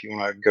now, or if you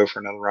want to go for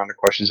another round of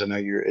questions. I know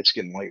it's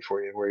getting late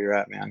for you where you're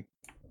at, man.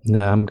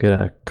 No, I'm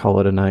gonna call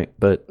it a night,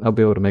 but I'll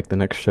be able to make the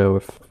next show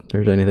if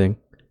there's anything.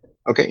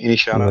 Okay, any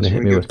shout outs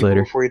hit me with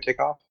later before you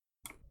take off?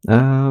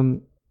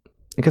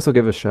 I guess I'll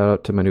give a shout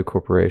out to my new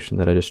corporation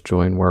that I just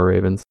joined, War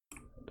Ravens.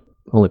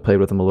 Only played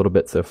with them a little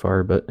bit so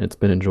far, but it's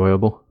been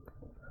enjoyable.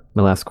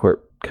 My last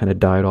corp kind of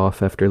died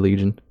off after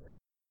Legion.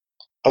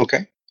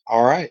 Okay,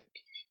 all right.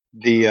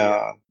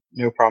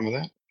 No problem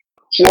with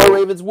that. War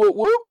Ravens, whoop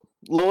whoop.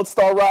 Lone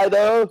Star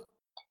Rider.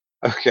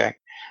 Okay,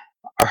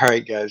 all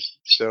right, guys.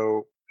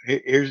 So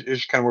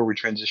here's kind of where we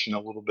transition a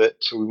little bit.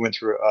 So we went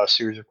through a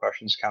series of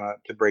questions, kind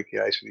of to break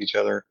the ice with each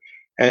other,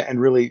 and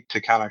really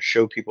to kind of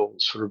show people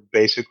sort of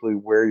basically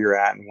where you're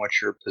at and what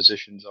your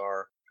positions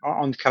are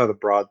on kind of the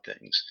broad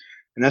things.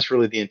 And that's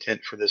really the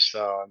intent for this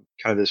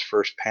kind of this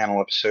first panel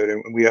episode.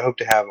 And we hope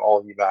to have all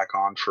of you back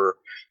on for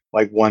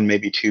like one,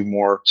 maybe two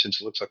more, since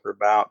it looks like we're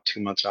about 2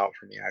 months out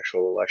from the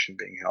actual election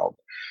being held.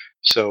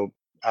 So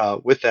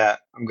with that,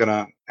 I'm going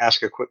to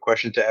ask a quick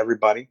question to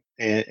everybody,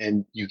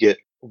 and you get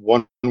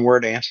one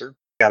word answer.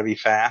 Got to be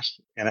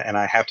fast. And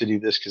I have to do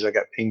this because I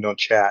got pinged on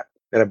chat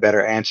that I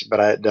better answer,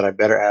 that I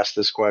better ask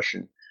this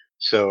question.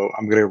 So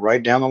I'm going to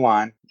write down the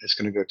line. It's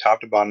going to go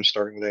top to bottom,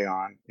 starting with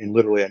Aeon. And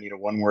literally, I need a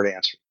one-word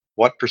answer.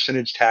 What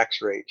percentage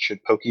tax rate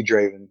should Pokey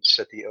Draven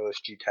set the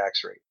OSG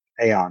tax rate?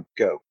 Aeon,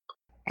 go.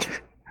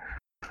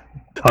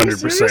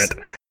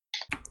 100%.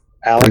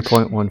 Alex?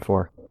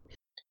 3.14.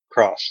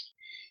 Cross.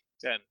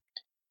 10.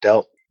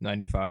 Delt?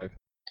 95.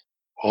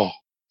 Oh,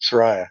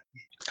 Soraya.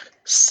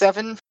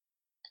 7.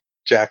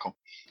 Jackal?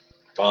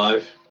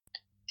 5.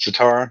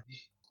 Zatara?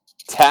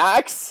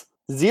 Tax?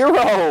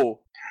 0.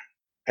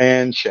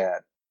 And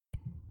Chad.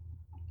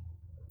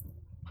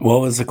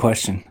 What was the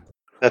question?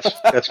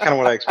 That's kind of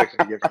what I expected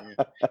to get from you.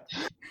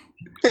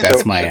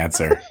 That's my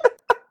answer.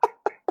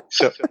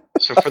 So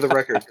for the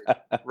record,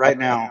 right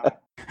now,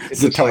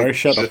 it looks Zatara, like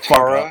shut the fuck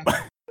Zatara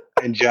up.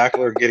 and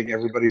Jackal are getting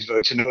everybody's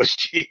votes in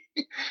OSG.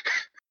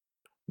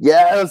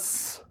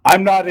 Yes.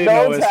 I'm not in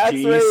No tax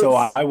OSG, rates. so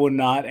I will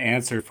not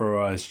answer for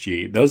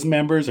OSG. Those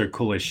members are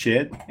cool as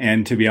shit.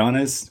 And to be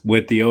honest,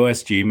 with the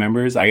OSG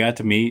members, I got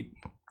to meet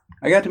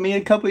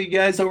a couple of you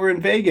guys over in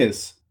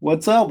Vegas.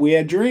 What's up? We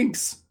had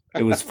drinks.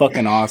 It was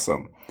fucking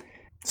awesome.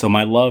 So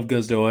my love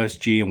goes to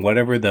OSG, and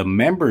whatever the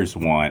members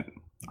want,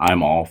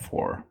 I'm all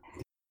for.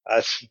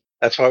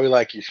 That's why we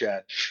like you,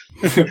 Chad.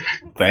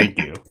 Thank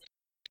you.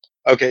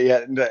 Okay,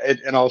 yeah.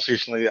 In all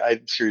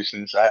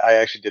seriousness, I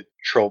actually did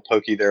troll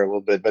Pokey there a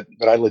little bit, but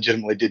I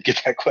legitimately did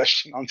get that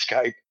question on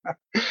Skype.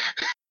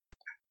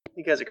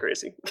 You guys are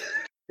crazy.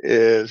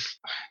 Is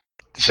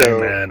Same, so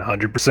man,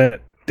 100%.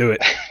 Do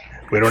it.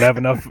 We don't have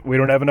enough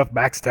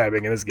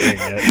backstabbing in this game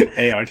yet.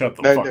 Hey, I shut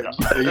the No, fuck no,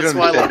 up. you That's don't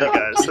why I love understand.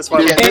 you guys. That's why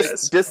I love you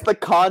guys. Just the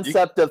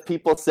concept of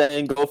people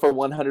saying go for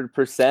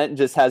 100%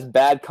 just has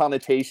bad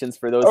connotations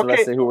for those of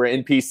us Okay. who were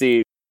in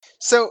PC.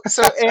 So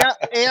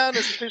Aeon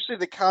is officially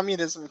the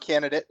communism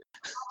candidate.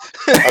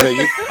 Oh, no,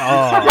 you,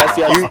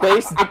 Yes,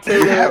 space you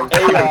dictator have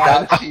Aeon.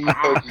 not seen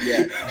Pokey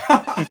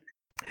yet.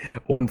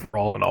 One for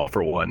all and all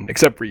for one,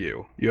 except for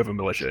you. You have a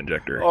militia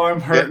injector. Oh,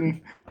 I'm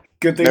hurting.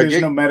 Good thing No, there's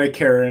give- no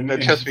Medicare in, no,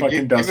 in trust me, fucking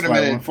give Dust it a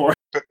minute.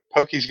 514.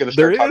 Pokey's going to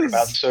There start talking is.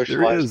 about There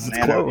socialized is. It's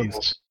nano clones.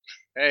 evils.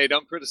 Hey,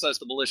 don't criticize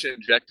the militia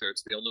injector.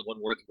 It's the only one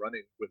worth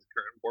running with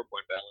current war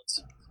point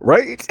balance.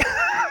 Right?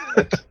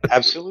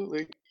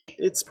 Absolutely.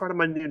 It's part of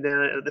my new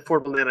the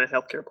affordable nano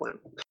healthcare plan.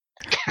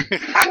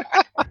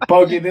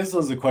 Pokey, this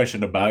was a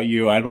question about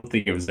you. I don't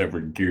think it was ever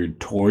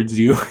geared towards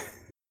you.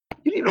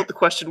 You didn't even know what the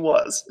question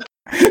was.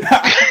 You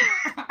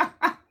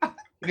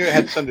knew it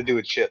had something to do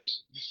with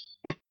chips.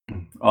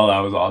 Oh, that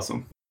was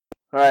awesome.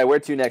 All right, where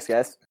to next,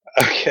 guys?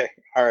 Okay.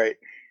 All right.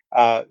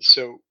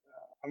 So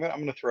I'm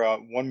gonna throw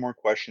out one more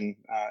question.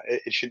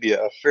 It should be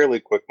a fairly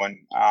quick one,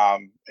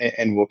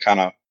 and we'll kind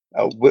of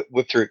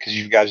whip through it because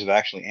you guys have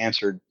actually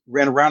answered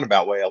in a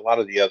roundabout way a lot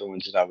of the other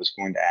ones that I was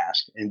going to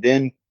ask. And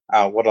then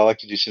what I like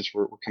to do, since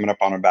we're coming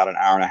up on about an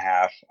hour and a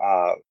half,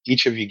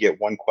 each of you get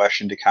one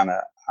question to kind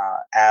of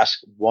ask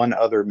one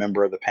other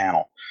member of the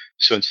panel.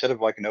 So instead of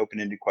like an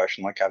open-ended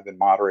question like I've been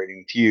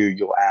moderating with you,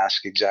 you'll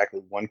ask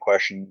exactly one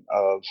question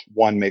of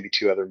one, maybe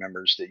two other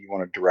members that you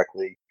want to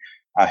directly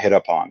hit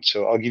up on.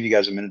 So I'll give you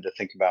guys a minute to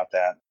think about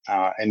that.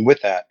 And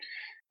with that,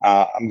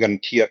 I'm going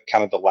to tee up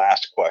kind of the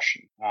last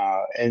question.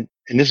 And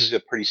this is a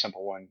pretty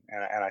simple one,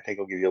 and I think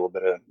it'll give you a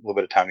little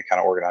bit of time to kind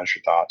of organize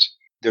your thoughts.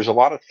 There's a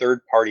lot of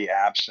third-party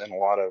apps and a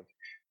lot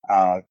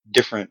of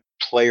different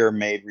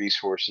player-made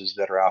resources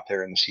that are out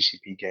there in the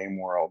CCP game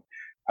world.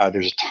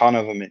 There's a ton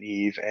of them in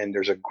EVE, and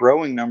there's a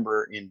growing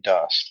number in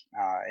Dust.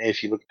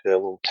 If you look at the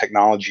little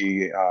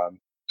technology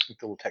with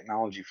the little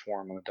technology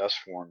forum on the Dust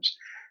forums,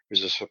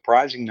 there's a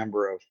surprising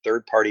number of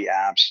third-party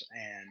apps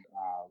and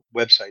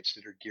websites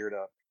that are geared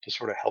up to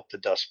sort of help the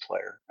Dust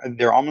player. And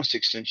they're almost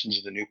extensions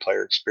of the new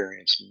player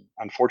experience. And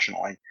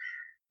unfortunately,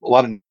 a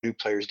lot of new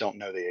players don't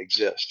know they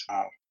exist.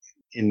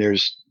 And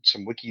there's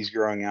some wikis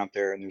growing out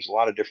there, and there's a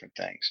lot of different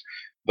things.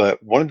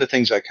 But one of the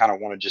things I kind of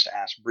want to just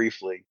ask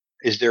briefly,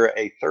 is there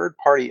a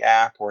third-party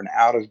app or an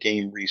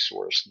out-of-game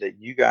resource that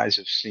you guys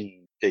have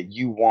seen that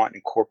you want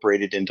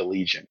incorporated into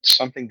Legion?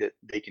 Something that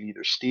they can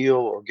either steal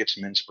or get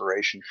some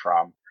inspiration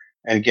from?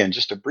 And again,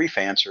 just a brief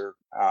answer,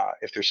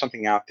 if there's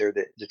something out there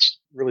that's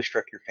really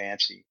struck your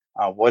fancy,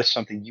 what is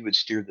something you would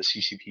steer the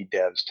CCP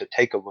devs to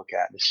take a look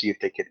at to see if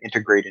they could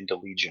integrate into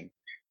Legion,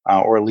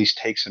 or at least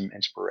take some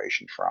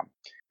inspiration from?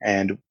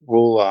 And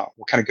we'll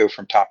kind of go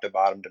from top to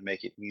bottom to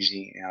make it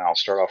easy, and I'll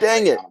start off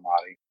Dang with it.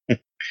 Anamati.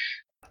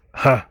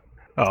 Huh.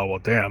 Oh, well,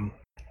 damn.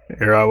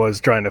 Here I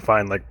was trying to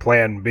find, like,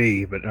 plan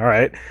B, but all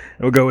right.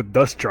 We'll go with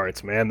dust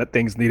charts, man. That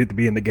thing's needed to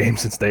be in the game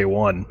since day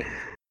one.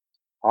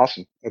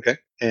 Awesome. Okay.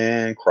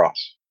 And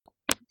Cross.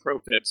 Pro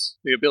pits,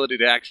 the ability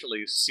to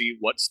actually see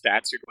what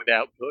stats you're going to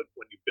output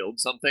when you build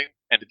something,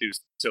 and to do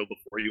so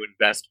before you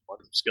invest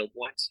months of skill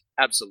points,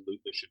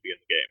 absolutely should be in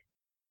the game.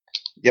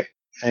 Yep.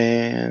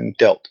 And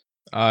Delt.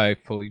 I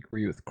fully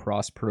agree with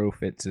Cross. Pro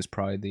Fits is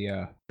probably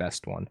the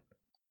best one.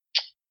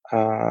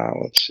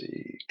 Let's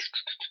see.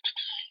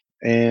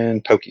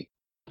 And Pokey.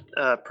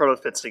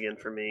 ProtoFits again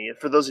for me.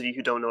 For those of you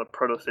who don't know what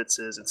ProtoFits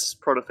is, it's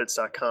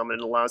protofits.com, and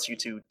it allows you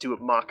to do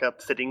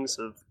mock-up fittings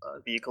of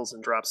vehicles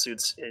and drop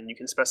suits, and you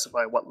can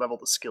specify what level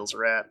the skills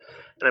are at.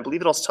 And I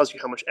believe it also tells you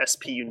how much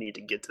SP you need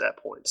to get to that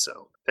point.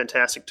 So,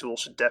 fantastic tool,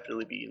 should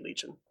definitely be in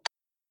Legion.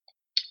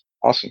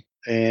 Awesome.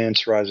 And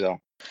Sarazel.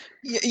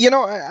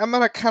 I'm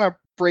going to kind of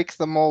break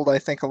the mold, I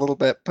think, a little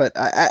bit, but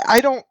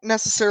I don't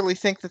necessarily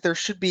think that there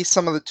should be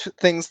some of the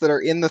things that are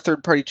in the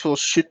third-party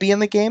tools should be in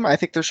the game. I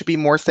think there should be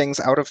more things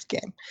out of the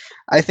game.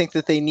 I think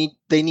that they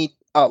need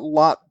a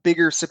lot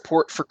bigger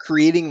support for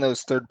creating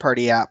those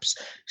third-party apps,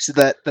 so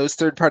that those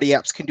third-party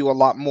apps can do a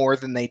lot more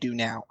than they do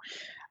now.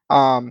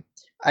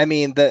 I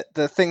mean,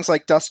 the things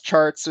like dust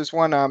charts. There's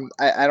one.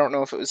 I don't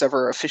know if it was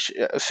ever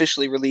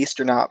officially released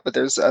or not, but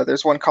there's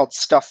one called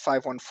Stuff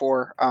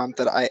 514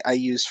 that I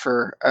use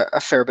for a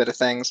fair bit of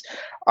things.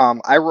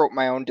 I wrote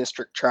my own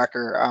district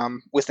tracker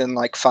within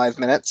like 5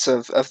 minutes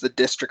of the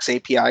district's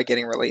API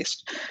getting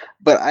released.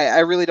 But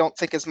I really don't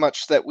think as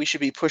much that we should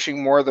be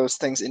pushing more of those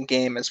things in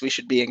game as we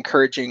should be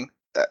encouraging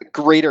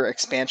greater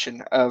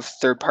expansion of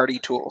third-party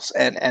tools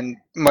and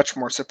much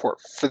more support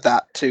for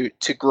that to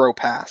grow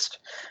past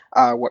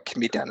what can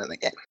be done in the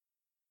game.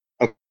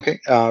 Okay,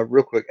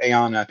 real quick,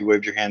 Aeon, you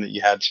waved your hand that you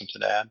had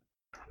something to add.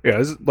 Yeah,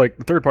 this is like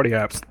the third-party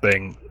apps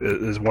thing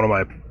is one of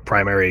my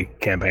primary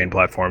campaign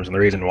platforms, and the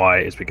reason why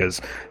is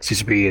because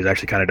CCP is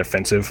actually kind of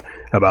defensive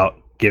about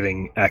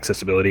giving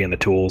accessibility and the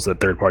tools that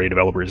third-party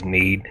developers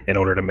need in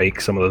order to make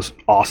some of those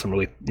awesome,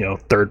 really,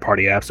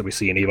 third-party apps that we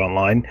see in EVE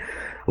Online.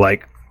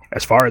 Like,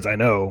 as far as I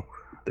know,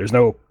 there's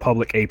no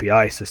public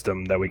API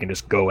system that we can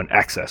just go and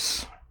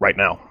access right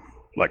now,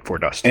 like for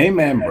Dust.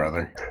 Amen,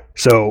 brother.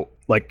 So,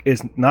 like,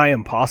 it's nigh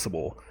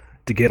impossible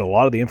to get a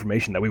lot of the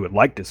information that we would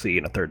like to see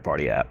in a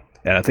third-party app.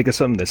 And I think it's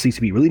something that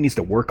CCP really needs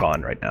to work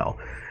on right now.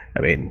 I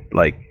mean,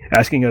 like,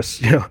 asking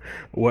us,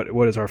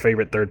 what is our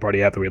favorite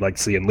third-party app that we'd like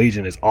to see in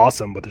Legion is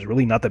awesome, but there's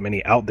really not that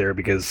many out there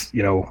because,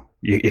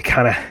 you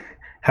kind of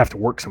have to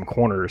work some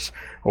corners.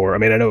 Or, I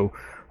mean, I know,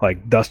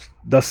 like, Dust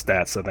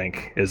Stats, I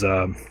think,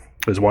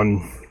 is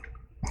one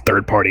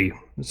third-party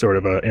sort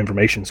of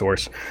information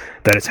source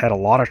that has had a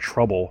lot of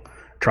trouble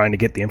trying to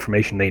get the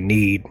information they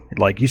need.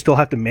 Like, you still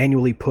have to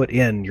manually put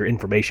in your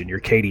information, your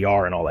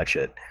KDR and all that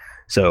shit.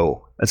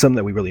 So that's something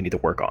that we really need to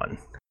work on.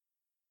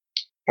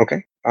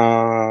 Okay.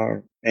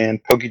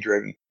 And Pokey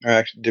Draven.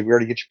 Actually, did we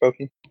already get you,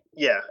 Pokey?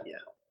 Yeah.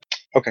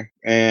 Okay.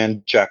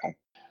 And Jackal.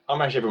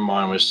 I'm actually in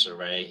mine with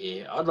Saray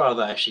here. I'd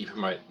rather actually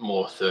promote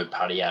more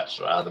third-party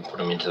apps rather than put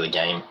them into the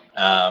game.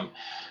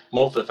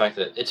 More for the fact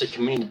that it's a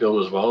community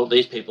build as well.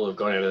 These people have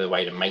gone out of their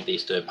way to make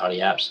these third-party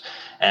apps,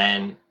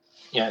 and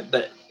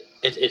that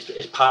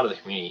it's part of the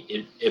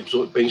community.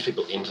 It brings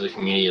people into the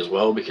community as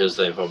well because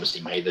they've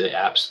obviously made the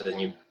apps. Then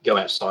you go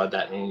outside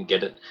that and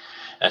get it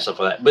and stuff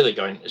like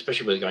that.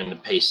 Especially with going to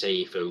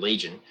PC for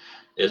Legion,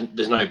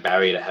 there's no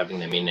barrier to having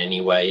them in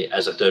anyway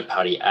as a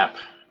third-party app.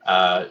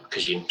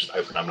 Because you can just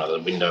open up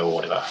another window or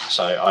whatever.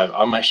 So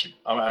I'm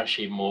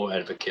actually more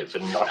advocate for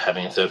not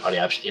having third-party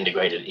apps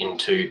integrated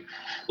into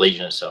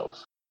Legion itself.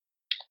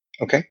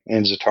 Okay,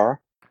 and Zatara?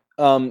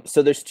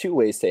 So there's two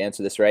ways to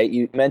answer this, right?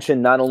 You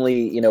mentioned not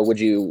only,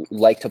 would you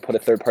like to put a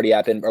third-party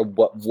app in, or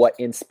what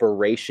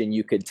inspiration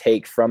you could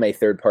take from a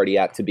third-party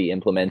app to be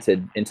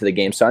implemented into the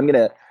game. So I'm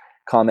going to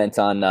comment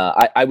on,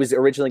 I was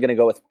originally going to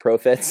go with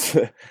Profits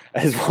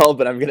as well,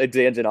 but I'm going to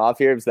tangent off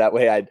here because that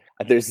way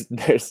there's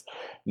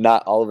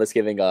not all of us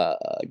going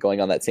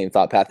on that same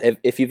thought path.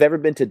 If you've ever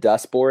been to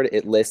Dustboard,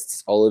 it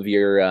lists all of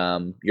your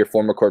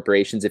former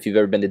corporations. If you've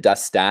ever been to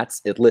Dust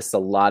Stats, it lists a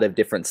lot of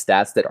different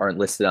stats that aren't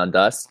listed on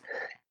Dust.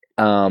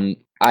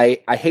 I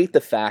hate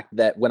the fact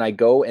that when I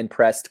go and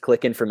press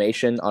click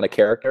information on a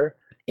character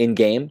in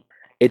game,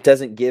 it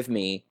doesn't give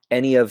me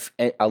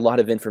a lot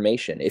of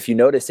information. If you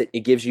notice, it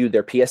gives you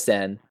their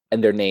PSN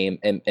and their name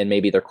and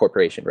maybe their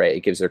corporation, right?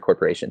 It gives their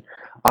corporation.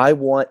 I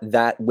want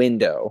that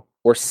window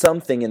or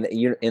something in the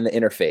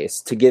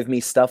interface to give me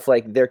stuff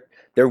like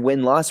their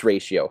win-loss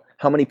ratio,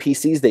 how many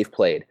PCs they've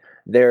played,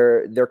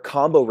 their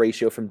combo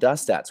ratio from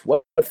Dust Stats,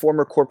 what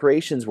former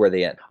corporations were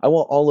they in. I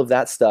want all of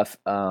that stuff.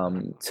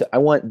 I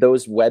want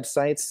those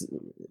websites,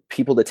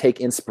 people to take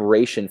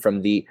inspiration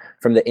from the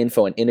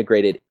info and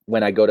integrate it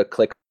when I go to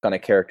click on a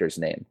character's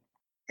name.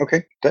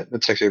 Okay,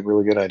 that's actually a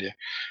really good idea.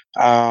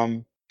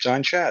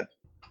 John Chad.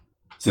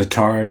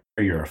 Zatara,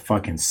 you're a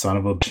fucking son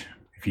of a bitch.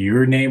 If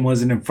your name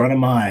wasn't in front of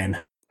mine,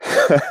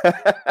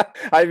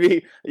 I'd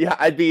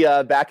be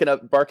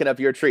barking up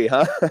your tree,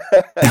 huh?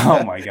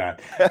 Oh my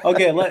god.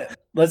 Okay,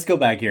 let's go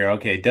back here.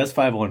 Okay, Dust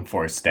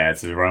 514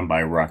 Stats is run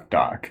by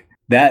Ruckdoc.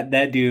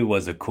 That dude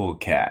was a cool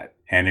cat.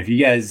 And if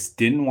you guys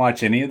didn't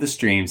watch any of the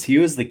streams, he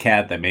was the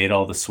cat that made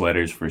all the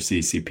sweaters for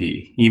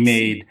CCP. He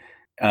made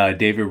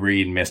David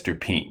Reed Mr.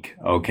 Pink,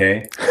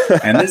 okay?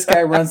 And this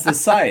guy runs the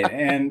site,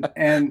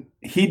 and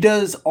he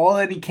does all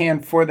that he can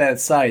for that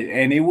site.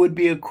 And it would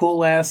be a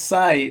cool ass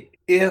site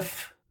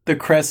if the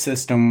crest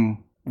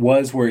system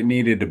was where it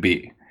needed to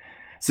be.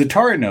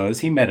 Zatara knows.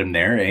 He met him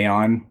there.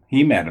 Aeon,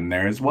 he met him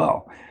there as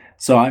well.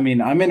 So, I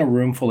mean, I'm in a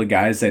room full of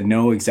guys that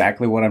know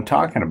exactly what I'm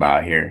talking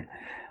about here.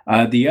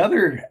 The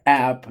other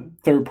app,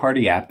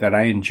 third-party app that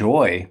I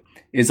enjoy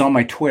is on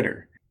my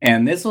Twitter.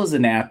 And this was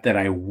an app that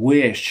I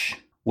wish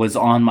was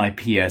on my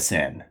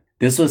PSN.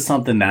 This was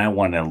something that I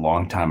wanted a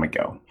long time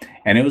ago.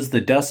 And it was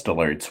the Dust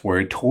Alerts,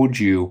 where it told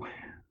you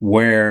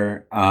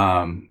where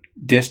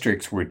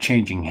districts were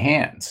changing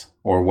hands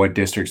or what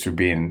districts were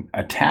being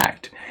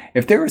attacked.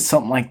 If there was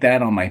something like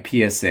that on my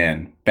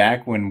PSN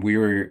back when we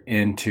were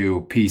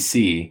into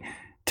PC,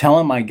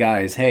 telling my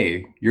guys,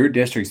 hey, your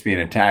district's being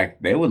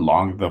attacked, they would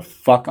log the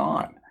fuck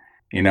on.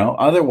 You know,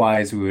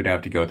 otherwise we would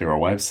have to go through our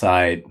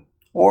website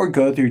or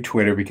go through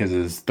Twitter because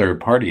it's a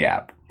third-party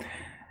app.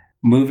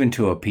 Moving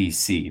to a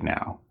PC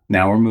now.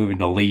 Now we're moving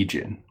to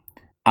Legion.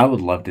 I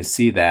would love to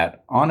see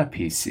that on a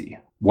PC.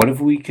 What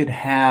if we could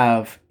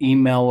have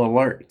email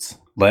alerts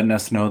letting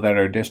us know that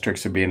our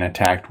districts are being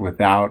attacked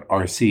without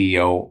our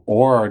CEO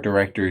or our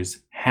directors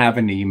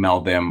having to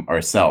email them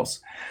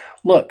ourselves?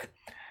 Look,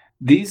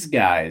 these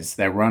guys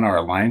that run our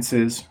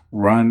alliances,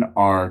 run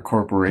our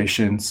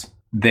corporations,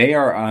 they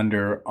are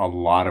under a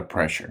lot of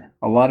pressure,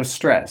 a lot of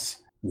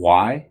stress.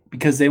 Why?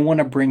 Because they want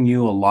to bring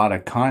you a lot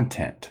of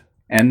content.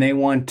 And they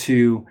want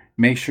to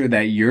make sure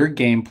that your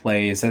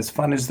gameplay is as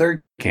fun as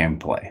their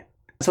gameplay.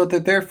 That's what they're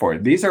there for.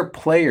 These are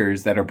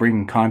players that are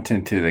bringing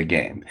content to the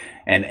game.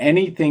 And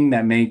anything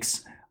that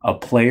makes a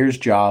player's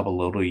job a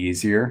little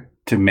easier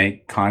to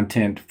make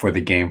content for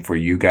the game for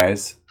you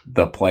guys,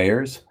 the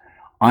players,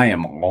 I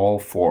am all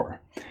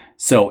for.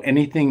 So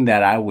anything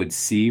that I would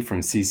see from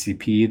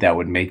CCP that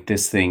would make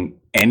this thing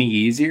any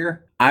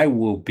easier, I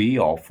will be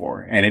all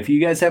for. And if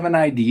you guys have an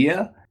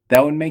idea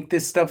that would make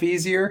this stuff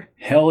easier,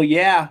 hell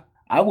yeah.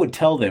 I would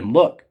tell them,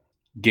 look,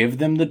 give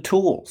them the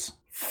tools.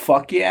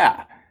 Fuck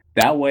yeah.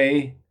 That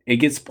way, it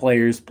gets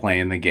players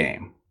playing the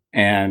game.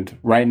 And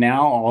right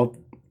now,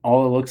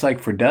 all it looks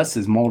like for Dust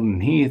is Molten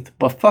Heath,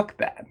 but fuck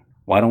that.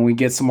 Why don't we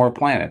get some more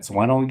planets?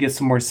 Why don't we get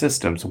some more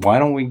systems? Why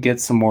don't we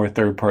get some more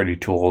third-party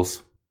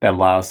tools that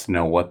allow us to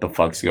know what the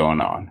fuck's going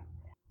on?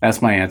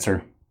 That's my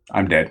answer.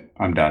 I'm dead.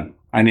 I'm done.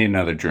 I need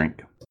another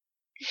drink.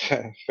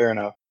 Fair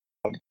enough.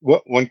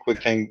 One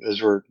quick thing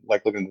as we're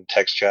like looking at the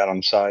text chat on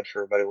the side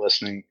for everybody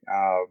listening,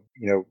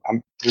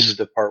 this is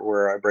the part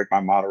where I break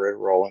my moderator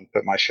role and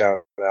put my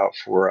shout out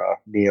for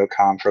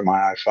Neocom for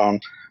my iPhone.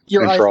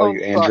 Your and for all iPhone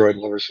you Android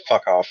lovers,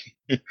 fuck off.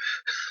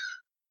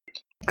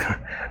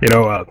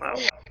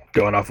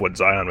 Going off what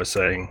Zion was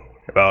saying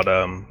about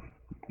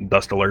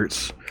Dust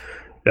Alerts,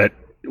 that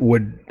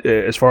would,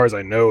 as far as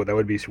I know, that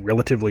would be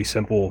relatively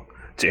simple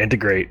to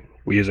integrate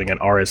using an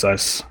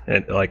RSS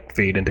and like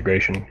feed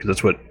integration, because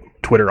that's what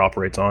Twitter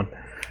operates on.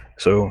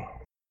 So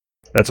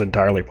that's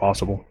entirely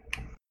possible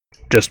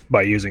just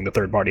by using the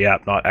third-party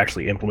app, not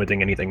actually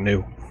implementing anything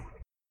new.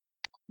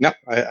 No,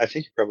 I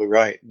think you're probably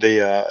right.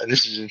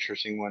 This is an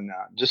interesting one.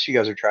 Just so you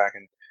guys are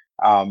tracking,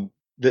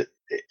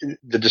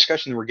 the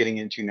discussion that we're getting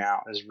into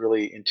now is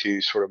really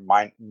into sort of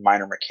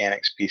minor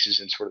mechanics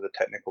pieces and sort of the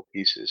technical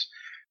pieces.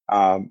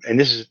 And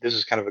this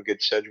is kind of a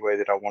good segue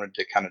that I wanted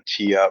to kind of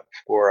tee up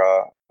for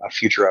a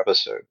future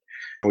episode.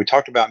 And we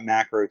talked about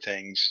macro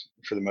things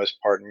for the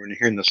most part, and we're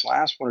here in this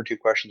last one or two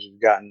questions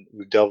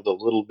we've delved a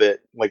little bit,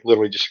 like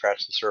literally just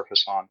scratched the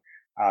surface on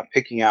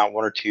picking out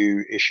one or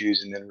two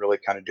issues and then really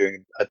kind of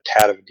doing a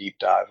tad of a deep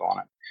dive on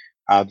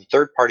it. The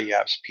third-party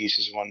apps piece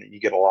is one that you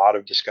get a lot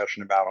of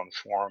discussion about on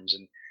forums,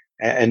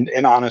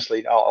 and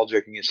honestly, all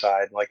joking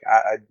aside, like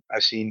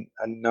I've seen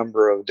a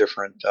number of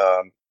different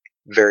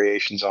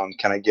variations on,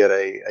 can I get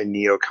a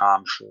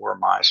Neocom for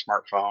my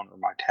smartphone or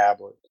my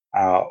tablet,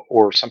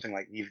 or something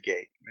like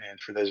EveGate. And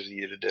for those of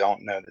you that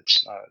don't know,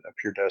 that's a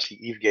pure dusty.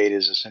 EveGate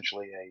is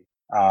essentially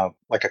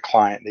like a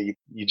client that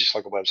you just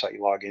like a website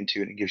you log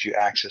into, and it gives you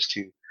access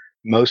to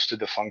most of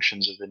the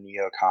functions of the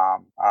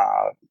NeoCom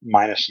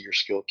minus your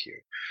skill queue.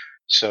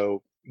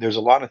 So there's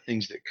a lot of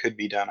things that could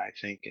be done, I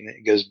think, and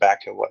it goes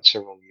back to what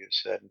several of you have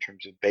said in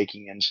terms of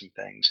baking in some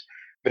things.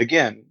 But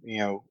again,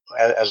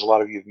 as a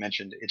lot of you have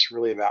mentioned, it's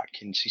really about,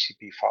 can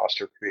CCP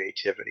foster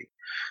creativity?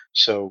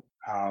 So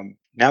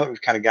now that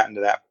we've kind of gotten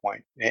to that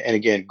point, and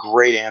again,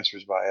 great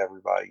answers by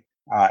everybody,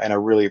 and I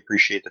really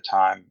appreciate the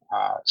time.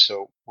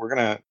 So we're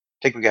going to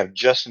think we got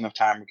just enough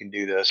time we can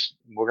do this.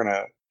 We're going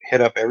to hit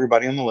up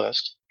everybody on the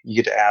list. You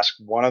get to ask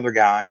one other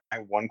guy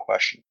one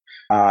question.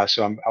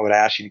 So I would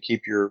ask you to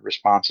keep your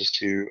responses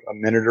to a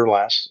minute or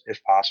less,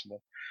 if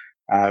possible.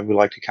 We'd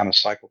like to kind of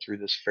cycle through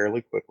this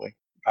fairly quickly.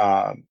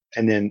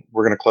 And then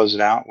we're going to close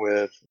it out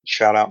with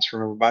shout outs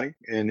from everybody,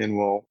 and then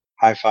we'll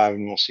high five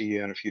and we'll see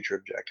you in a future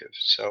objective.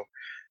 So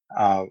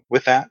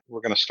with that,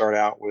 we're going to start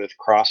out with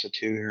Cross at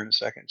 2 here in a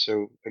second.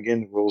 So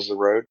again, the rules of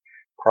the road.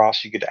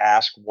 Cross, you get to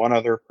ask one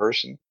other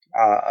person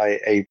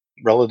a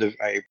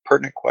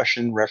pertinent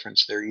question,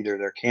 reference either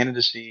their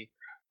candidacy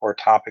or a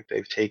topic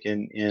they've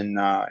taken in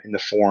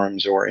the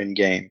forums or in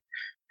game.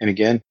 And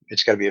again,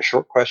 it's got to be a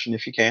short question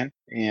if you can,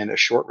 and a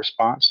short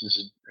response. This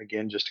is,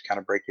 again, just to kind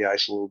of break the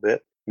ice a little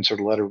bit and sort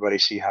of let everybody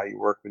see how you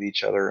work with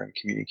each other and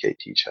communicate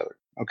to each other.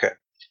 Okay.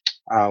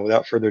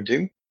 Without further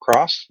ado,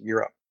 Cross,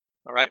 you're up.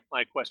 All right.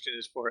 My question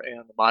is for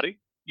Ayan Lamati.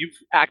 You've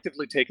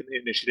actively taken the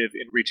initiative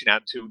in reaching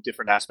out to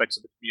different aspects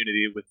of the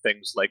community with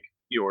things like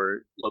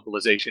your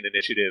localization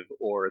initiative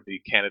or the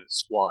candidate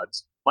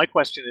squads. My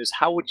question is,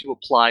 how would you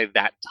apply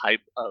that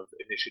type of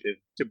initiative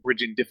to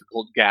bridging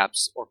difficult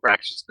gaps or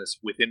fractiousness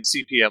within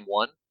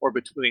CPM1 or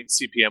between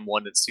CPM1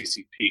 and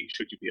CCP,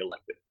 should you be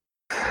elected?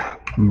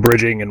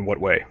 Bridging in what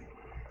way?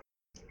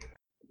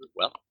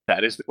 Well,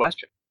 that is the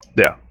question.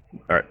 Yeah.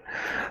 All right.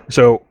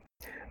 So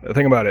the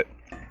thing about it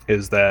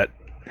is that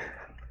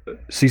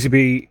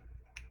CCP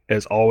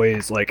is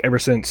always, like, ever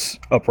since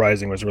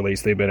Uprising was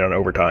released, they've been on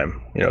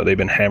overtime. They've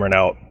been hammering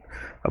out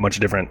a bunch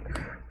of different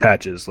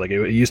patches. Like,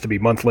 it used to be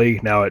monthly.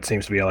 Now it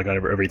seems to be like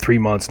every 3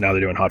 months. Now they're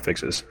doing hot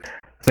fixes.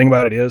 The thing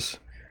about it is,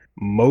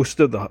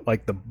 most of the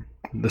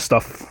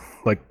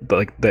stuff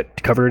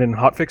that covered in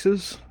hot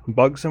fixes,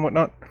 bugs and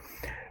whatnot,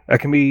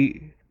 that can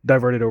be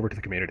diverted over to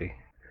the community.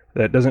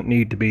 That doesn't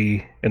need to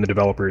be in the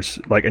developers,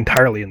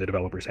 entirely in the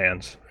developers'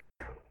 hands.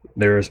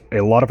 There's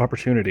a lot of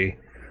opportunity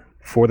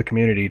for the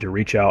community to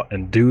reach out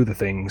and do the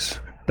things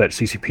that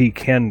CCP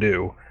can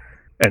do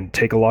and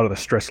take a lot of the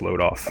stress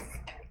load off.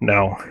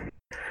 Now,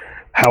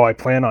 how I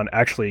plan on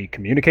actually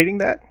communicating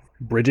that,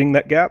 bridging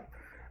that gap,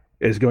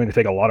 is going to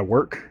take a lot of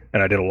work,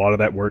 and I did a lot of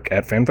that work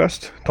at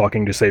FanFest,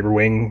 talking to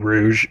Saberwing,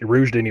 Rouge.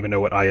 Rouge didn't even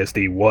know what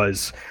ISD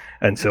was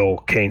until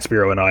Kane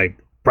Spiro and I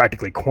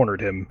practically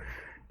cornered him.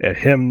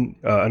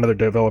 Another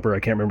developer I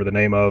can't remember the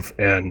name of,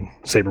 and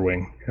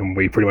Saberwing, and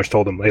we pretty much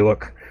told them, hey,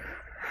 look,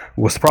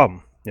 what's the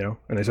problem?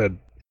 And they said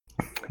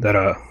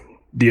that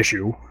the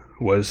issue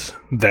was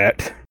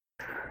that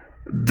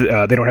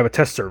they don't have a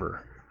test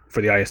server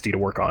for the ISD to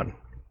work on.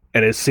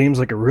 And it seems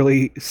like a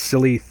really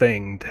silly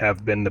thing to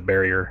have been the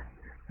barrier.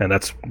 And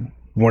that's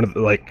one of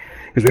the,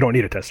 because we don't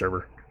need a test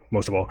server,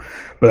 most of all.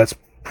 But that's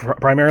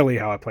primarily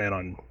how I plan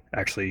on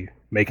actually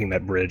making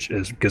that bridge,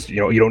 is because,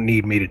 you don't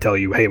need me to tell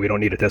you, hey, we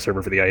don't need a test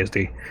server for the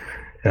ISD.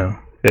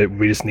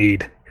 We just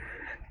need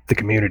the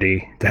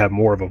community to have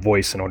more of a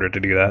voice in order to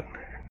do that.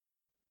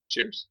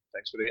 Cheers.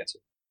 Thanks for the answer.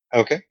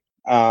 Okay.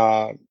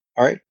 All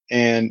right.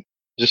 And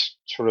just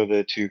sort of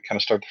to kind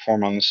of start the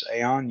form on this,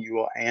 Ayan, you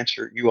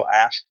will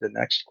ask the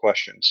next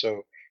question.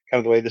 So kind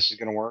of the way this is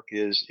going to work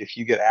is, if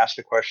you get asked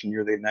a question,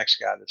 you're the next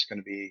guy that's going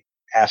to be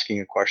asking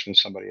a question to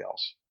somebody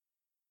else.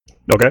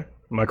 Okay.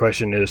 My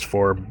question is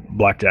for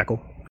Black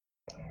Jackal.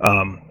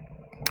 And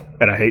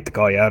I hate to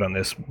call you out on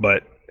this,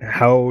 but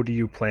how do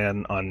you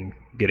plan on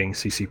getting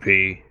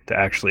CCP to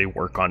actually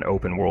work on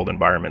open world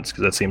environments?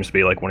 Because that seems to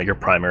be like one of your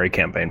primary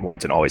campaign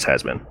points and always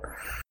has been.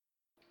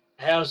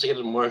 How to get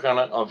them to work on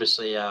it?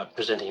 Obviously,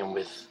 presenting them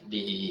with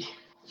the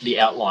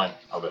outline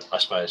of it, I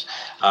suppose.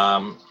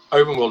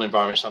 Open world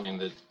environment is something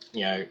that,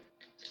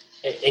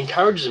 it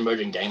encourages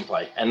emerging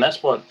gameplay, and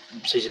that's what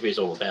CCP is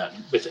all about.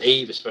 With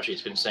EVE, especially,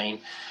 it's been seen.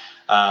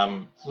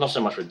 Not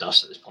so much with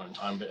Dust at this point in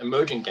time, but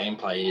emerging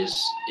gameplay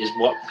is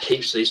what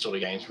keeps these sort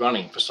of games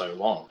running for so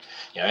long.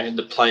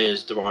 The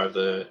players drive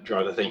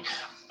the thing.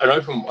 An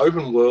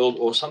open world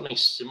or something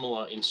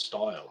similar in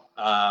style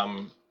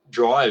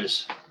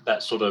drives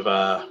that sort of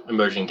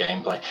emerging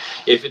gameplay.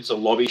 If it's a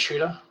lobby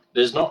shooter,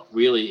 there's not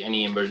really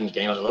any emergent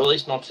gameplay, or at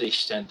least not to the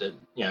extent that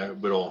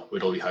we'd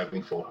all be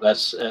hoping for.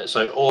 That's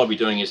so all I'll be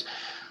doing is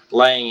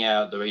laying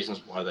out the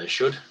reasons why they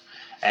should,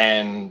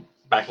 and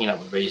backing up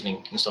with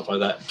reasoning and stuff like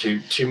that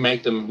to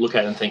make them look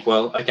at it and think,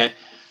 well, okay,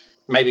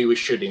 maybe we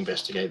should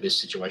investigate this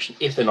situation,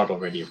 if they're not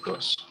already, of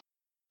course.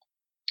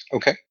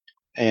 Okay.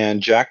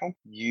 And Jackal,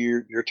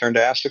 your turn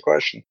to ask the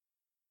question.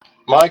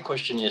 My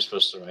question is for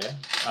Soraya.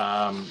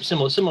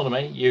 Similar to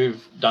me,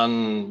 you've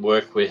done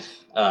work with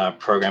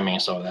programming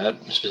and stuff like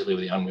that, specifically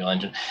with the Unreal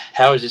Engine.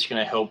 How is this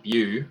going to help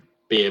you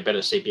be a better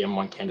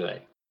CPM1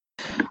 candidate?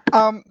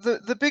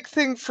 The big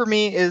thing for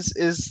me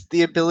is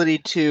the ability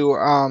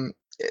to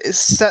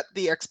set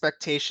the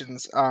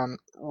expectations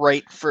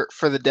right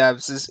for the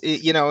devs.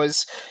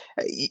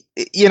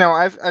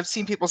 I've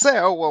seen people say,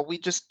 oh well, we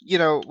just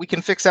we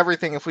can fix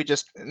everything if we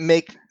just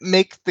make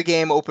the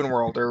game open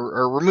world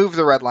or remove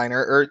the red line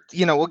or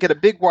we'll get a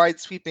big wide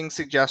sweeping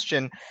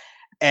suggestion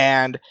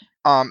and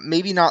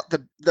maybe not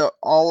the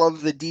all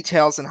of the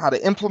details and how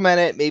to implement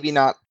it, maybe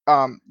not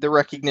the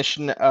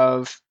recognition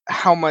of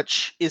how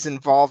much is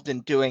involved in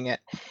doing it.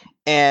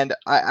 And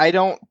I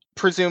don't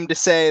presume to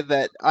say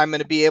that I'm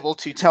going to be able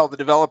to tell the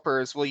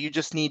developers, well, you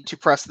just need to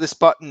press this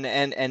button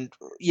and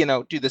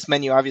do this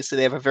menu. Obviously,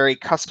 they have a very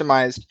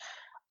customized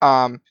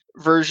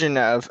version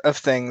of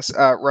things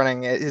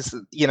running. Is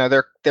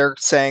they're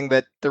saying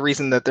that the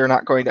reason that they're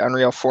not going to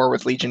Unreal 4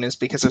 with Legion is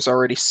because there's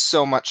already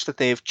so much that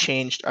they've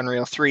changed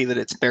Unreal 3 that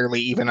it's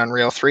barely even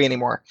Unreal 3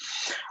 anymore.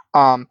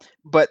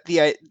 But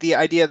the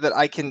idea that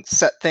I can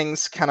set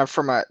things kind of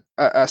from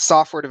a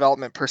software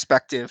development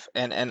perspective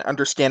and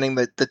understanding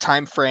the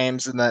time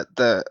frames and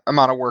the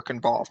amount of work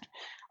involved,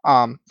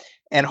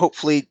 and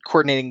hopefully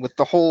coordinating with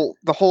the whole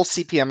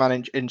CPM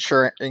on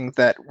ensuring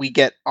that we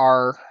get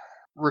our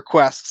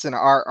requests and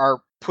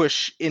our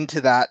push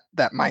into that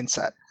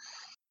mindset.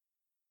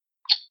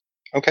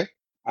 Okay,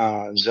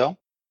 Zell,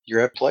 you're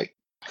at play.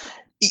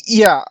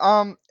 Yeah,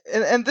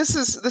 and this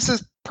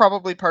is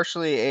probably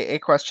partially a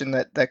question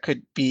that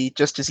could be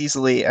just as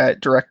easily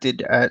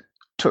directed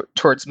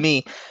towards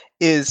me.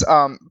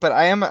 But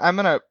I'm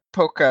gonna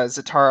poke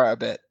Zatara a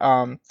bit,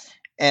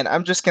 and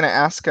I'm just gonna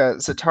ask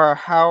Zatara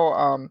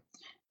how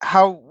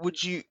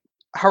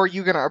are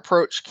you gonna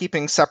approach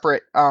keeping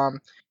separate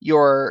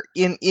your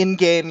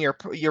in-game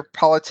your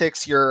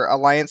politics, your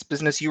alliance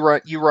business? You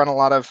run a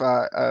lot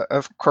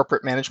of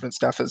corporate management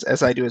stuff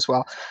as I do as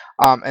well,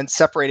 and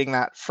separating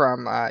that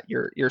from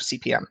your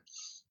CPM.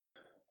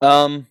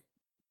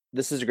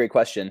 This is a great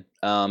question,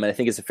 and I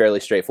think it's a fairly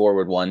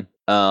straightforward one.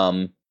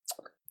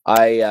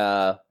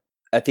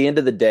 At the end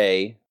of the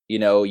day,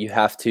 you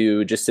have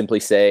to just simply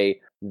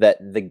say that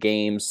the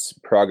game's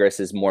progress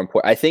is more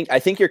important. I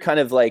think you're kind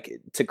of like,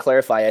 to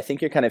clarify, I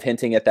think you're kind of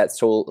hinting at that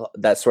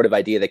sort of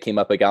idea that came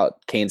up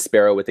about Kane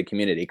Sparrow with the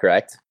community,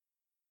 correct?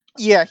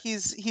 Yeah,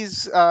 he's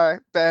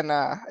been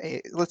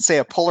let's say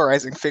a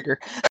polarizing figure.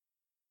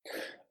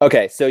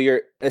 Okay, so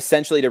you're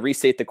essentially, to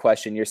restate the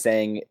question, you're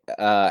saying,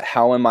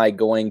 how am I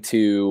going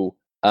to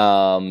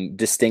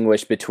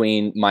distinguish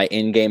between my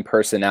in-game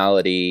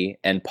personality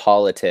and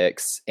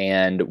politics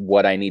and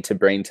what I need to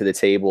bring to the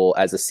table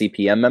as a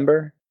CPM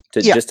member?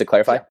 Just to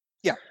clarify?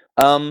 Yeah.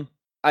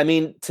 I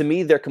mean, to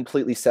me, they're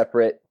completely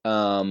separate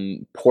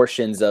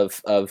portions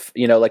of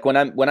like when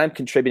I'm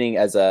contributing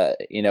as a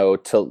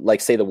to, like,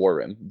 say, the War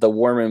Room. The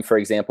War Room, for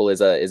example, is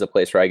a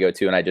place where I go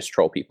to and I just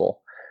troll people.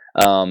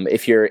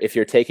 If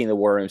you're taking the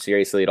War Room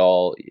seriously at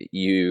all,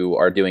 you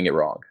are doing it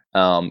wrong.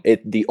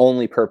 The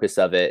only purpose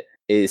of it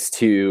is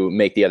to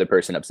make the other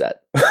person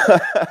upset.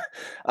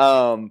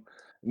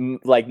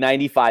 Like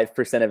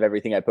 95% of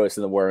everything I post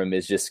in the War Room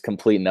is just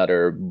complete and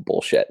utter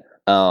bullshit.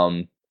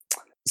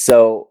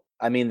 So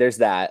I mean, there's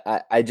that.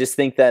 I just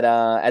think that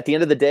at the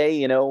end of the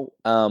day,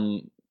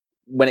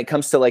 when it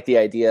comes to like the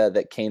idea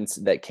that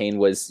Kane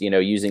was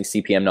using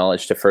CPM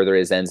knowledge to further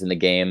his ends in the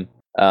game,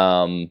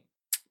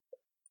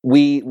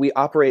 we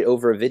operate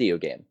over a video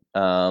game.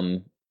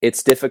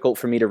 It's difficult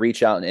for me to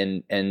reach out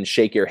and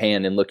shake your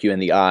hand and look you in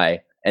the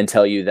eye and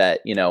tell you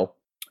that,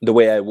 the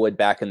way I would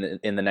back in the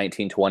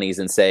 1920s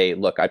and say,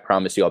 look, I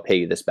promise you I'll pay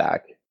you this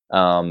back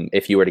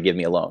if you were to give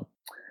me a loan.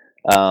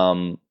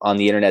 On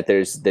the internet,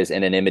 there's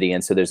anonymity,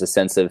 and so there's a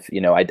sense of,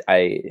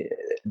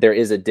 there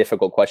is a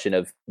difficult question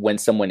of when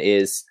someone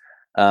is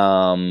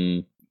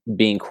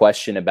being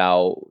questioned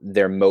about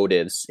their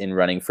motives in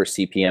running for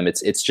CPM.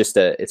 It's just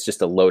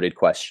a loaded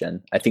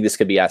question. I think this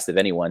could be asked of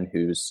anyone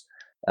who's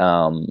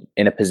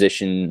in a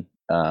position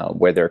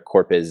where their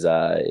corp is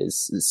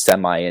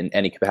semi in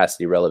any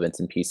capacity relevant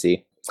in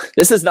PC.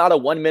 This is not a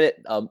 1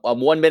 minute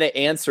 1 minute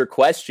answer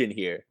question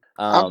here.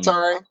 I'm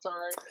sorry.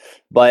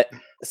 But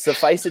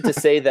suffice it to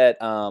say that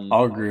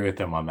I'll agree with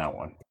them on that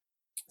one.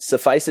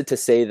 Suffice it to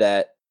say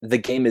that the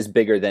game is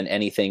bigger than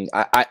anything.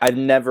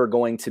 I'm never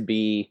going to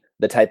be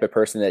the type of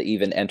person that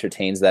even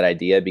entertains that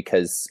idea,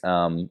 because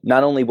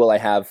not only will I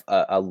have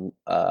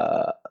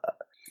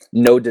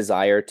no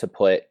desire to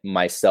put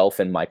myself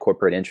and my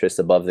corporate interests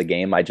above the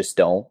game, I just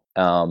don't.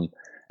 And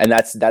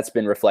that's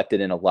been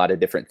reflected in a lot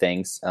of different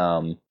things.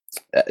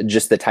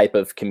 Just the type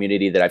of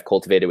community that I've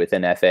cultivated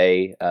within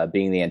FA,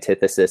 being the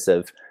antithesis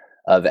of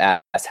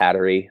ass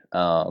hattery,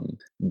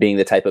 being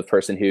the type of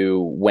person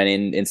who went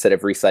in, instead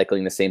of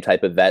recycling the same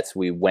type of vets,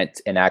 we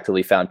went and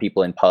actively found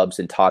people in pubs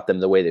and taught them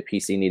the way that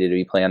PC needed to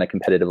be played on a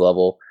competitive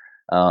level.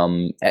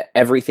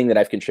 Everything that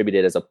I've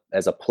contributed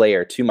as a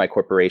player to my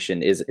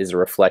corporation is a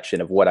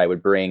reflection of what I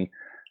would bring,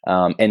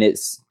 and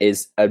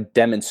is a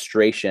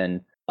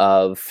demonstration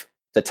of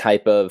the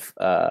type of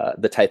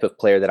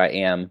player that I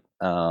am.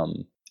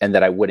 And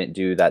that I wouldn't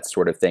do that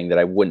sort of thing,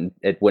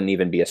 it wouldn't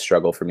even be a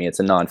struggle for me. It's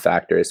a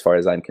non-factor as far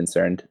as I'm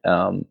concerned.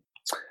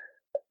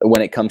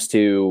 when it comes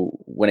to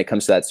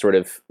that sort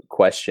of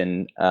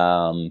question,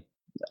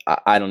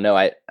 I don't know.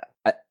 I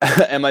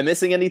am I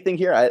missing anything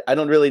here? I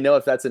don't really know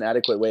if that's an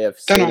adequate way of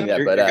stating that,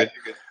 you're good.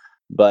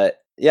 but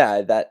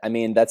yeah,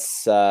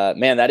 that's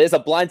man, that is a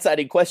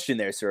blindsiding question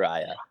there,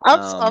 Soraya.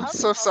 I'm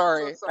so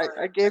sorry.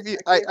 I gave you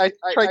I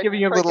tried giving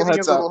you a little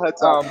heads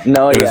up.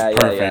 No, It was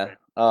yeah.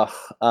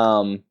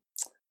 perfect.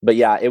 But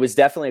yeah, it was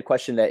definitely a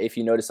question that, if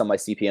you notice on my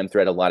CPM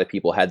thread, a lot of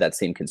people had that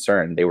same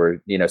concern. They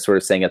were, sort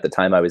of saying at the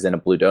time I was in a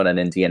Blue Donut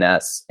in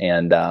DNS,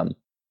 and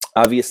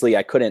obviously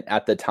I couldn't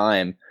at the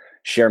time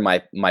share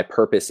my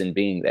purpose in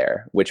being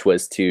there, which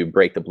was to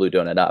break the Blue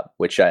Donut up,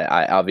 which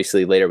I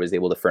obviously later was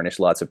able to furnish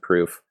lots of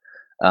proof,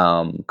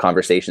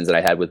 conversations that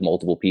I had with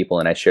multiple people,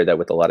 and I shared that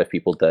with a lot of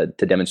people to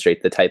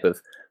demonstrate the type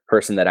of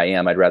person that I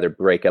am. I'd rather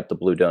break up the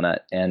Blue Donut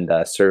and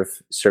serve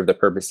the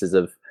purposes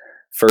of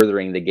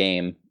furthering the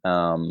game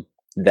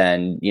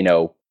than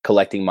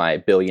collecting my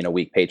billion a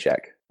week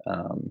paycheck.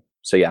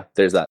 So yeah,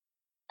 there's that.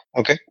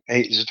 Okay.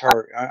 Hey,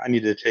 Zatar, I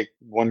need to take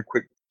one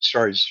quick.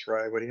 Sorry,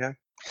 Sarai, what do you have?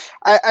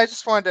 I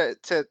just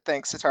wanted to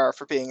thank Zatara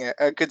for being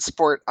a good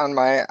sport on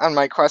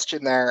my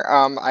question there.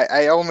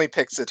 I only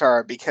picked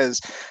Zatara because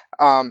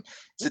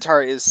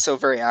Zatara is so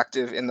very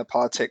active in the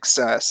politics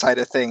side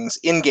of things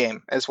in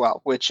game as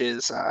well, which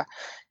is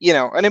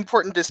an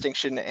important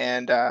distinction,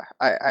 and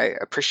I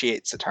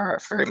appreciate Zatara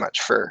very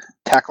much for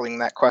tackling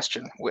that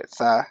question with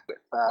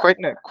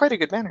quite a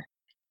good manner.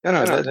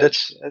 No,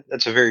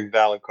 that's a very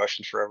valid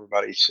question for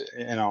everybody.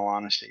 In all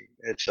honesty,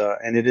 it's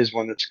and it is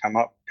one that's come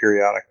up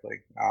periodically.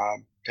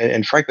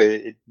 And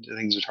frankly, I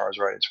think Zatar's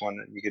right. It's one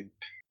that you could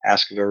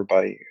ask of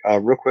everybody.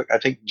 Real quick, I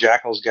think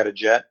Jackal's got a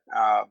jet,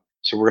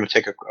 so we're going to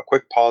take a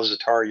quick pause.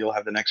 Zatar, you'll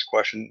have the next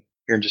question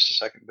here in just a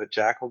second. But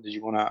Jackal, did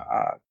you want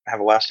to have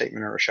a last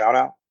statement or a shout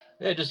out?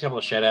 Yeah, just a couple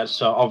of shout outs.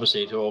 So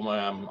obviously to all my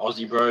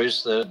Aussie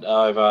bros that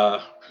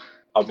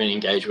I've been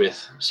engaged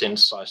with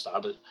since I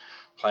started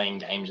playing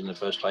games in the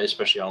first place,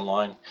 especially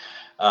online,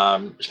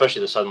 especially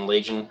the Southern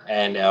Legion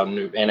and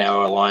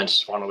our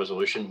Alliance Final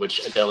Resolution,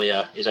 which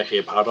Adelia is actually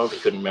a part of. He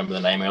couldn't remember the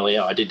name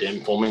earlier. I did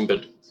inform him,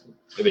 but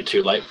a bit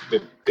too late,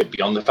 a bit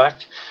beyond the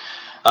fact.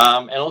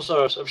 And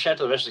also, a shout out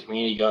to the rest of the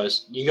community,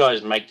 guys. You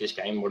guys make this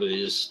game what it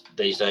is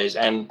these days,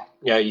 and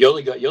you're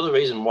the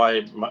reason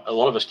why a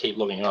lot of us keep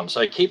logging on.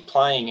 So keep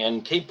playing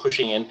and keep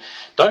pushing, and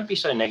don't be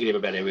so negative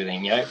about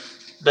everything.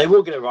 They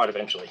will get it right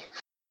eventually.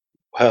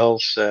 Well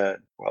said.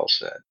 Well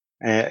said.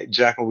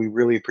 Jackal, we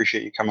really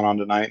appreciate you coming on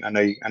tonight. I know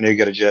you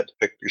got a jet to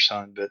pick up your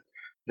son, but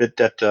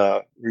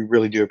that we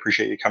really do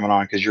appreciate you coming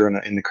on, because you're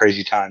in the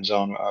crazy time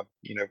zone,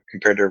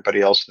 compared to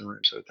everybody else in the room.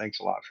 So thanks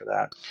a lot for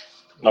that.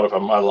 Not a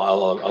problem. I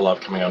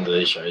love coming on to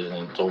these shows,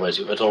 and it's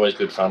always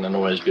good fun, and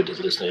always good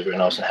to listen to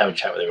everyone else and have a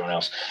chat with everyone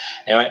else.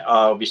 Anyway,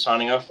 I'll be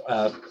signing off.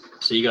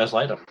 See you guys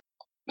later.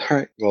 All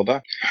right, well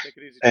done. Take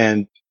it easy.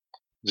 And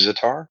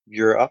Zatar,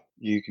 you're up.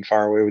 You can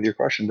fire away with your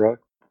question, brother.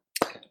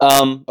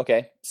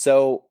 Okay,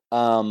 so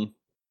I'm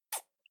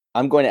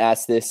going to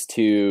ask this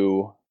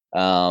to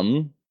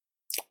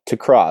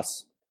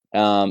Cross,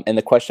 and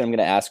the question I'm going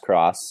to ask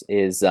Cross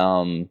is,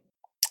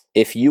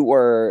 if you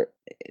were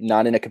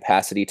not in a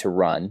capacity to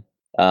run,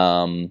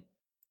 and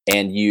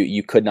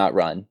you could not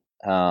run,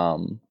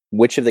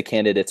 which of the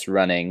candidates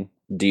running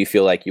do you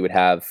feel like you would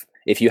have,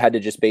 if you had to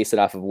just base it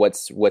off of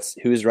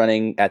who's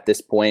running at this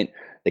point,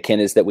 the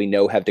candidates that we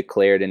know have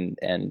declared and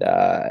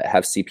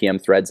have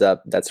CPM threads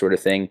up, that sort of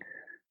thing,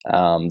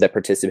 that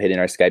participate in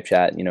our Skype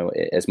chat,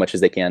 as much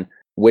as they can.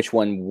 Which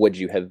one would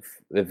you have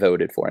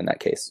voted for in that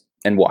case,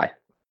 and why?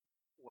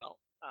 Well,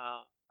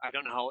 I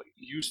don't know how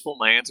useful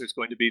my answer is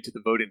going to be to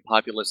the voting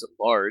populace at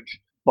large,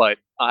 but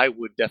I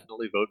would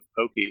definitely vote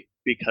for Pokey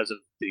because of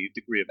the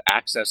degree of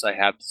access I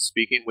have to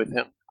speaking with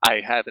him.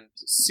 I haven't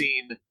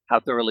seen how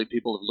thoroughly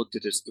people have looked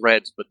at his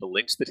threads, but the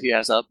links that he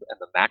has up and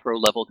the macro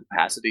level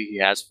capacity he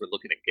has for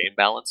looking at game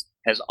balance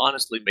has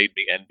honestly made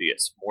me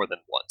envious more than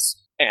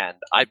once. And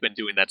I've been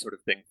doing that sort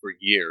of thing for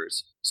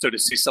years. So to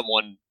see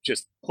someone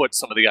just put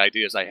some of the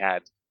ideas I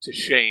had to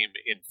shame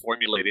in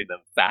formulating them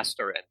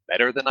faster and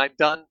better than I've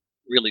done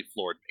really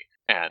floored me.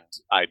 And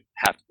I'd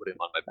have to put him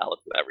on my ballot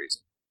for that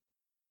reason.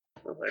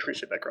 Well, I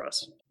appreciate that,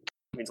 Cross.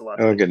 It means a lot.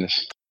 Oh,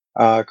 goodness.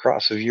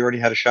 Cross, have you already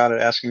had a shot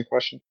at asking a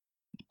question?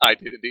 I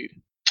did indeed.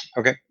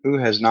 Okay. Who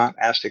has not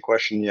asked a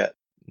question yet?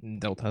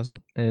 Delt has,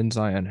 and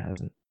Zion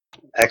hasn't.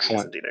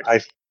 Excellent.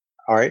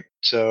 All right.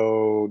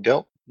 So,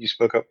 Delt, you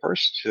spoke up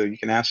first, so you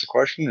can ask the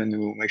question, and then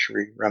we'll make sure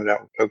we round it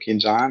out with Pokey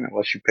and Zion,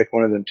 unless you pick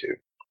one of them two.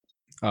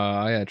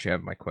 I actually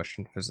have my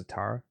question for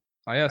Zatara.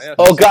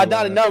 Oh God,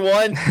 not another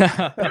one!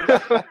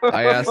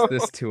 I asked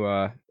this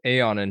to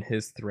Aeon in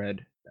his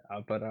thread,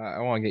 but I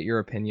want to get your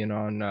opinion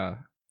on.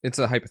 It's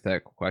a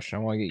hypothetical question.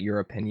 I want to get your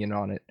opinion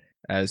on it,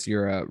 as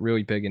you're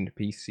really big into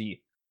PC.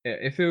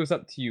 If it was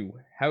up to you,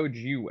 how would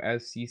you,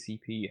 as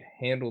CCP,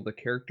 handle the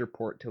character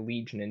port to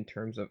Legion in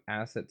terms of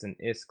assets and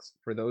ISKs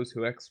for those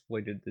who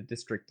exploited the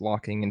district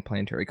locking in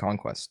Planetary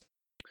Conquest?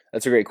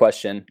 That's a great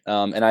question,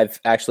 and I've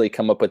actually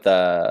come up with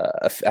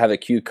I have a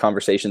few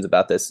conversations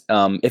about this.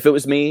 If it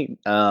was me,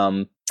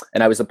 and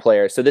I was a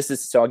player, so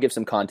I'll give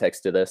some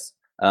context to this.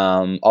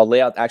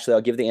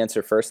 I'll give the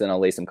answer first, then I'll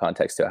lay some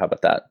context to it. How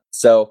about that?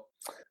 So,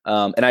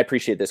 and I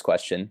appreciate this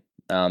question.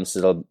 This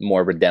is a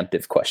more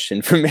redemptive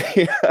question for me.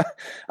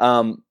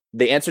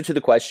 The answer to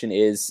the question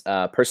is,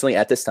 personally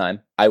at this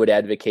time, I would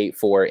advocate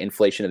for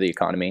inflation of the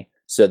economy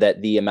so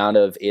that the amount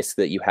of ISK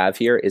that you have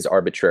here is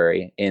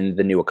arbitrary in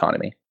the new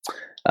economy.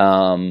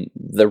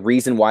 The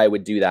reason why I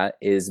would do that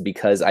is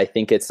because I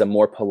think it's a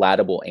more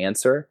palatable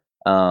answer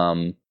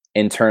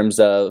in terms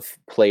of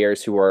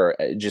players who are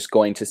just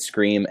going to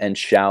scream and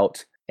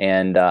shout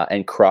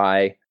and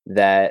cry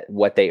that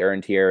what they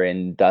earned here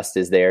in Dust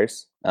is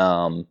theirs.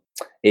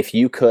 If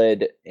you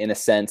could, in a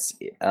sense,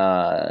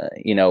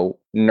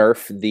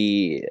 nerf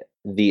the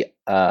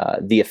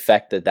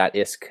effect that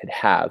ISK could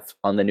have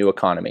on the new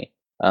economy,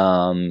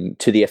 to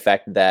the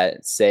effect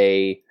that,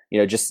 say,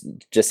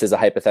 just as a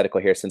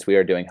hypothetical here, since we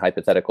are doing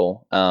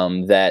hypothetical,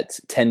 that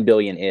 10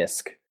 billion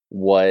ISK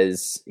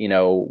was,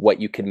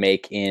 what you could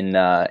make in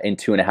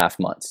 2.5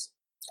 months.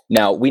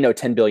 Now we know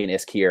 10 billion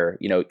ISK here.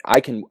 I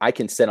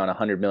can sit on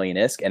 100 million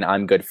ISK and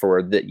I'm good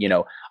for the.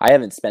 I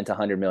haven't spent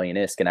 100 million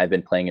ISK and I've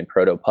been playing in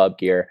proto pub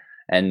gear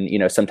and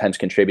sometimes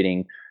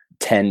contributing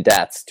 10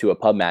 deaths to a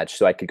pub match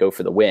so I could go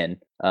for the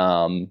win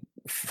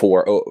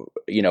for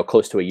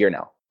close to a year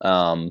now.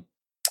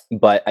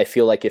 But I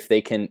feel like if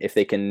they can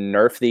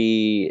nerf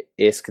the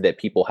ISK that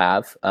people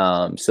have,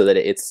 so that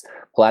it's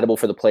palatable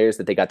for the players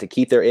that they got to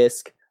keep their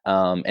ISK.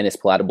 And it's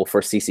palatable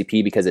for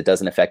CCP because it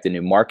doesn't affect the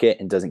new market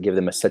and doesn't give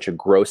them such a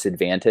gross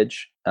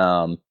advantage.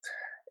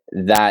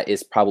 That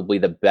is probably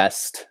the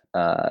best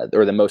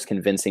or the most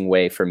convincing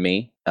way for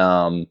me,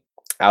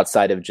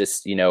 outside of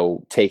just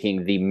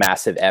taking the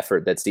massive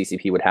effort that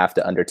CCP would have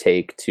to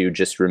undertake to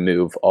just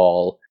remove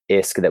all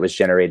ISK that was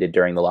generated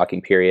during the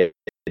locking period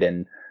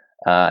and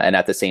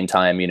at the same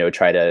time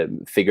try to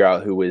figure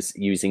out who was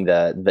using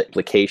the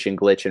duplication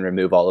glitch and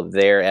remove all of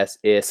their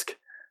ISK.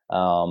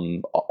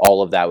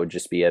 All of that would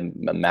just be a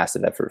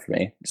massive effort for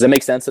me. Does that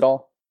make sense at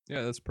all?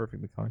 Yeah, that's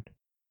perfectly fine.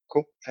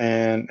 Cool.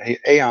 And hey,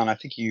 Aeon, I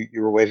think you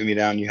were waving me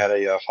down. You had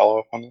a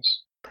follow-up on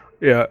this?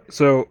 Yeah,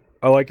 so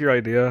I like your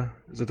idea,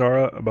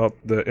 Zatara, about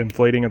the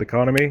inflating of the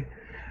economy.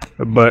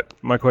 But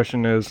my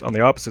question is, on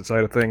the opposite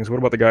side of things, what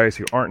about the guys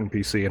who aren't in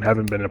PC and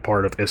haven't been a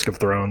part of ISK of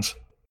Thrones?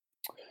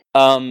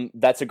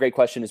 That's a great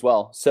question as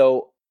well.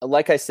 So,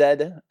 like I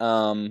said,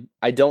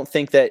 I don't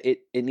think that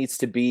it needs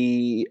to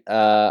be.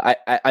 I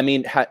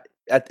mean,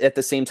 at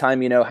the same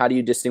time, how do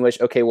you distinguish?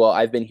 Okay, well,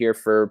 I've been here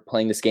for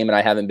playing this game, and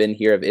I haven't been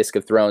here of ISK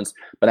of Thrones,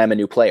 but I'm a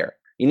new player.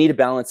 You need to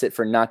balance it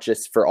for not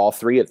just for all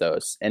three of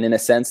those, and in a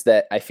sense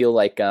that I feel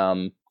like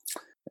nerfing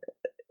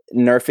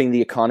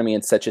the economy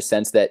in such a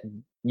sense that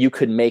you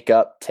could make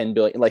up 10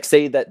 billion. Like,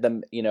 say that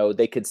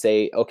they could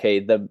say, okay,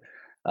 the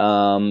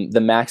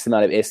max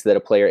amount of ISK that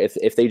a player,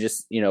 if they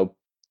just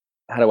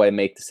how do I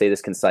say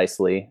this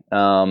concisely?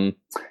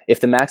 If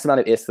the max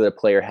amount of ISK that a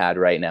player had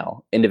right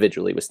now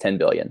individually was 10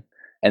 billion,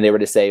 and they were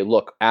to say,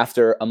 look,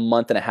 after a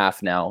month and a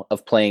half now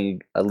of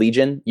playing a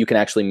Legion, you can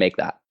actually make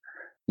that.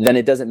 Then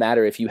it doesn't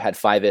matter if you had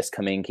 5 ISK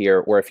coming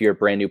here, or if you're a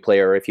brand new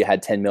player, or if you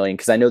had 10 million,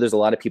 because I know there's a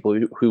lot of people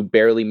who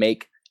barely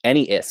make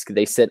any ISK.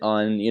 They sit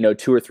on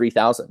 2,000 or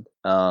 3,000,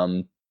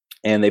 and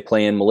they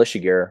play in militia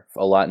gear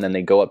a lot, and then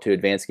they go up to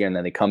advanced gear, and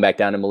then they come back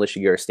down to militia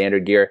gear or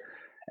standard gear.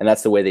 And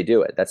that's the way they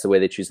do it. That's the way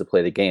they choose to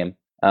play the game.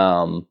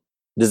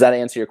 Does that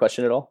answer your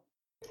question at all?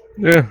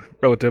 Yeah,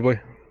 relatively.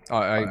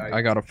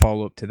 I got a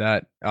follow up to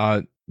that.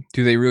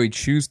 Do they really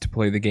choose to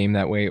play the game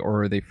that way,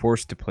 or are they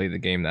forced to play the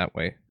game that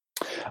way?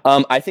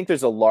 I think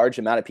there's a large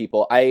amount of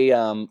people.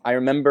 I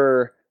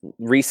remember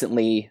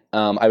recently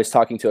I was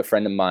talking to a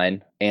friend of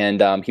mine,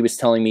 and he was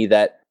telling me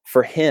that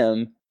for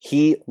him,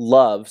 he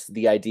loves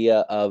the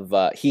idea of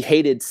he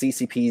hated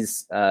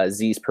CCP's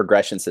Z's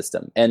progression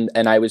system, and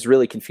I was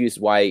really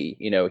confused why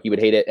he would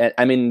hate it. And,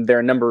 I mean, there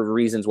are a number of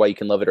reasons why you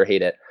can love it or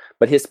hate it,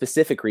 but his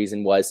specific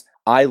reason was,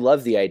 I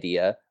love the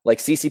idea. Like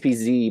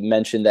CCPZ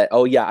mentioned that,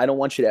 oh yeah, I don't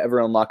want you to ever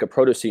unlock a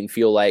proto suit and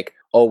feel like,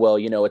 oh well,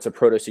 it's a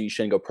proto suit, you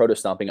shouldn't go proto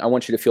stomping. I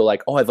want you to feel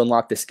like, oh, I've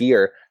unlocked this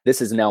gear,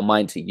 this is now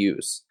mine to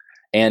use.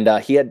 And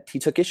he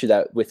took issue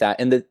with that.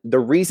 And the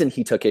reason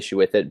he took issue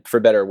with it, for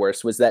better or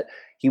worse, was that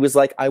he was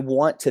like, I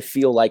want to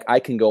feel like I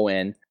can go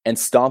in and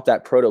stomp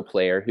that proto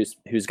player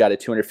who's got a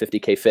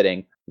 250k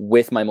fitting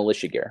with my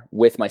militia gear,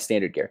 with my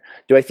standard gear.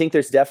 Do I think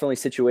there's definitely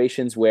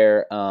situations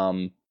where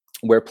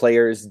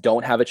players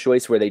don't have a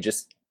choice, where the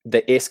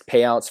ISK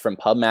payouts from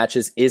pub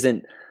matches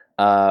isn't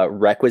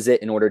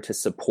requisite in order to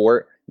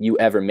support you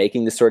ever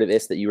making the sort of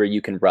ISK that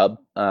you can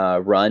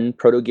run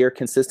proto gear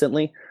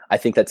consistently? I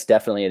think that's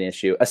definitely an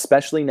issue,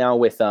 especially now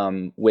with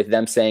them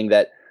saying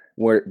that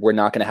we're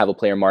not going to have a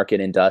player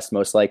market in Dust,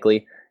 most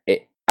likely.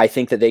 I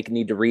think that they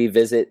need to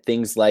revisit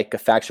things like a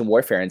faction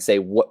warfare and say,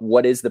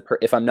 what is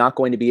if I'm not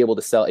going to be able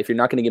to sell, if you're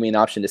not going to give me an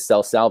option to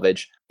sell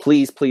salvage,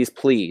 please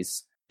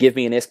give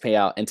me an ISK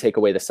payout and take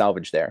away the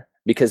salvage there.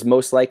 Because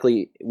most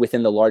likely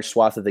within the large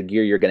swath of the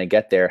gear you're going to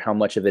get there, how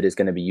much of it is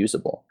going to be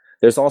usable?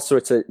 There's all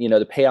sorts of,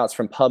 the payouts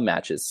from pub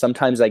matches.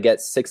 Sometimes I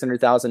get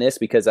 600,000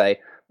 ISK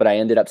but I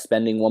ended up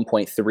spending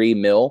 1.3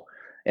 mil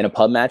in a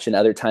pub match. And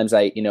other times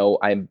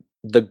I'm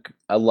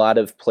a lot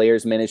of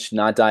players managed to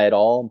not die at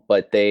all,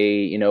 but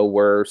they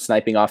were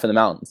sniping off in the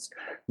mountains.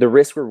 The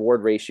risk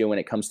reward ratio when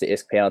it comes to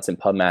ISK payouts and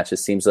pub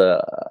matches seems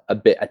a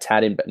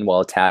tad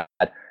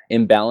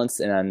imbalanced,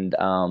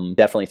 and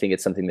definitely think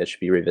it's something that should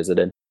be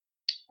revisited.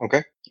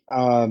 Okay,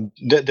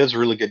 that's a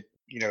really good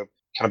kind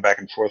of back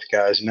and forth,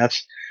 guys, and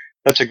that's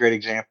a great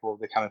example of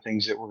the kind of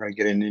things that we're going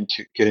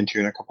to get into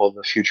in a couple of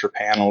the future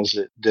panels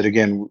that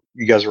again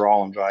you guys are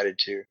all invited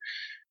to.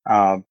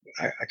 I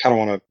kind of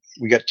want to.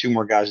 We got 2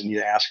 more guys that need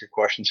to ask a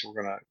question, so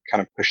we're going to kind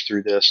of push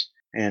through this.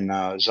 And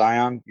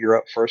Zion, you're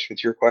up first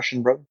with your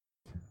question, brother.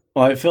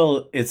 Well, I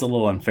feel it's a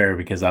little unfair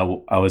because I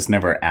was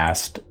never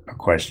asked a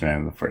question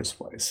in the first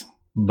place.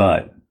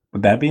 But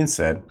with that being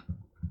said,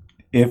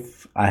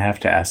 if I have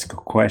to ask a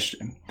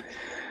question,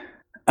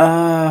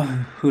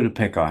 who to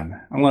pick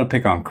on? I'm going to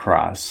pick on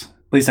Cross.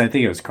 At least I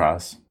think it was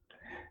Cross.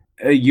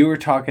 You were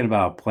talking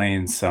about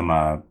playing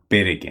some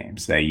beta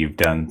games, that you've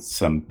done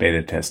some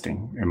beta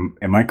testing.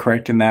 Am I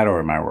correct in that, or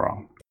am I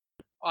wrong?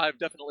 I've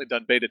definitely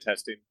done beta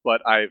testing,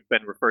 but I've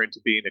been referring to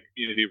being a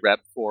community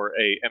rep for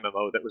a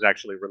MMO that was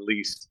actually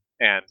released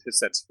and has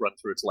since run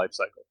through its life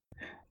cycle.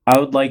 I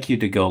would like you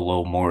to go a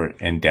little more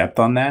in depth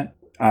on that.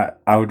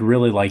 I would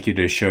really like you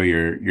to show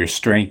your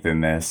strength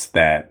in this,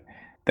 that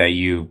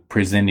you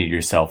presented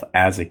yourself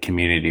as a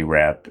community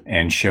rep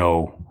and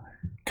show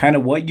kind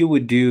of what you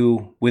would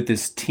do with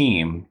this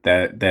team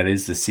that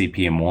is the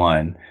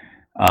CPM1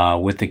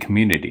 with the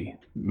community,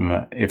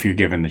 if you're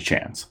given the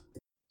chance.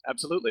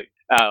 Absolutely.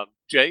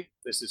 Jay,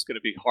 this is going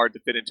to be hard to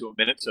fit into a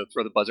minute, so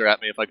throw the buzzer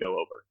at me if I go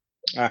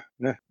over.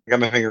 No, I got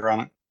my finger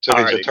on it. So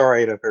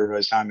Zatara ate up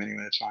everybody's time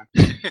anyway, it's fine.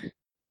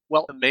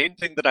 Well, the main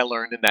thing that I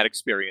learned in that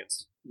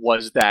experience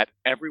was that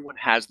everyone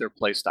has their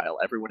play style.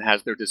 Everyone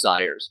has their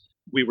desires.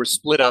 We were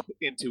split up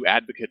into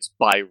advocates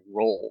by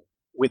role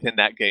within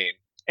that game.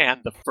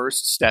 And the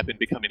first step in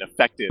becoming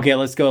effective... Okay,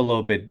 let's go a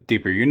little bit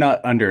deeper. You're not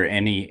under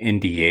any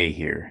NDA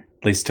here,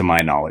 at least to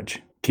my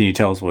knowledge. Can you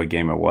tell us what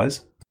game it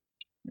was?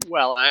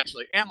 Well, I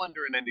actually am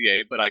under an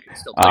NDA, but I can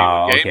still tell you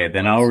what game. Okay,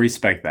 then I'll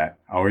respect that.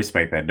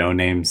 No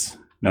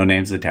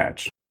names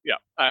attached.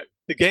 Yeah,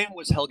 the game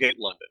was Hellgate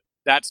London.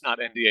 That's not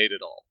NDA'd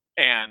at all.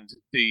 And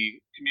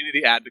the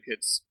community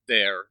advocates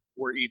there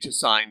were each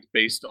assigned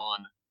based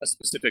on a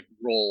specific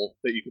role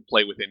that you could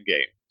play within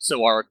game.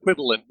 So our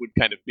equivalent would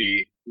kind of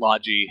be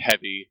Logi,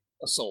 Heavy,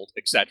 Assault,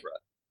 etc.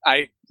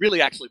 I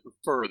really actually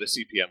prefer the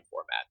CPM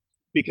format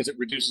because it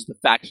reduces the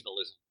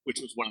factionalism, which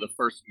was one of the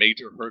first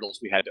major hurdles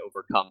we had to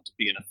overcome to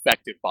be an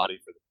effective body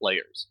for the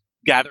players.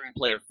 Gathering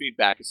player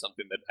feedback is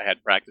something that I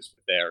had practiced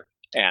with there,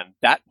 and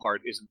that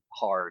part isn't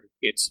hard.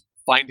 It's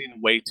finding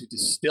a way to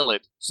distill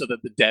it so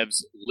that the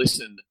devs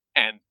listen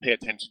and pay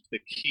attention to the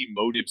key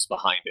motives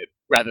behind it,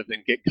 rather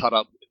than get caught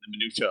up in the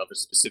minutia of a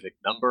specific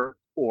number,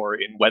 or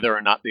in whether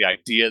or not the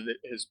idea that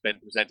has been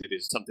presented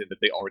is something that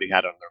they already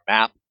had on their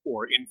map,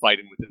 or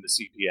infighting within the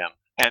CPM.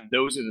 And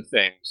those are the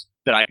things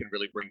that I can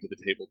really bring to the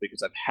table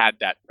because I've had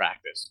that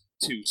practice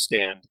to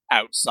stand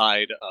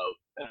outside of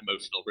an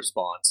emotional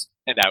response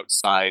and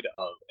outside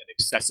of an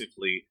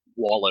excessively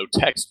wallow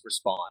text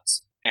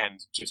response,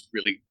 and just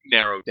really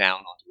narrow down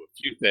onto a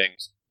few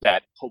things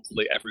that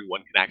hopefully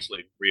everyone can actually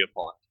agree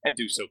upon and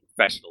do so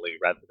professionally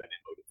rather than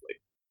emotively.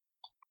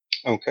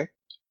 Okay.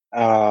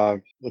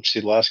 Let's see.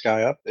 The last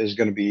guy up is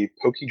going to be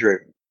Pokey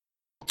Draven.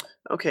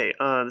 Okay,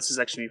 this is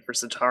actually for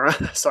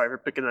Zatara. Sorry for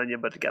picking on you,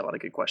 but I got a lot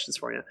of good questions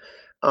for you.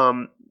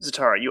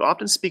 Zatara, you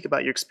often speak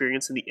about your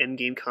experience in the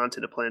endgame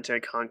content of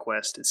Planetary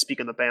Conquest and speak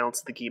on the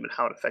balance of the game and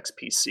how it affects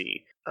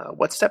PC.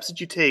 What steps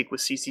did you take with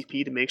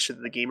CCP to make sure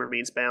that the game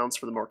remains balanced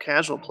for the more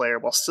casual player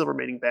while still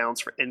remaining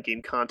balanced for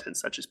endgame content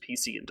such as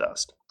PC and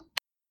Dust?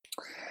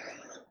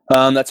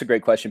 That's a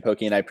great question,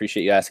 Pokey, and I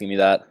appreciate you asking me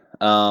that.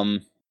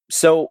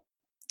 So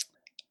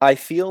I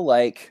feel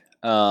like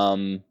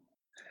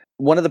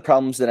one of the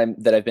problems that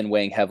I've been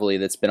weighing heavily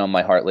that's been on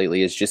my heart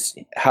lately is just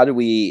how do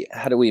we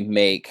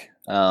make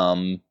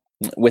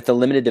with the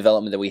limited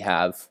development that we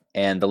have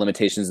and the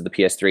limitations of the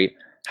PS3,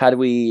 how do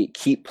we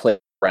keep play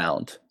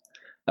around?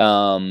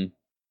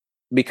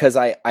 Because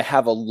I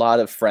have a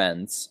lot of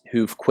friends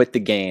who've quit the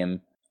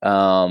game,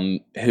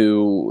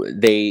 who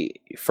they,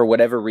 for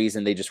whatever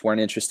reason, they just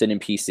weren't interested in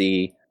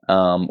PC,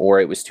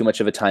 or it was too much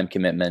of a time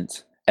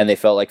commitment. And they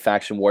felt like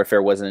faction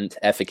warfare wasn't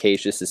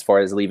efficacious as far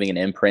as leaving an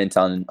imprint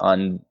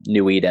on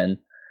New Eden.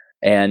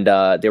 And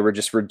they were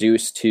just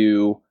reduced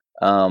to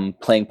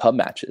playing pub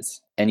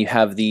matches. And you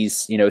have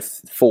these,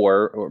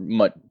 4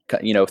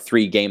 or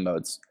 3 game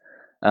modes.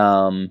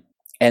 And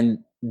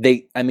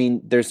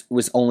there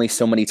was only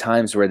so many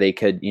times where they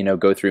could,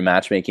 go through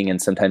matchmaking,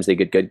 and sometimes they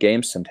get good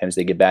games, sometimes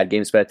they get bad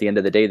games. But at the end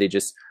of the day, they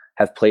just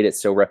have played it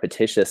so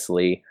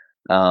repetitiously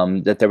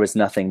that there was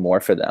nothing more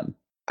for them.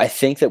 I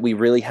think that we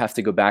really have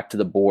to go back to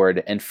the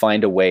board and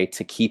find a way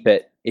to keep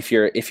it. If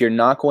you're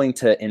not going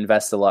to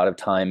invest a lot of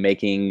time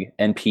making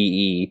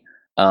NPE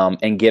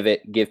and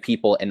give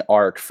people an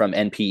arc from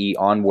NPE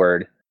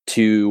onward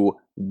to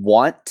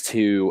want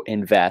to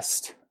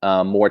invest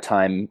more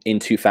time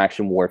into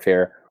faction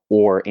warfare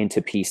or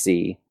into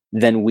PC,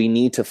 then we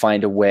need to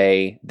find a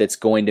way that's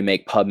going to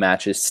make pub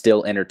matches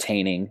still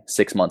entertaining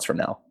 6 months from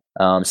now,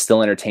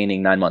 still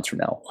entertaining 9 months from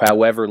now,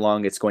 however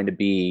long it's going to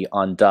be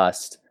on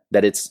Dust.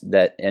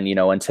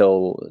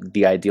 Until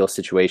the ideal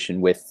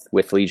situation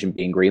with Legion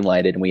being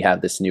greenlighted and we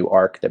have this new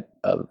arc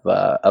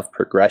of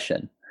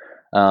progression.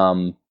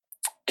 Can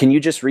you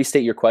just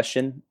restate your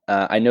question?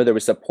 I know there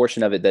was a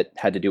portion of it that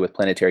had to do with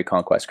Planetary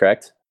Conquest,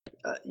 correct?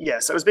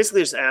 Yes, I was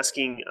basically just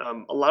asking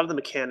a lot of the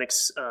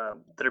mechanics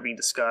that are being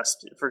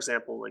discussed, for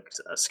example, like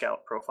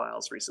scout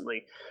profiles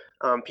recently.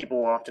 People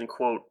will often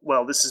quote,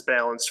 well, this is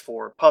balanced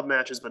for pub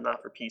matches, but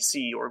not for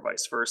PC or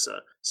vice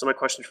versa. So my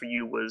question for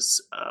you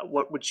was,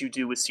 what would you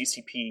do with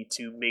CCP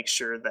to make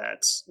sure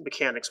that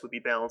mechanics would be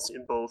balanced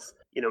in both,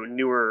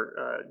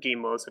 newer game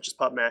modes such as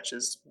pub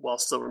matches while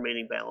still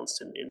remaining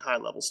balanced in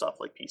high-level stuff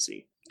like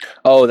PC?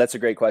 Oh, that's a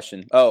great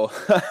question. So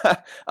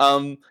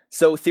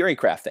theory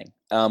crafting.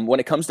 When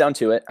it comes down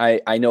to it,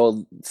 I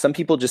know some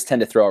people just tend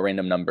to throw out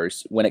random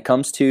numbers. When it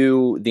comes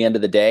to the end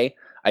of the day,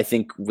 I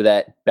think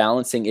that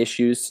balancing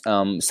issues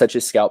such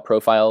as scout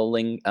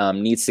profiling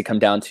needs to come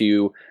down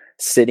to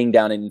sitting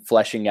down and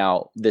fleshing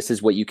out, this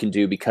is what you can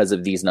do because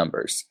of these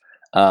numbers.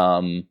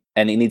 And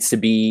it needs to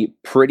be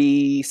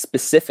pretty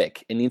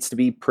specific. It needs to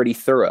be pretty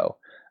thorough.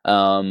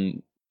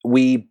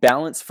 We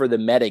balance for the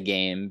meta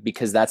game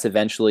because that's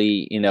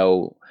eventually,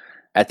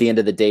 at the end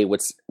of the day,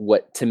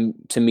 what to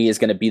me is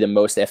going to be the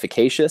most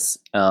efficacious,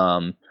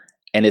 and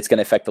it's going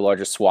to affect the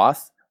largest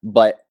swath.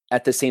 But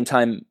at the same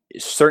time,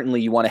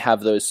 certainly you want to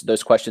have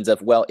those questions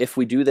of, well, if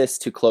we do this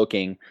to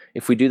cloaking,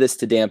 if we do this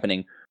to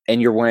dampening, and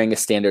you're wearing a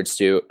standard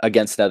suit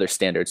against another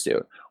standard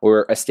suit,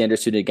 or a standard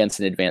suit against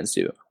an advanced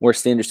suit, or a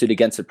standard suit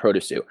against a proto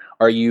suit,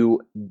 are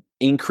you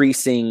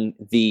increasing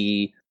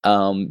the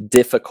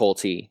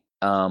difficulty?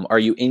 Are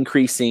you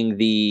increasing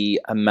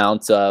the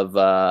amount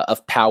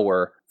of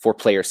power for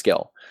player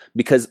skill?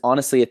 Because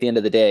honestly, at the end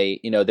of the day,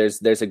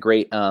 there's a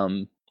great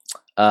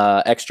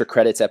extra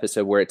credits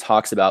episode where it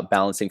talks about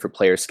balancing for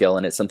player skill,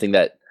 and it's something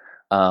that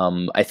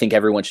I think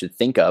everyone should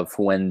think of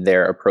when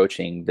they're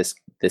approaching this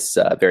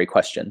very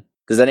question.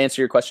 Does that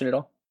answer your question at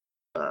all?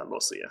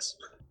 Mostly, yes.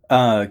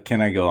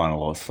 Can I go on a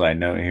little side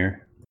note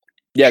here?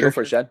 Yeah, sure. Go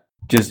for it, Shad.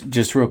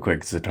 Just real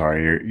quick,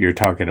 Zatar, you're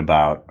talking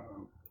about,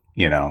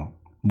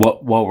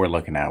 what we're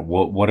looking at.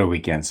 What are we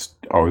against?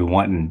 Are we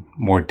wanting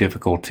more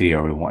difficulty?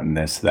 Are we wanting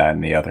this, that,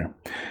 and the other?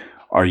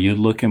 Are you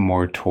looking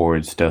more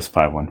towards Dust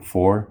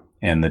 514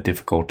 and the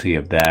difficulty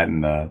of that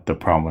and the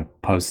problem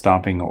with post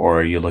stomping,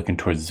 or are you looking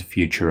towards the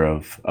future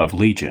of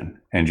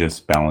Legion and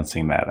just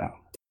balancing that out?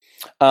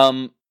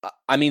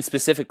 I mean,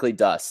 specifically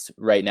Dust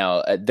right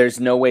now.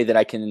 There's no way that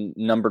I can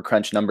number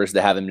crunch numbers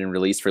that haven't been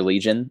released for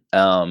Legion.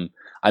 I'm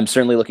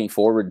certainly looking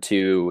forward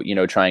to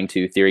trying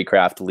to theory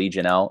craft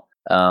Legion out.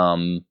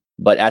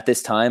 But at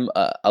this time,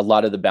 a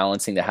lot of the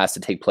balancing that has to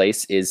take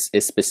place is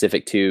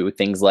specific to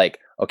things like,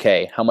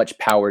 okay, how much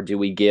power do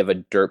we give a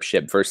derp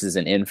ship versus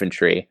an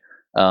infantry?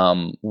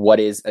 What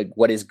is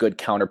good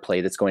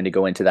counterplay that's going to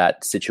go into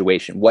that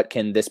situation? What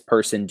can this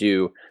person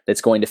do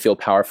that's going to feel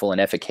powerful and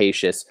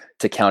efficacious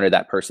to counter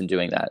that person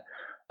doing that?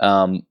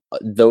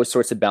 Those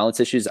sorts of balance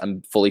issues,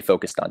 I'm fully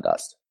focused on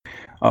Dust.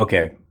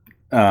 Okay.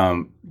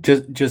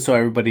 Just so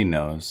everybody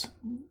knows,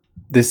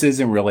 this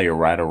isn't really a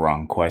right or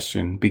wrong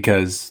question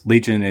because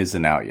Legion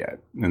isn't out yet.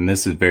 And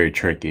this is very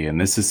tricky. And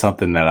this is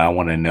something that I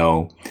want to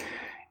know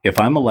if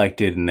I'm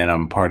elected and then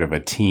I'm part of a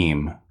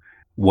team,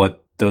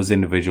 what those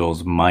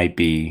individuals might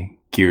be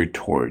geared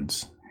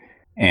towards.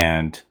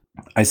 And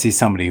I see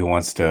somebody who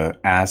wants to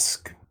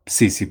ask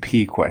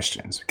CCP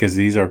questions because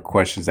these are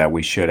questions that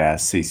we should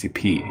ask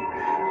CCP.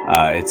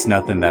 It's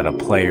nothing that a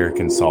player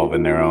can solve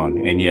in their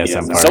own. And yes,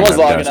 I'm part of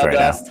Dust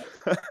right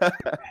now.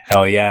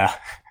 Hell yeah.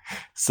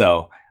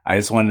 So I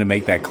just wanted to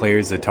make that clear,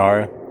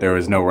 Zatar. There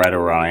was no right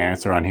or wrong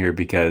answer on here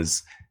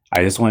because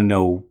I just want to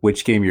know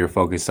which game you're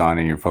focused on,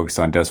 and you're focused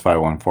on Dust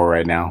 514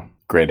 right now.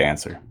 Great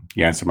answer.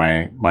 You answered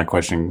my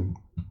question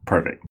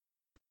perfect.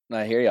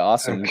 I hear you.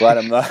 Awesome. Glad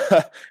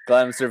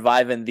I'm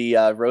surviving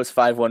the Rose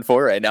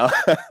 514 right now.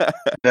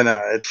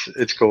 No,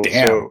 it's cool.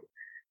 Damn. So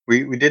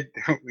we did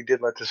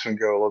let this one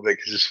go a little bit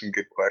because there's some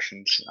good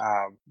questions.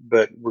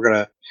 But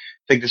I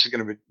think this is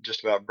gonna be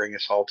just about bring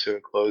us all to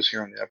a close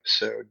here on the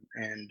episode.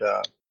 And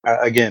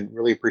again,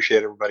 really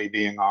appreciate everybody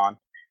being on.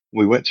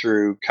 We went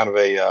through kind of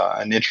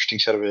an interesting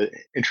set of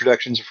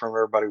introductions from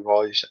everybody.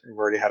 We've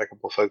already had a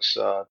couple of folks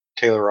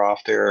tailor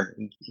off there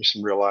and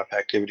some real life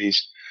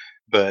activities,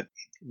 but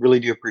really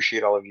do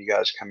appreciate all of you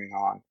guys coming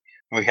on.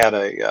 And we had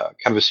a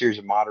kind of a series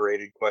of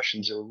moderated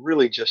questions that were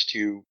really just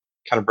to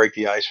kind of break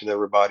the ice with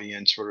everybody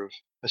and sort of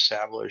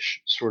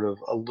establish sort of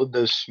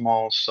those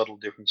small, subtle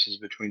differences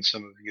between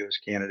some of you as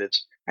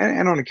candidates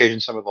and on occasion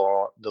some of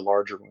the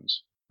larger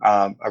ones.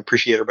 I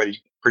appreciate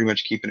everybody pretty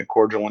much keeping it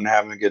cordial and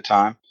having a good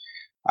time.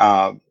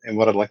 And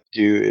what I'd like to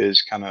do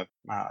is kind of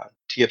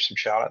tee up some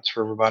shout outs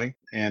for everybody,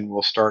 and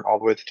we'll start all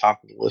the way at the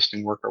top of the list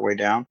and work our way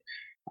down.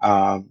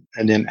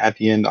 And then at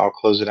the end, I'll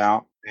close it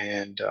out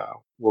and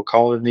we'll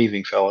call it an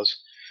evening,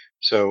 fellas.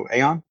 So,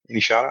 Aeon,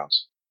 any shout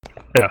outs?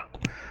 Yeah.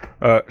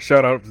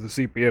 Shout out to the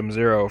CPM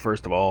Zero,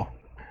 first of all.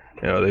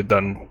 You know, they've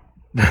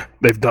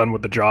done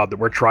with the job that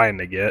we're trying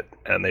to get,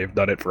 and they've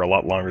done it for a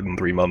lot longer than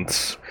 3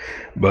 months.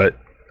 But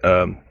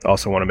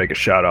also want to make a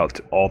shout out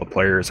to all the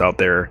players out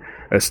there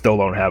that still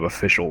don't have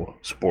official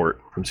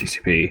support from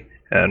CCP,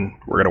 and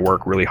we're going to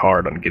work really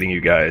hard on getting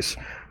you guys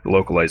the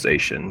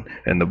localization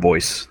and the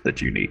voice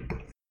that you need.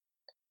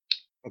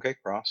 Okay,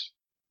 Cross.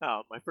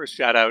 My first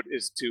shout out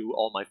is to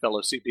all my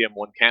fellow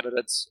CPM1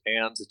 candidates: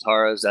 Anne,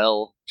 Zatara,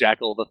 Zell,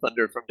 Jackal, the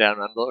Thunder from Down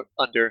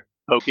Under,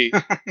 Pokey,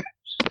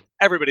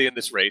 everybody in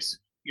this race.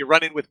 You're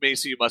running with me,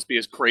 so you must be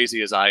as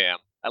crazy as I am.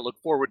 I look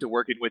forward to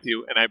working with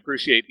you, and I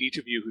appreciate each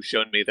of you who's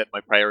shown me that my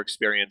prior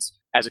experience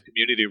as a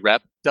community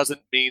rep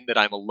doesn't mean that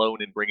I'm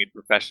alone in bringing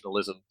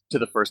professionalism to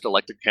the first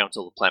elected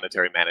Council of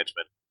Planetary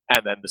Management.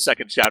 And then the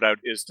second shout out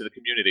is to the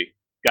community.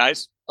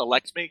 Guys,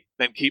 elect me,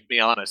 then keep me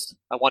honest.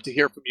 I want to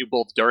hear from you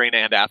both during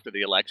and after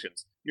the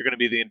elections. You're going to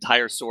be the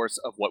entire source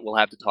of what we'll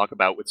have to talk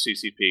about with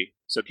CCP.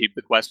 So keep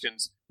the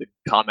questions, the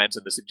comments,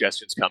 and the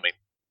suggestions coming.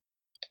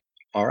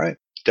 All right.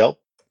 Del?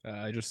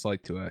 I'd just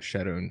like to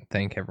shout out and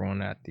thank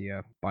everyone at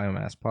the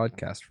Biomass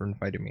podcast for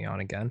inviting me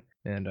on again,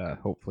 and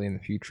hopefully in the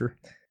future.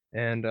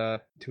 And to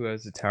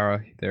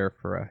Zatara there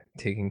for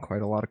taking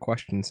quite a lot of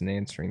questions and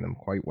answering them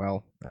quite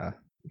well.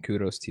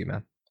 Kudos to you,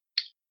 man.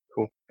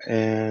 Cool.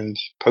 And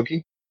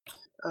Pokey?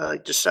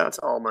 Just shout out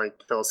to all my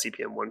fellow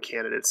CPM1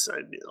 candidates.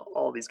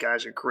 All these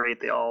guys are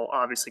great. They all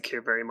obviously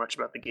care very much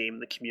about the game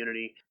and the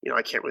community. You know,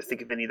 I can't really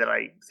think of any that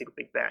I think would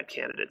make bad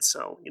candidates.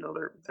 So, you know,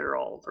 they're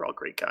all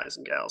great guys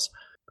and gals.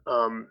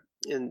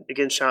 And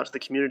again, shout out to the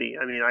community.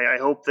 I mean, I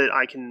hope that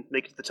I can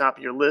make it to the top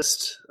of your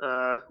list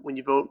when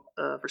you vote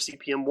for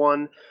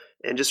CPM1.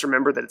 And just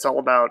remember that it's all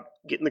about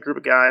getting the group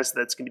of guys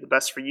that's going to be the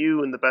best for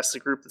you and the best of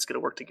the group that's going to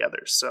work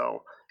together.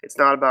 So it's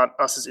not about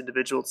us as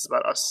individuals. It's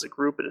about us as a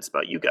group, and it's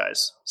about you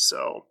guys.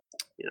 So,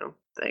 you know,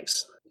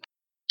 thanks.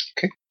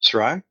 Okay.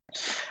 Sarai?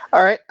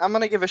 All right. I'm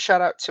going to give a shout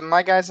out to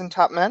my guys in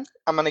Top Men.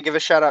 I'm going to give a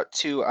shout out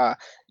to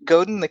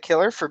Godin the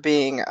Killer for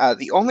being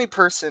the only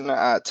person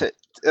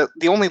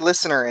the only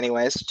listener,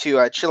 anyways,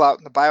 to chill out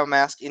in the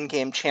Biomask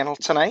in-game channel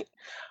tonight.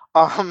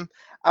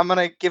 I'm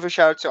gonna give a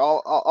shout out to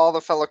all the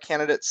fellow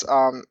candidates,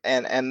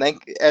 and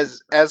thank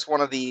as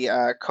one of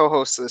the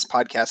co-hosts of this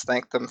podcast,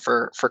 thank them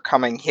for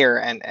coming here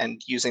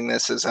and using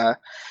this as a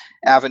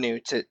avenue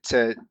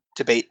to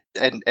debate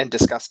and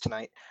discuss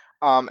tonight.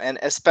 And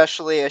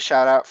especially a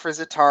shout out for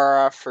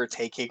Zatara for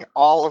taking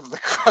all of the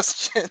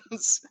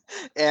questions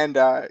and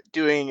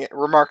doing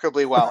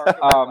remarkably well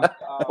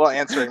while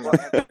answering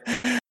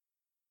them.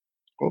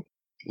 Cool.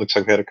 Looks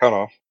like we had a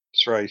cutoff.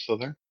 Sarai, you still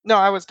there? No,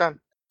 I was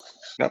done.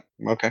 Yep.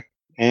 Okay.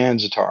 And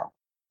Zatara.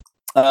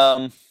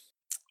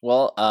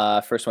 Well,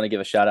 first want to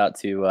give a shout out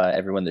to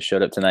everyone that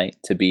showed up tonight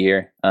to be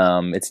here.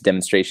 It's a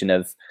demonstration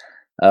of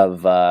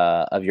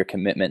your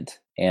commitment,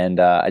 and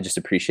I just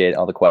appreciate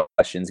all the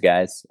questions,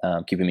 guys.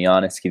 Keeping me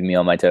honest, keeping me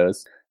on my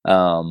toes.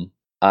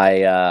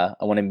 I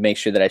want to make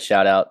sure that I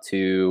shout out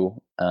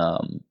to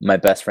my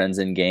best friends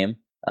in game,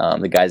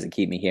 the guys that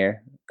keep me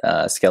here: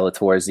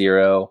 Skeletor,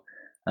 Zero,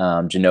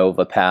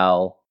 Genova,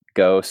 Pal,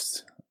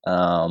 Ghost.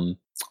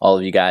 All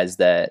of you guys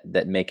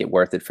that make it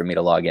worth it for me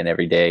to log in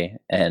every day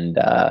and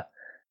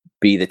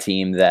be the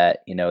team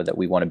that that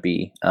we want to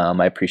be.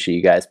 I appreciate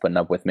you guys putting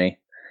up with me,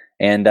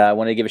 and I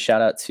want to give a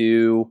shout out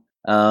to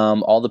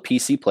all the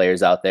PC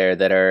players out there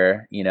that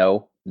are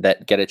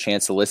that get a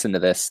chance to listen to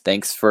this.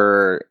 Thanks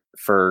for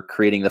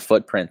creating the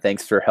footprint.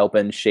 Thanks for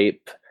helping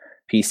shape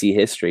PC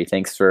history.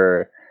 Thanks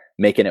for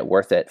making it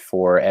worth it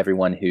for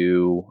everyone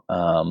who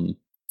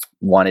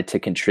wanted to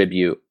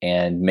contribute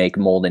and make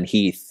Molden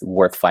Heath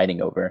worth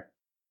fighting over.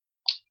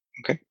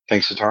 Okay,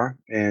 thanks, Zatara.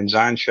 And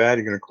Zion Shad,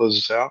 you're going to close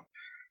us out.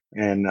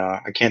 And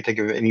I can't think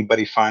of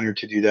anybody finer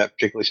to do that,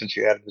 particularly since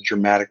you added the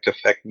dramatic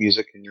effect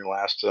music in your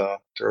last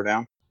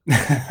throwdown.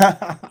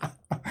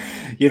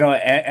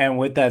 And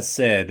with that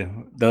said,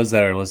 those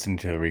that are listening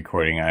to the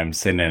recording, I'm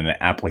sending an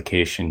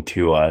application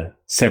to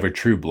Sever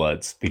True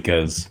Bloods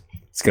because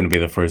it's going to be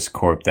the first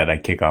corp that I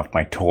kick off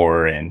my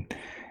tour and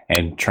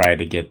try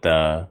to get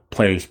the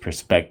player's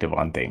perspective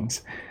on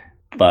things.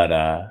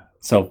 But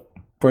so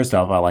first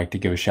off, I'd like to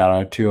give a shout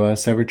out to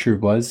Sever True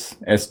Bloods,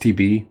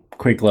 STB,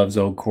 Quick Loves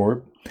Old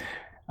Corp.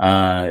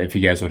 If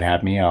you guys would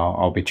have me,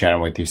 I'll be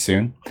chatting with you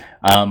soon.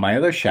 My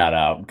other shout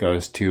out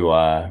goes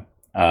to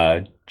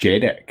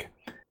JDEC.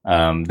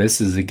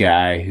 This is a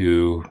guy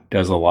who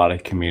does a lot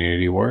of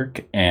community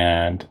work,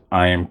 and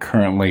I am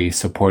currently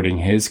supporting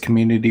his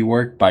community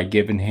work by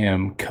giving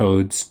him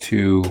codes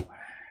to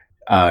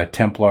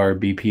Templar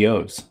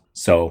BPOs.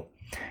 So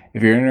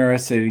if you're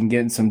interested in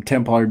getting some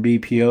Templar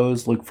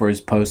BPOs, look for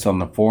his posts on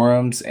the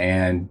forums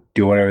and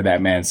do whatever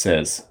that man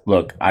says.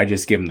 Look, I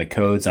just give him the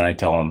codes and I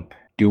tell him,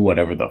 do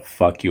whatever the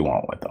fuck you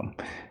want with them.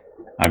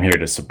 I'm here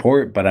to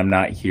support, but I'm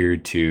not here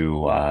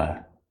to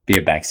be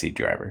a backseat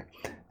driver.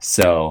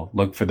 So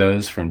look for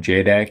those from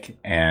JDEC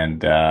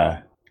and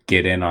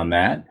get in on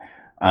that.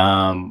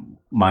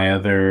 My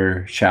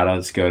other shout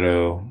outs go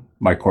to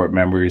my corp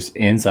members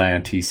in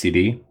Zion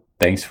TCD.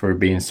 thanks for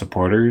being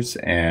supporters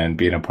and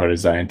being a part of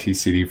Zion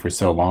TCD for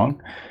so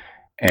long.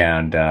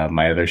 And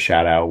my other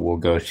shout out will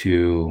go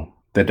to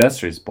the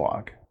Dusters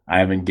blog. I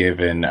haven't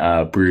given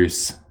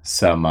Bruce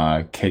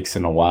some kicks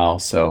in a while,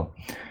 so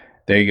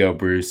there you go,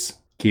 Bruce.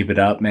 Keep it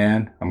up,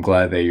 man. I'm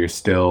glad that you're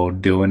still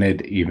doing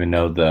it, even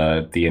though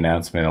the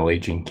announcement of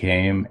Legion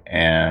came.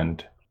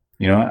 And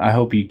you know, I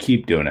hope you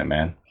keep doing it,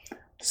 man.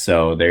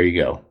 So there you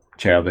go.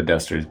 Check out the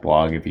Dusters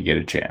blog if you get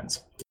a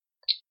chance.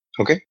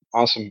 Okay,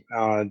 awesome.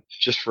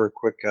 Just for a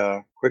quick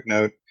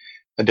note,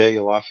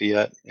 Adelia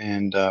Lafayette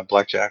and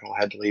Black Jackal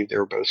had to leave. They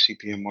were both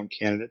CPM1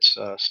 candidates,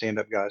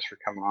 stand-up guys for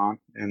coming on,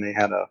 and they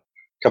had a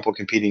couple of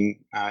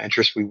competing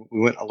interests. We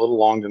went a little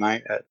long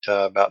tonight at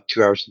about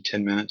 2 hours and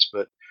 10 minutes,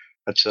 but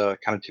that's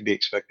kind of to be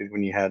expected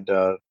when you had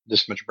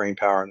this much brain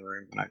power in the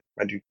room, and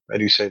I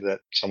do say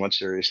that somewhat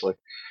seriously.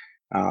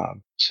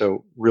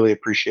 So really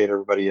appreciate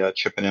everybody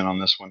chipping in on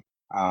this one.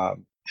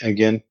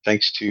 Again,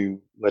 thanks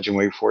to Legend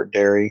Wave Fort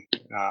Dairy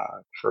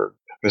for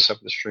hooking us up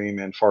the stream,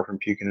 and Far From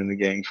Puking in the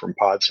gang from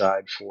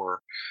Podside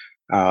for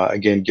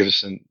again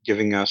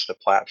giving us the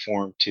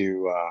platform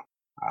to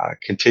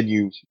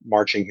continue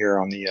marching here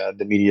on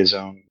the media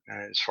zone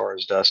as far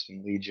as Dust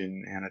and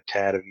Legion and a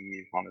tad of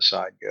Eve on the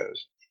side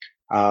goes.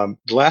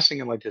 The last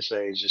thing I'd like to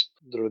say is just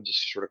literally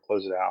just sort of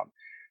close it out.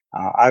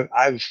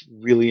 I've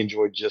really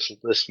enjoyed just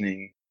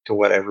listening to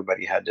what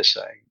everybody had to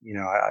say. You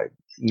know, I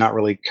not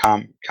really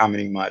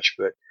commenting much,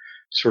 but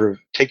sort of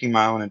taking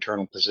my own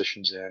internal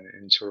positions in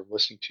and sort of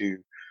listening to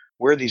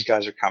where these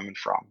guys are coming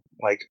from.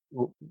 Like,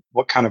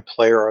 what kind of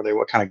player are they?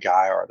 What kind of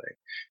guy are they?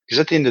 Because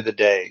at the end of the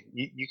day,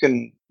 you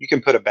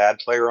can put a bad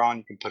player on,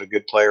 you can put a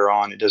good player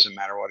on. It doesn't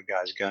matter what a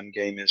guy's gun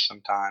game is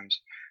sometimes.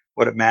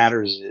 What it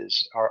matters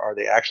is, are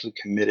they actually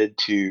committed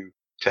to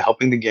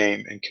helping the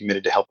game and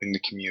committed to helping the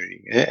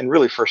community, and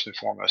really first and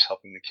foremost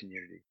helping the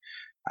community.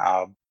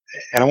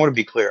 And I want to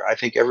be clear. I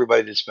think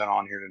everybody that's been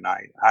on here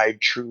tonight, I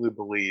truly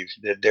believe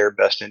that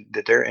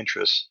that their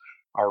interests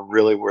are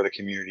really where the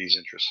community's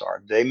interests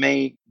are. They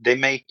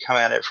may come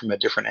at it from a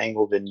different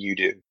angle than you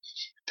do.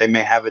 They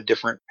may have a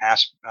different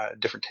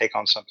take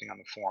on something on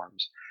the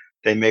forums.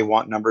 They may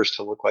want numbers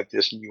to look like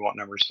this and you want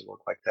numbers to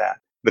look like that.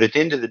 But at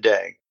the end of the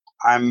day,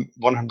 I'm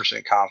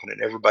 100%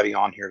 confident everybody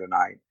on here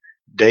tonight,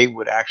 they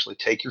would actually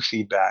take your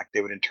feedback,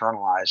 they would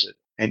internalize it.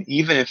 And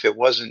even if it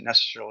wasn't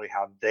necessarily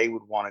how they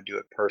would want to do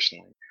it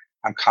personally,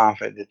 I'm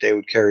confident that they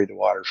would carry the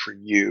water for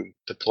you,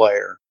 the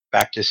player,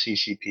 back to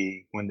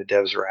CCP when the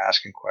devs are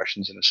asking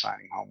questions and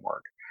assigning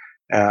homework.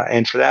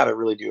 And for that, I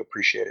really do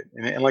appreciate it.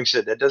 And like I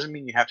said, that doesn't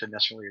mean you have to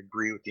necessarily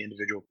agree with the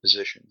individual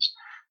positions,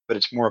 but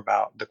it's more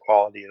about the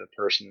quality of the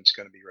person that's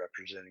going to be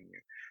representing you.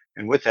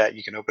 And with that,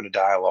 you can open a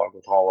dialogue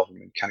with all of them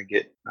and kind of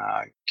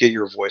get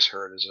your voice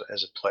heard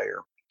as a player.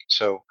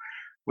 So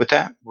with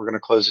that, we're going to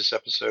close this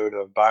episode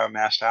of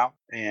Biomassed Out.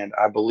 And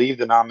I believe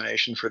the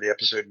nomination for the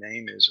episode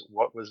name is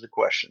What Was the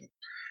Question?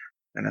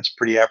 And that's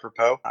pretty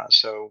apropos.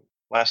 So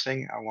last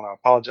thing, I want to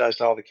apologize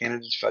to all the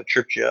candidates if I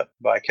tripped you up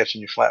by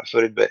catching you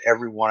flat-footed, but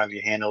every one of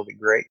you handled it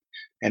great.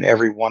 And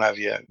every one of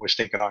you was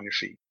thinking on your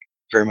feet.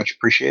 Very much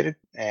appreciated.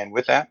 And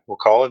with that, we'll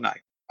call it a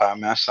night.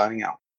 Biomass signing out.